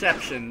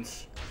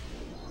exceptions.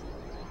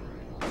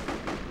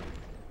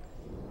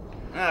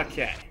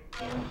 Okay.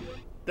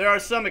 There are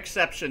some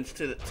exceptions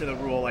to the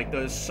rule, like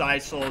those Psi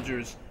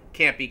soldiers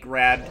can't be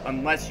grabbed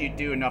unless you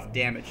do enough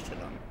damage to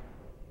them.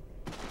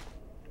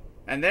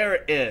 And there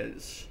it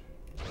is.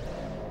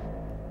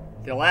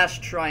 The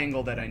last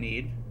triangle that I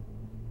need.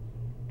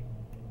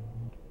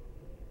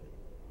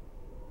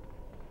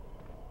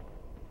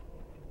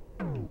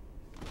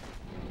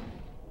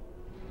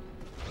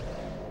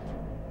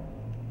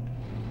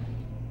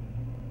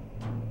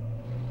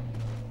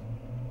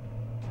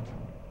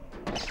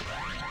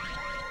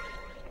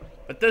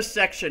 But this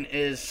section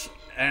is,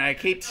 and I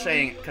keep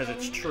saying it because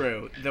it's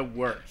true, the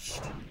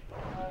worst.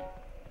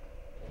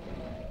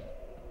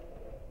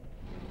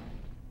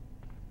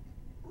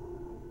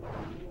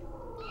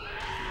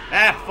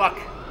 Ah, fuck.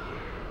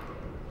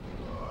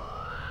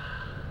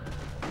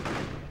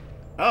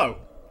 Oh,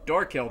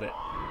 door killed it.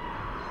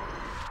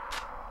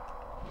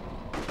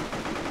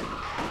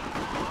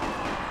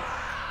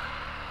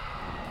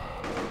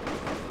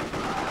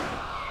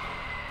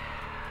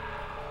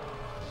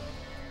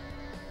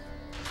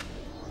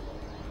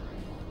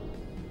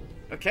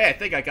 Okay, I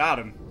think I got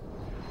him.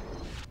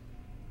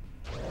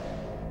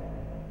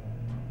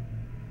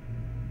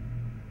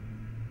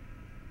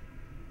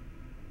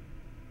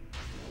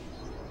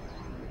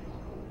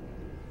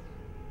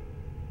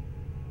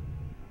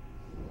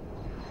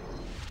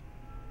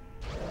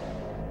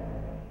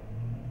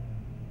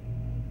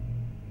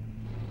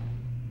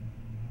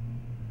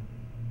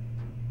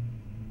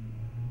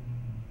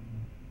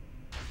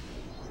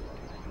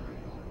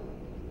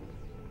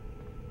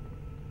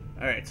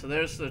 Alright, so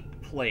there's the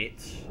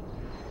plate.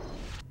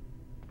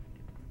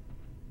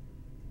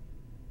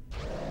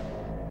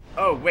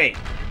 Oh, wait.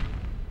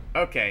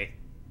 Okay.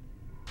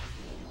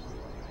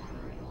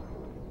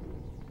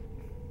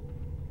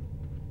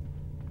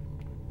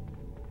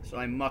 So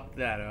I mucked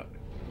that up.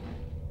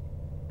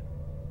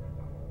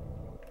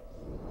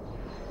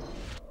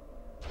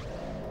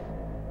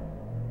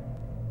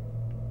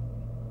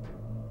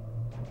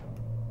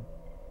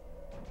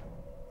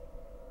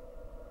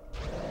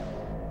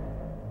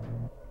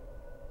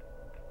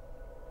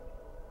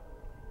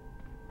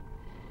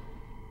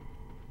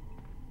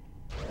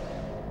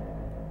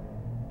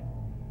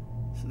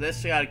 So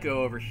this gotta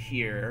go over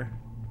here.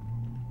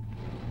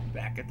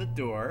 Back at the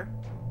door.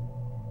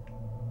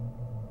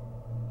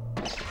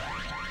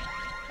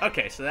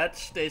 Okay, so that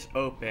stays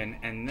open,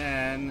 and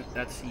then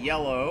that's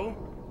yellow,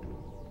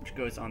 which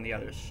goes on the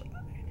other side.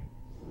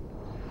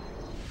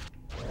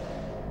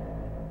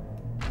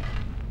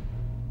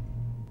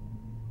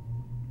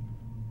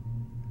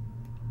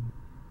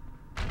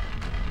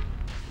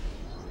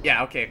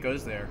 Yeah, okay, it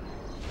goes there.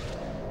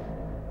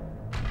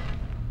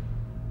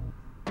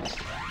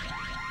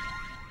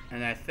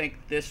 And I think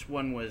this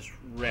one was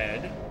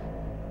red.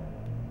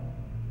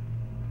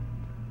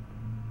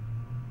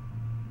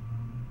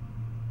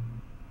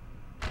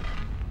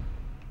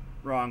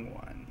 Wrong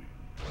one.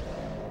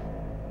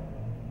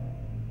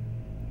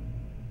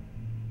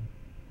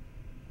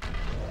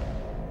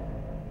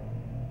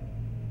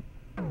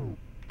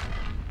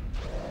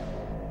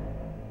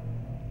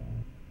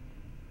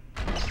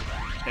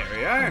 There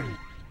we are.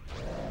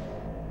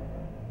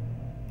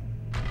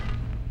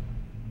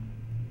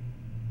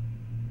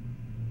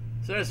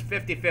 So it's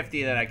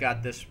 50-50 that I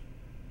got this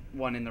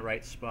one in the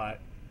right spot.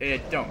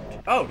 It don't.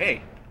 Oh,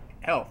 hey.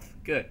 Health.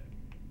 Good.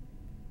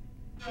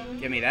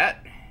 Give me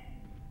that.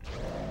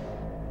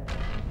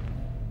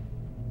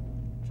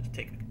 Just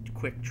take a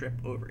quick trip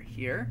over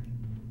here.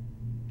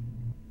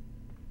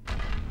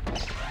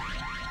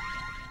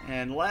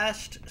 And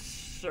last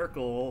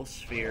circle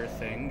sphere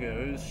thing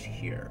goes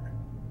here.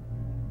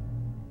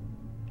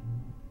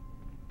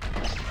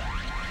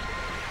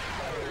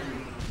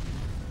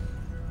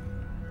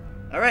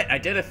 Alright, I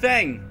did a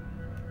thing!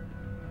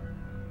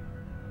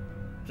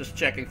 Just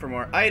checking for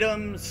more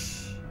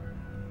items.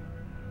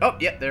 Oh,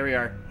 yep, there we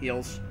are.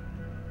 Heals.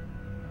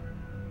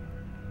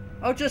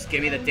 Oh, just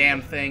give me the damn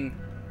thing.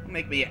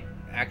 Make me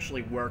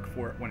actually work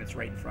for it when it's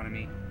right in front of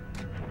me.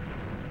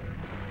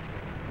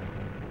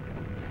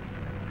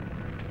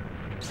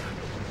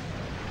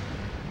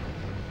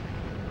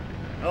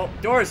 Oh,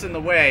 door's in the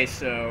way,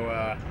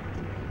 so,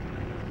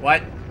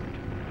 what?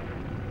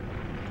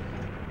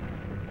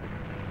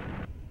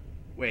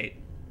 Wait.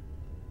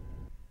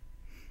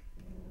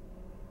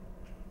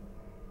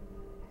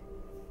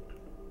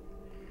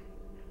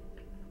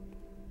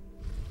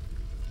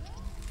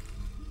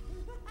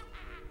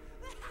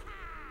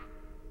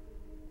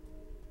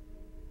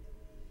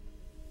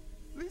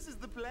 This is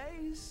the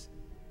place.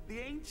 The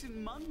ancient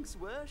monks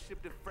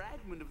worshipped a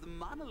fragment of the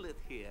monolith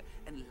here,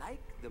 and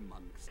like the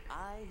monks,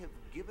 I have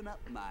given up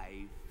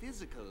my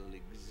physical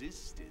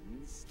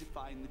existence to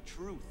find the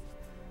truth.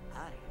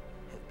 I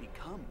have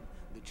become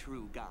the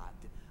true god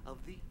of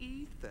the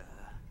ether.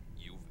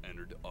 You've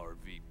entered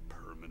RV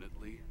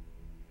permanently?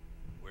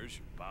 Where's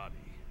your body?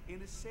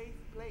 In a safe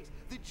place.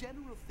 The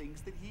general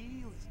thinks that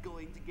he is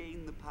going to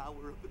gain the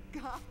power of a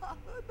god.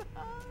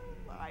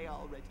 I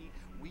already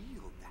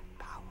wield that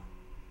power.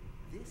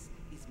 This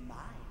is my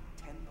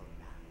temple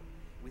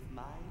now. With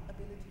my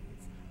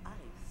abilities, I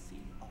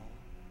see all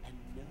and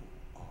know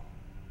all.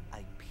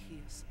 I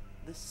pierce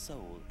the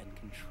soul and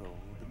control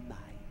the mind.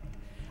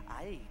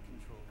 I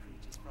control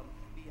creatures from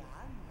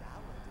beyond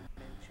our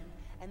dimension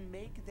and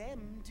make them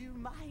do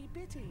my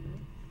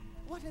bidding.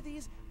 What are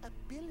these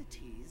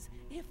abilities,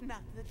 if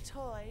not the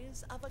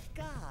toys of a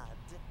god?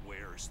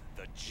 Where's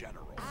the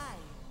general? I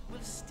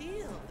will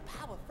steal the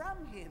power from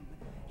him.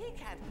 He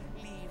can't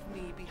leave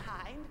me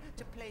behind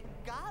to play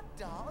god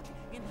dog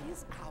in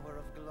his hour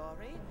of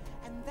glory,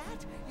 and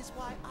that is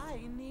why I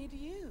need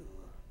you.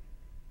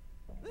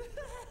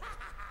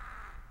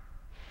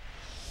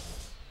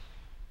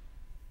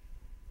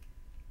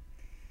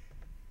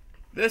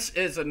 This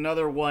is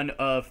another one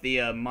of the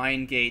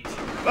Mindgate.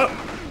 Oh!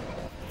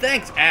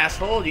 Thanks,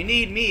 asshole! You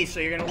need me, so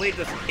you're gonna leave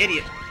this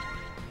idiot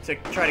to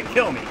try to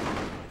kill me.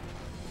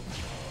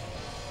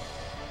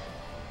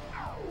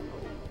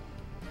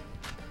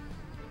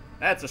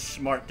 That's a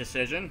smart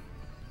decision.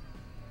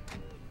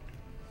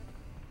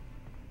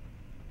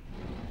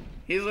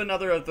 He's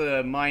another of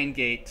the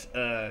Mindgate,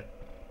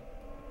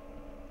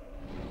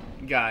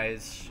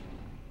 guys.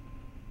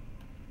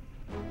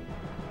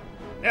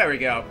 There we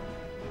go.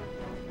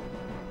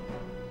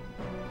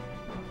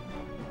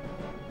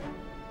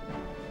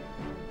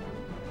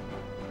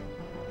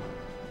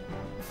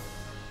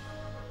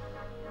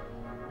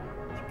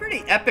 It's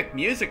pretty epic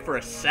music for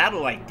a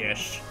satellite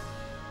dish.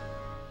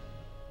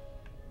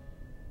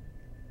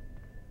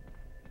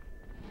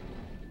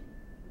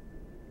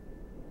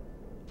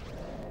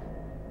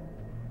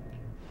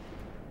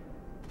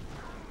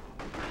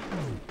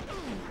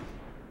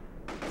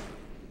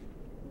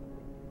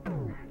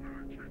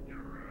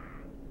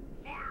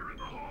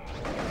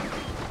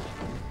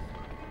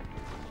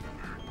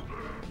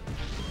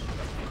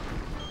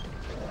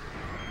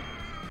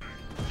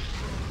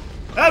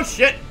 Oh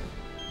shit!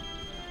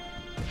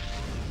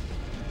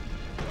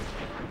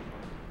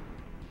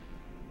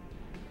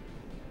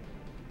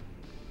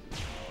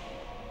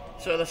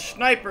 So the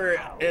sniper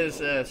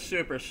is a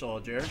super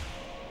soldier.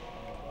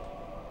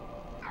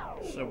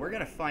 So we're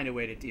gonna find a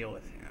way to deal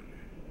with him.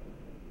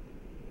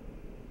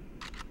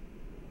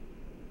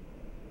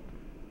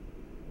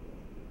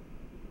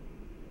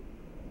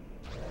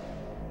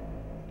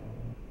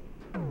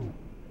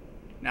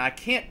 Now I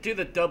can't do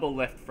the double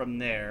lift from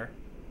there.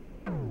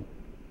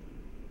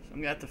 I'm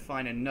gonna have to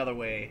find another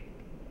way.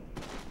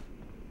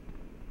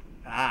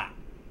 Ah,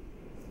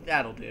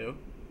 that'll do.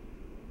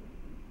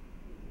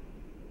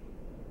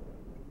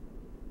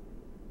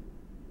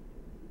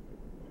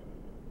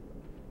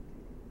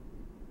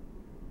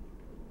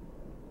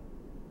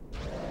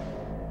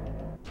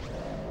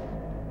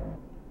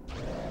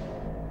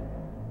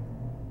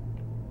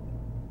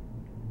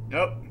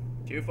 Nope,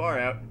 too far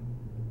out.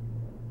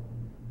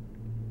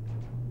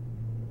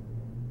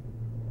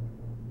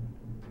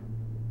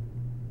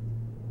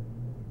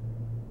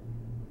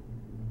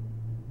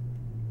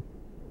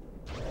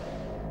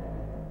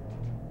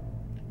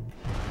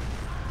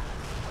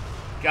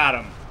 Got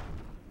him.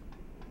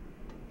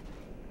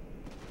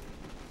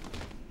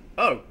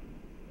 Oh.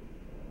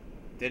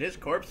 Did his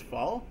corpse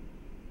fall?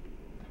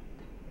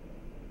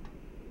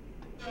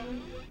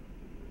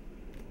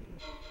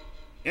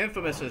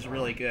 Infamous is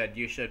really good.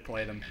 You should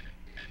play them.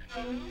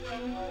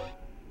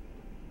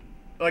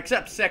 Well,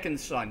 except Second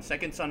Son.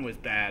 Second Son was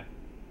bad.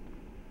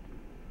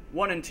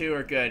 1 and 2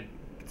 are good.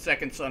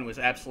 Second Son was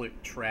absolute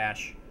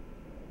trash.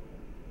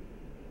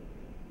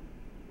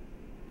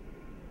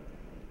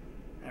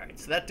 Alright,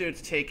 so that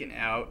dude's taken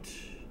out.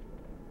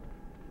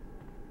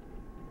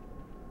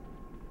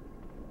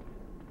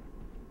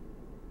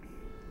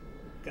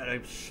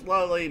 Gotta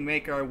slowly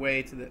make our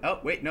way to the... Oh,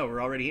 wait, no,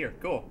 we're already here.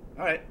 Cool.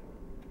 Alright.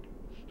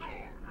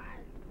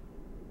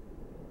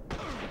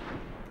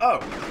 Oh!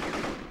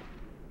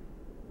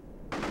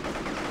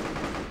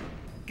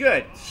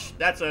 Good.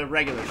 That's a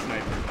regular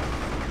sniper.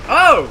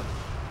 Oh!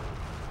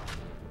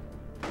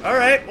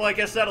 Alright, well, I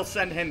guess that'll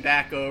send him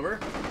back over.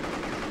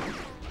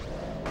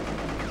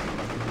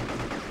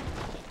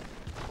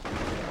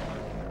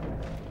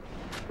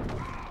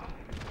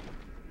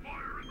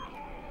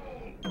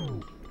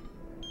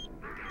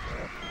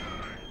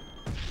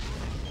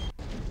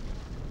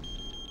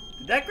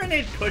 Did that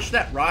grenade push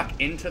that rock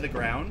into the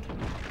ground?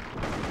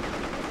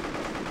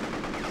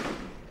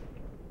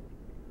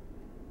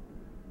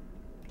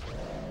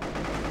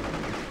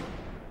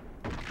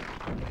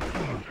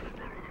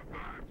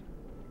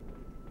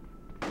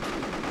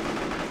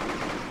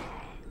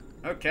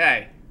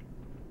 Okay.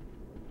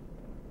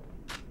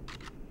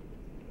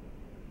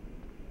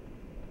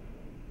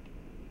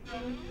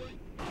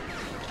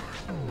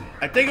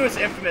 I think it was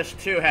Infamous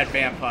 2 had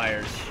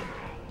vampires.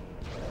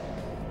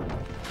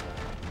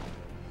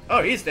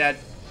 Oh, he's dead.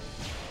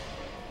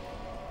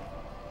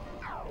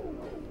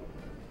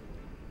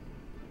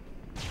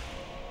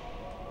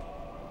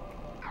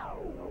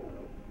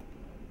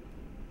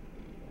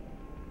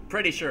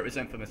 Pretty sure it was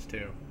Infamous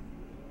 2.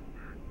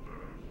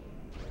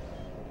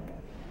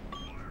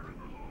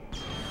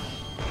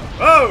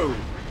 Oh!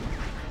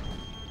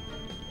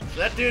 So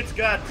that dude's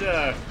got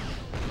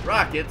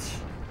rockets,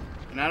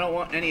 and I don't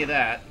want any of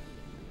that.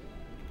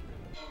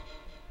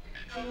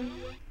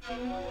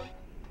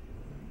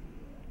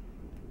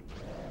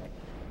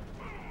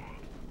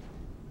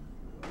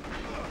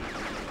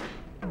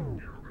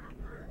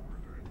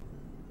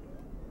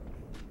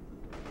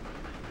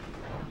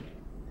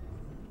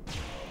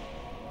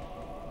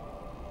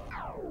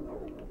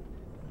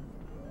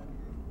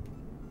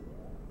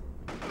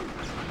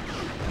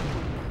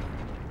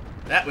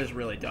 That was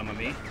really dumb of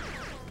me.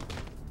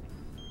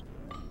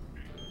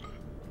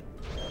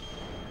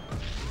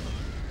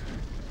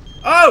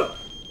 Oh!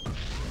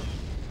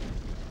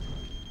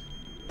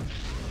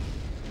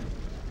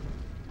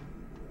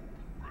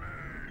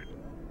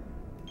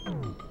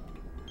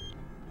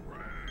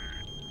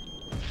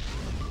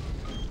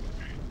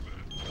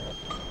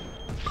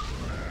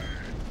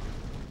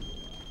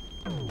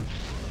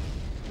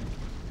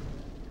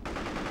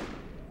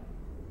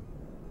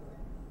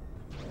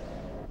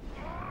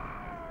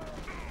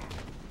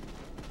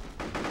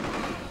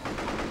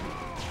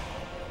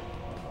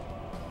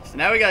 So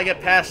now we gotta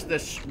get past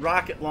this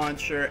rocket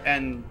launcher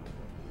and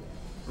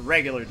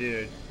regular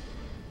dude.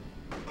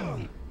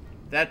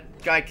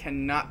 That guy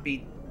cannot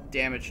be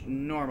damaged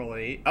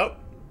normally. Oh!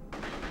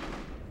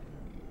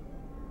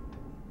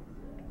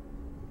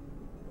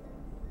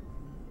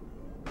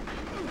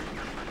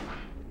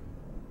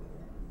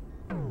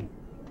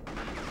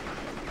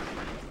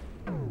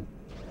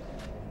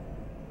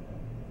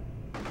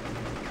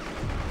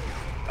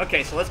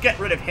 Okay, so let's get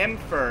rid of him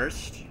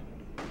first.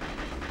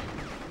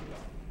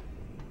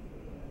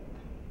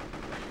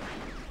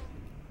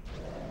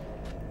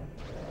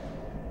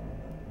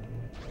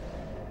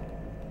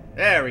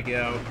 There we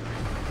go.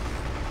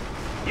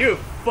 You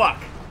fuck.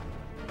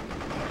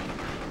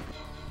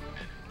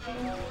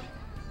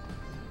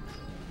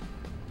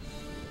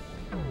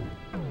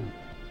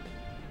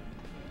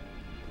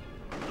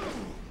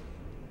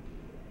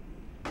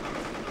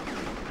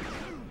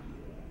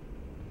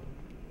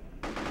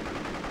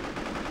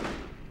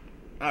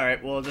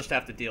 Alright, we'll just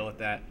have to deal with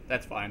that.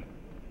 That's fine.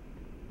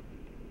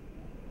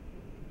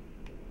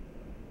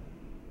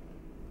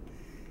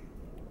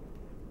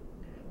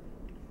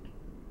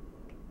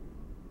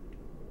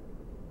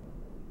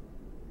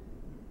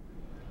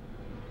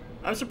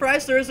 I'm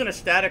surprised there isn't a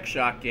Static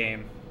Shock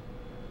game.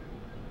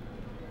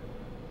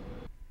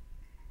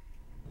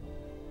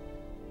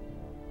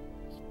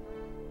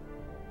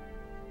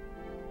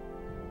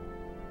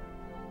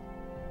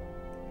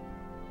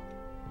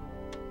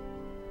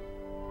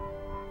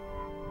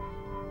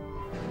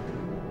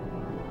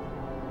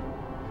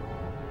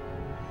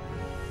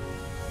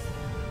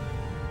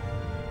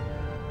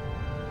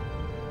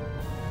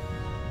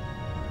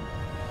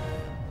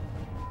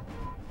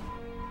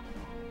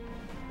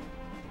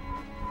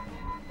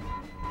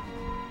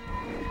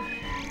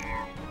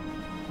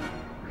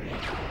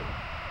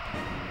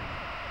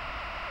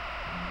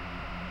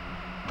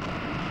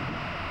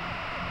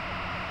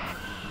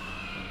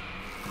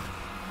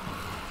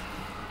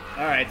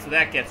 Alright, so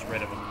that gets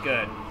rid of him.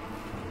 Good.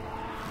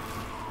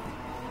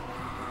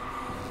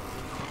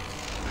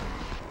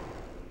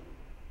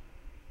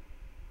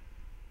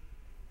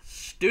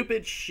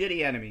 stupid,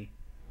 shitty enemy.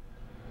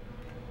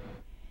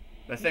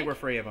 I think Nick, we're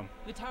free of them.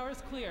 The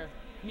tower's clear.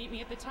 Meet me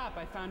at the top.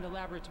 I found a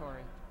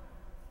laboratory.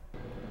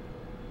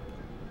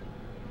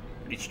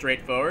 Pretty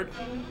straightforward.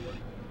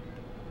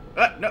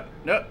 No,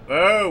 no.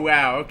 Oh,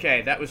 wow.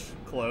 Okay, that was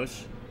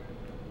close.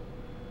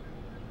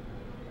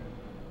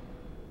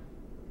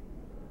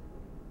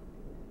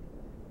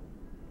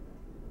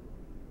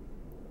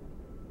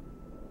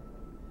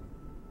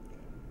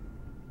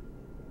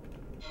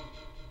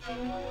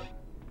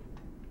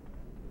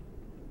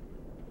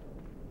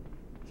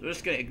 So we're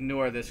just gonna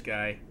ignore this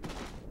guy.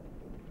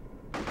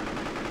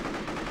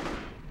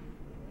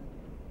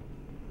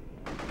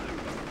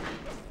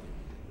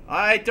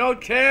 I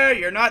don't care,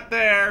 you're not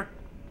there.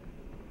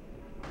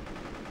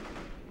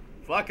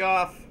 Fuck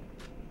off.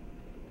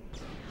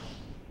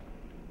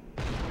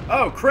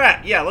 Oh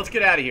crap, yeah, let's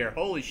get out of here.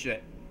 Holy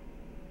shit.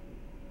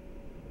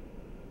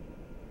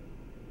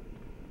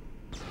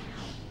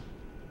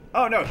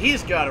 Oh no,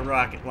 he's got a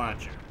rocket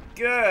launcher.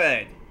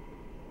 Good.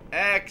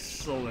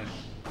 Excellent.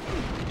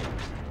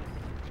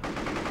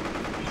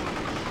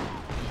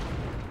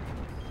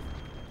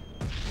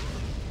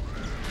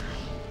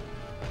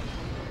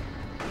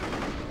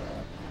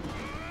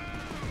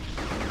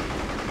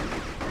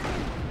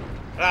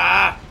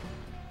 Ah!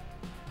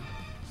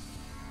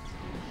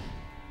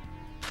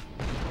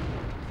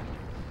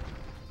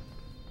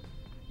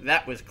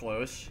 That was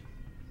close.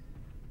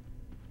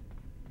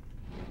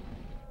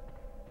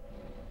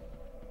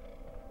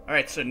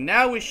 Alright, so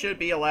now we should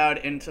be allowed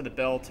into the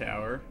bell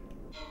tower.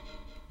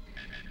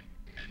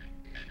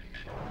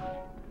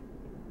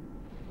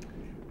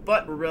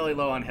 But we're really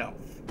low on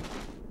health.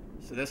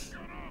 So this...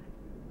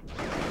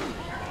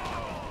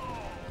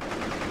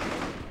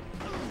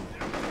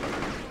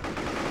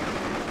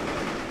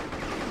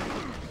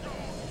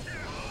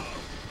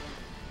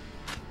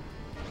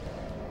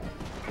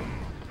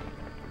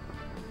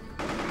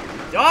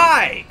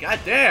 Die!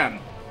 Goddamn!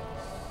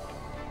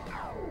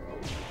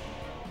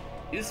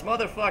 These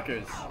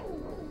motherfuckers.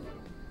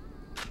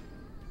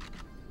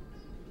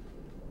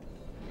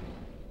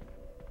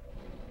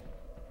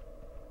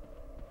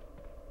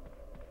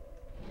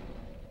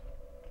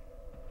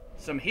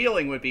 Some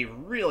healing would be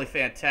really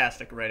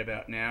fantastic right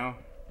about now.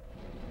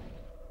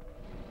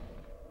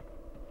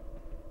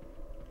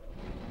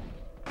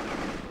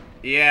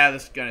 Yeah,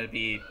 this is gonna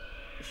be...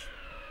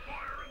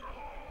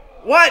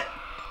 What?!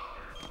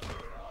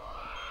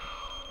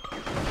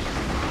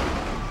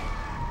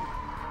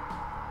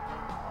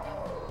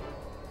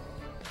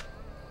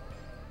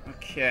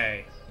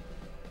 Okay.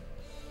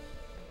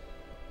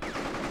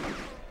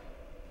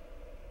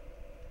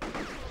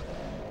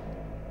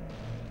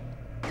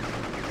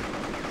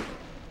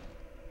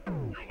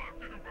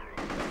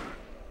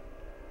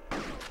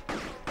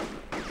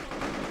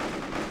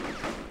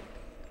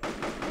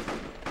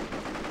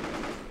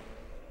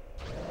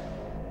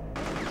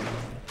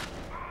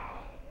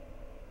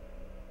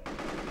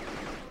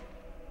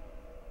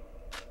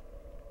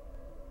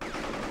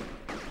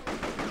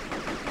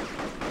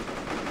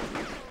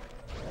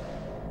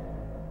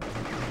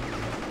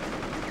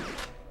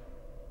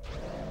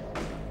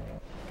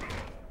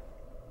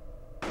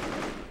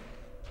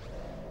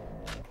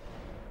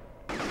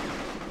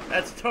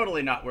 That's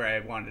totally not where I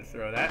wanted to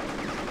throw that.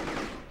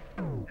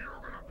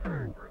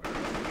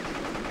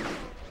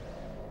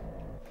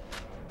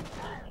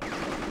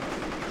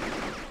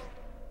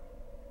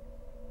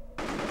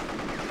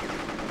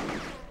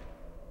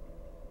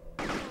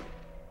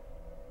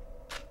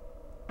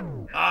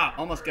 Ah,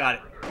 almost got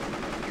it.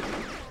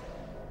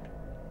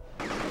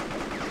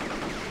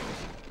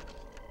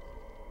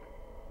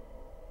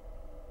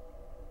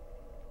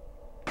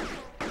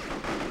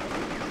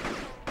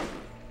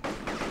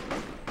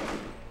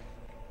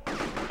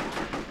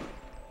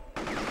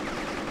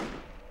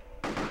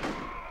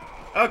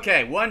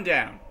 Okay, one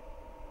down.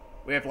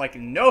 We have like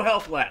no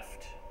health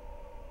left.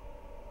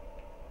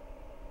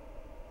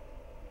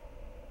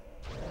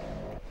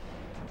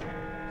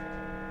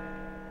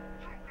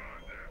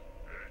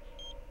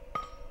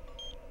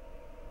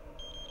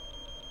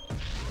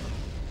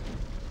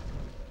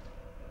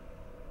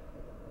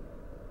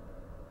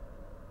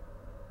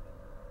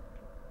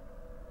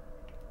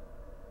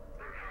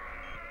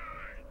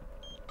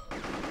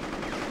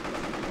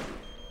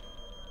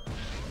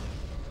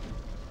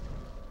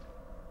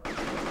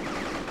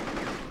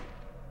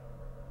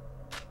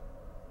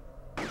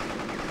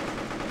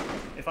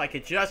 If I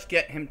could just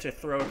get him to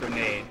throw a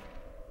grenade.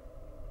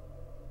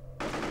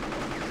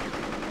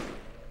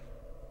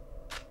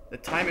 The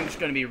timing's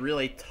going to be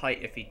really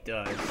tight if he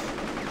does.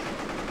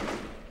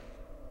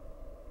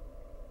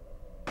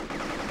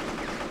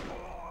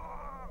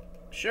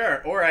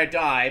 Sure, or I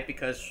die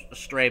because a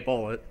stray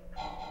bullet.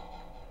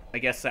 I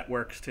guess that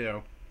works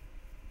too.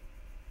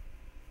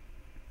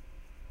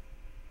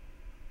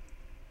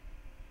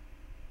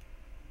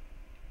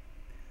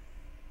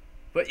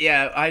 But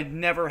yeah, I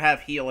never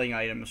have healing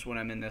items when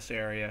I'm in this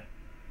area.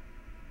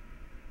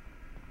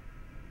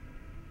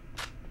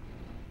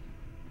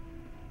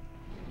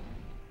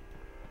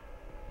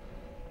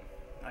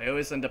 I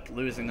always end up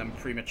losing them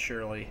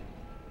prematurely.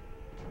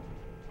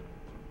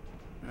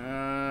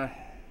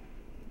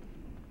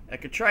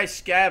 could try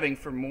scabbing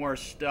for more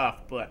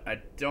stuff, but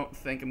I don't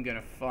think I'm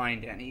gonna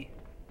find any.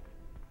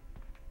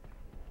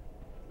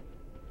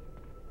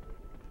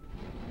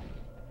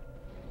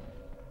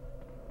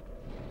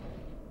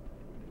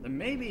 There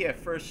may be a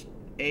first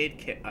aid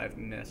kit I've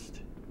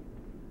missed.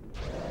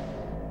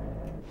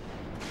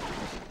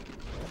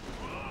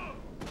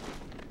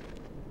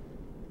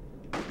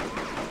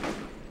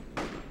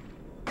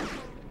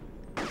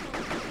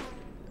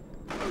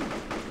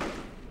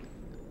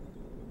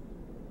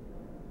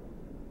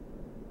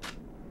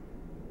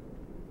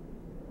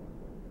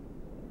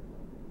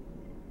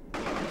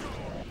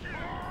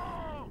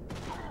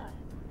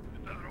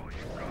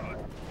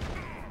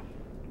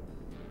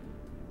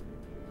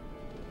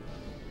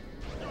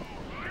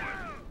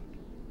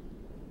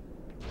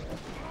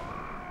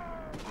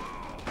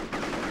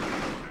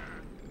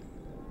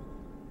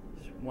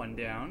 One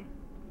down.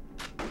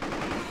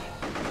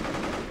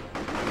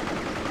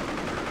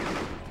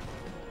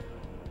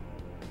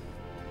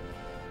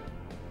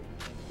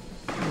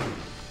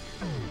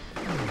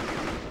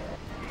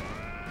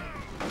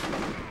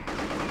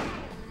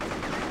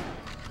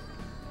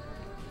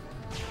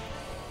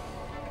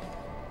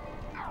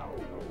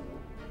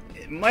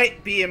 It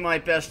might be in my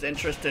best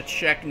interest to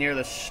check near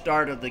the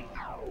start of the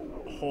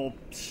whole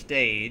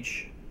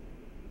stage.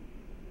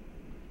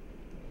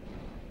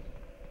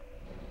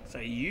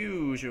 I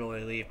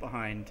usually leave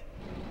behind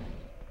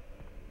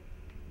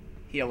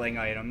healing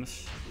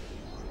items.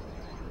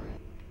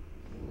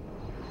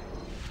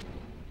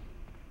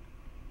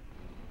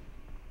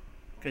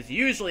 Because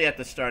usually at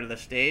the start of the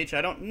stage,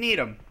 I don't need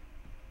them.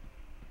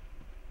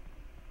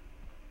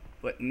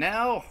 But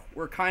now,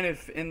 we're kind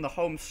of in the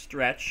home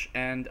stretch,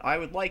 and I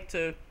would like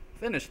to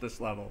finish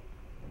this level.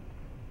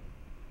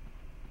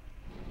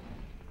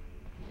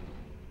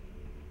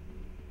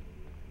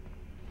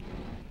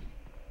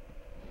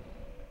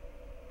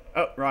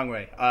 Oh, wrong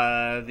way.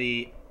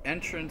 The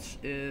entrance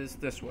is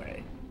this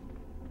way.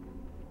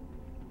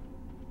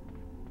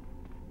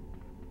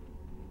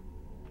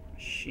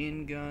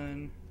 Machine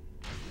gun.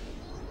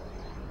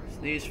 It's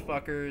these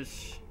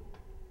fuckers.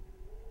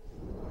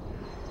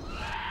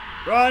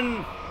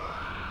 Run!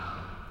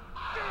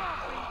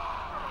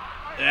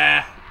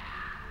 Ah.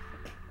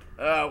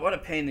 What a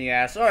pain in the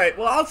ass. Alright,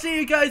 well, I'll see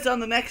you guys on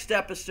the next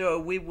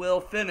episode. We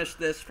will finish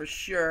this for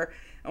sure.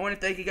 I want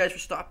to thank you guys for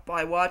stopping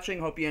by watching.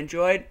 Hope you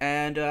enjoyed,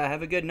 and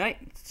have a good night.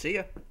 See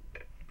ya.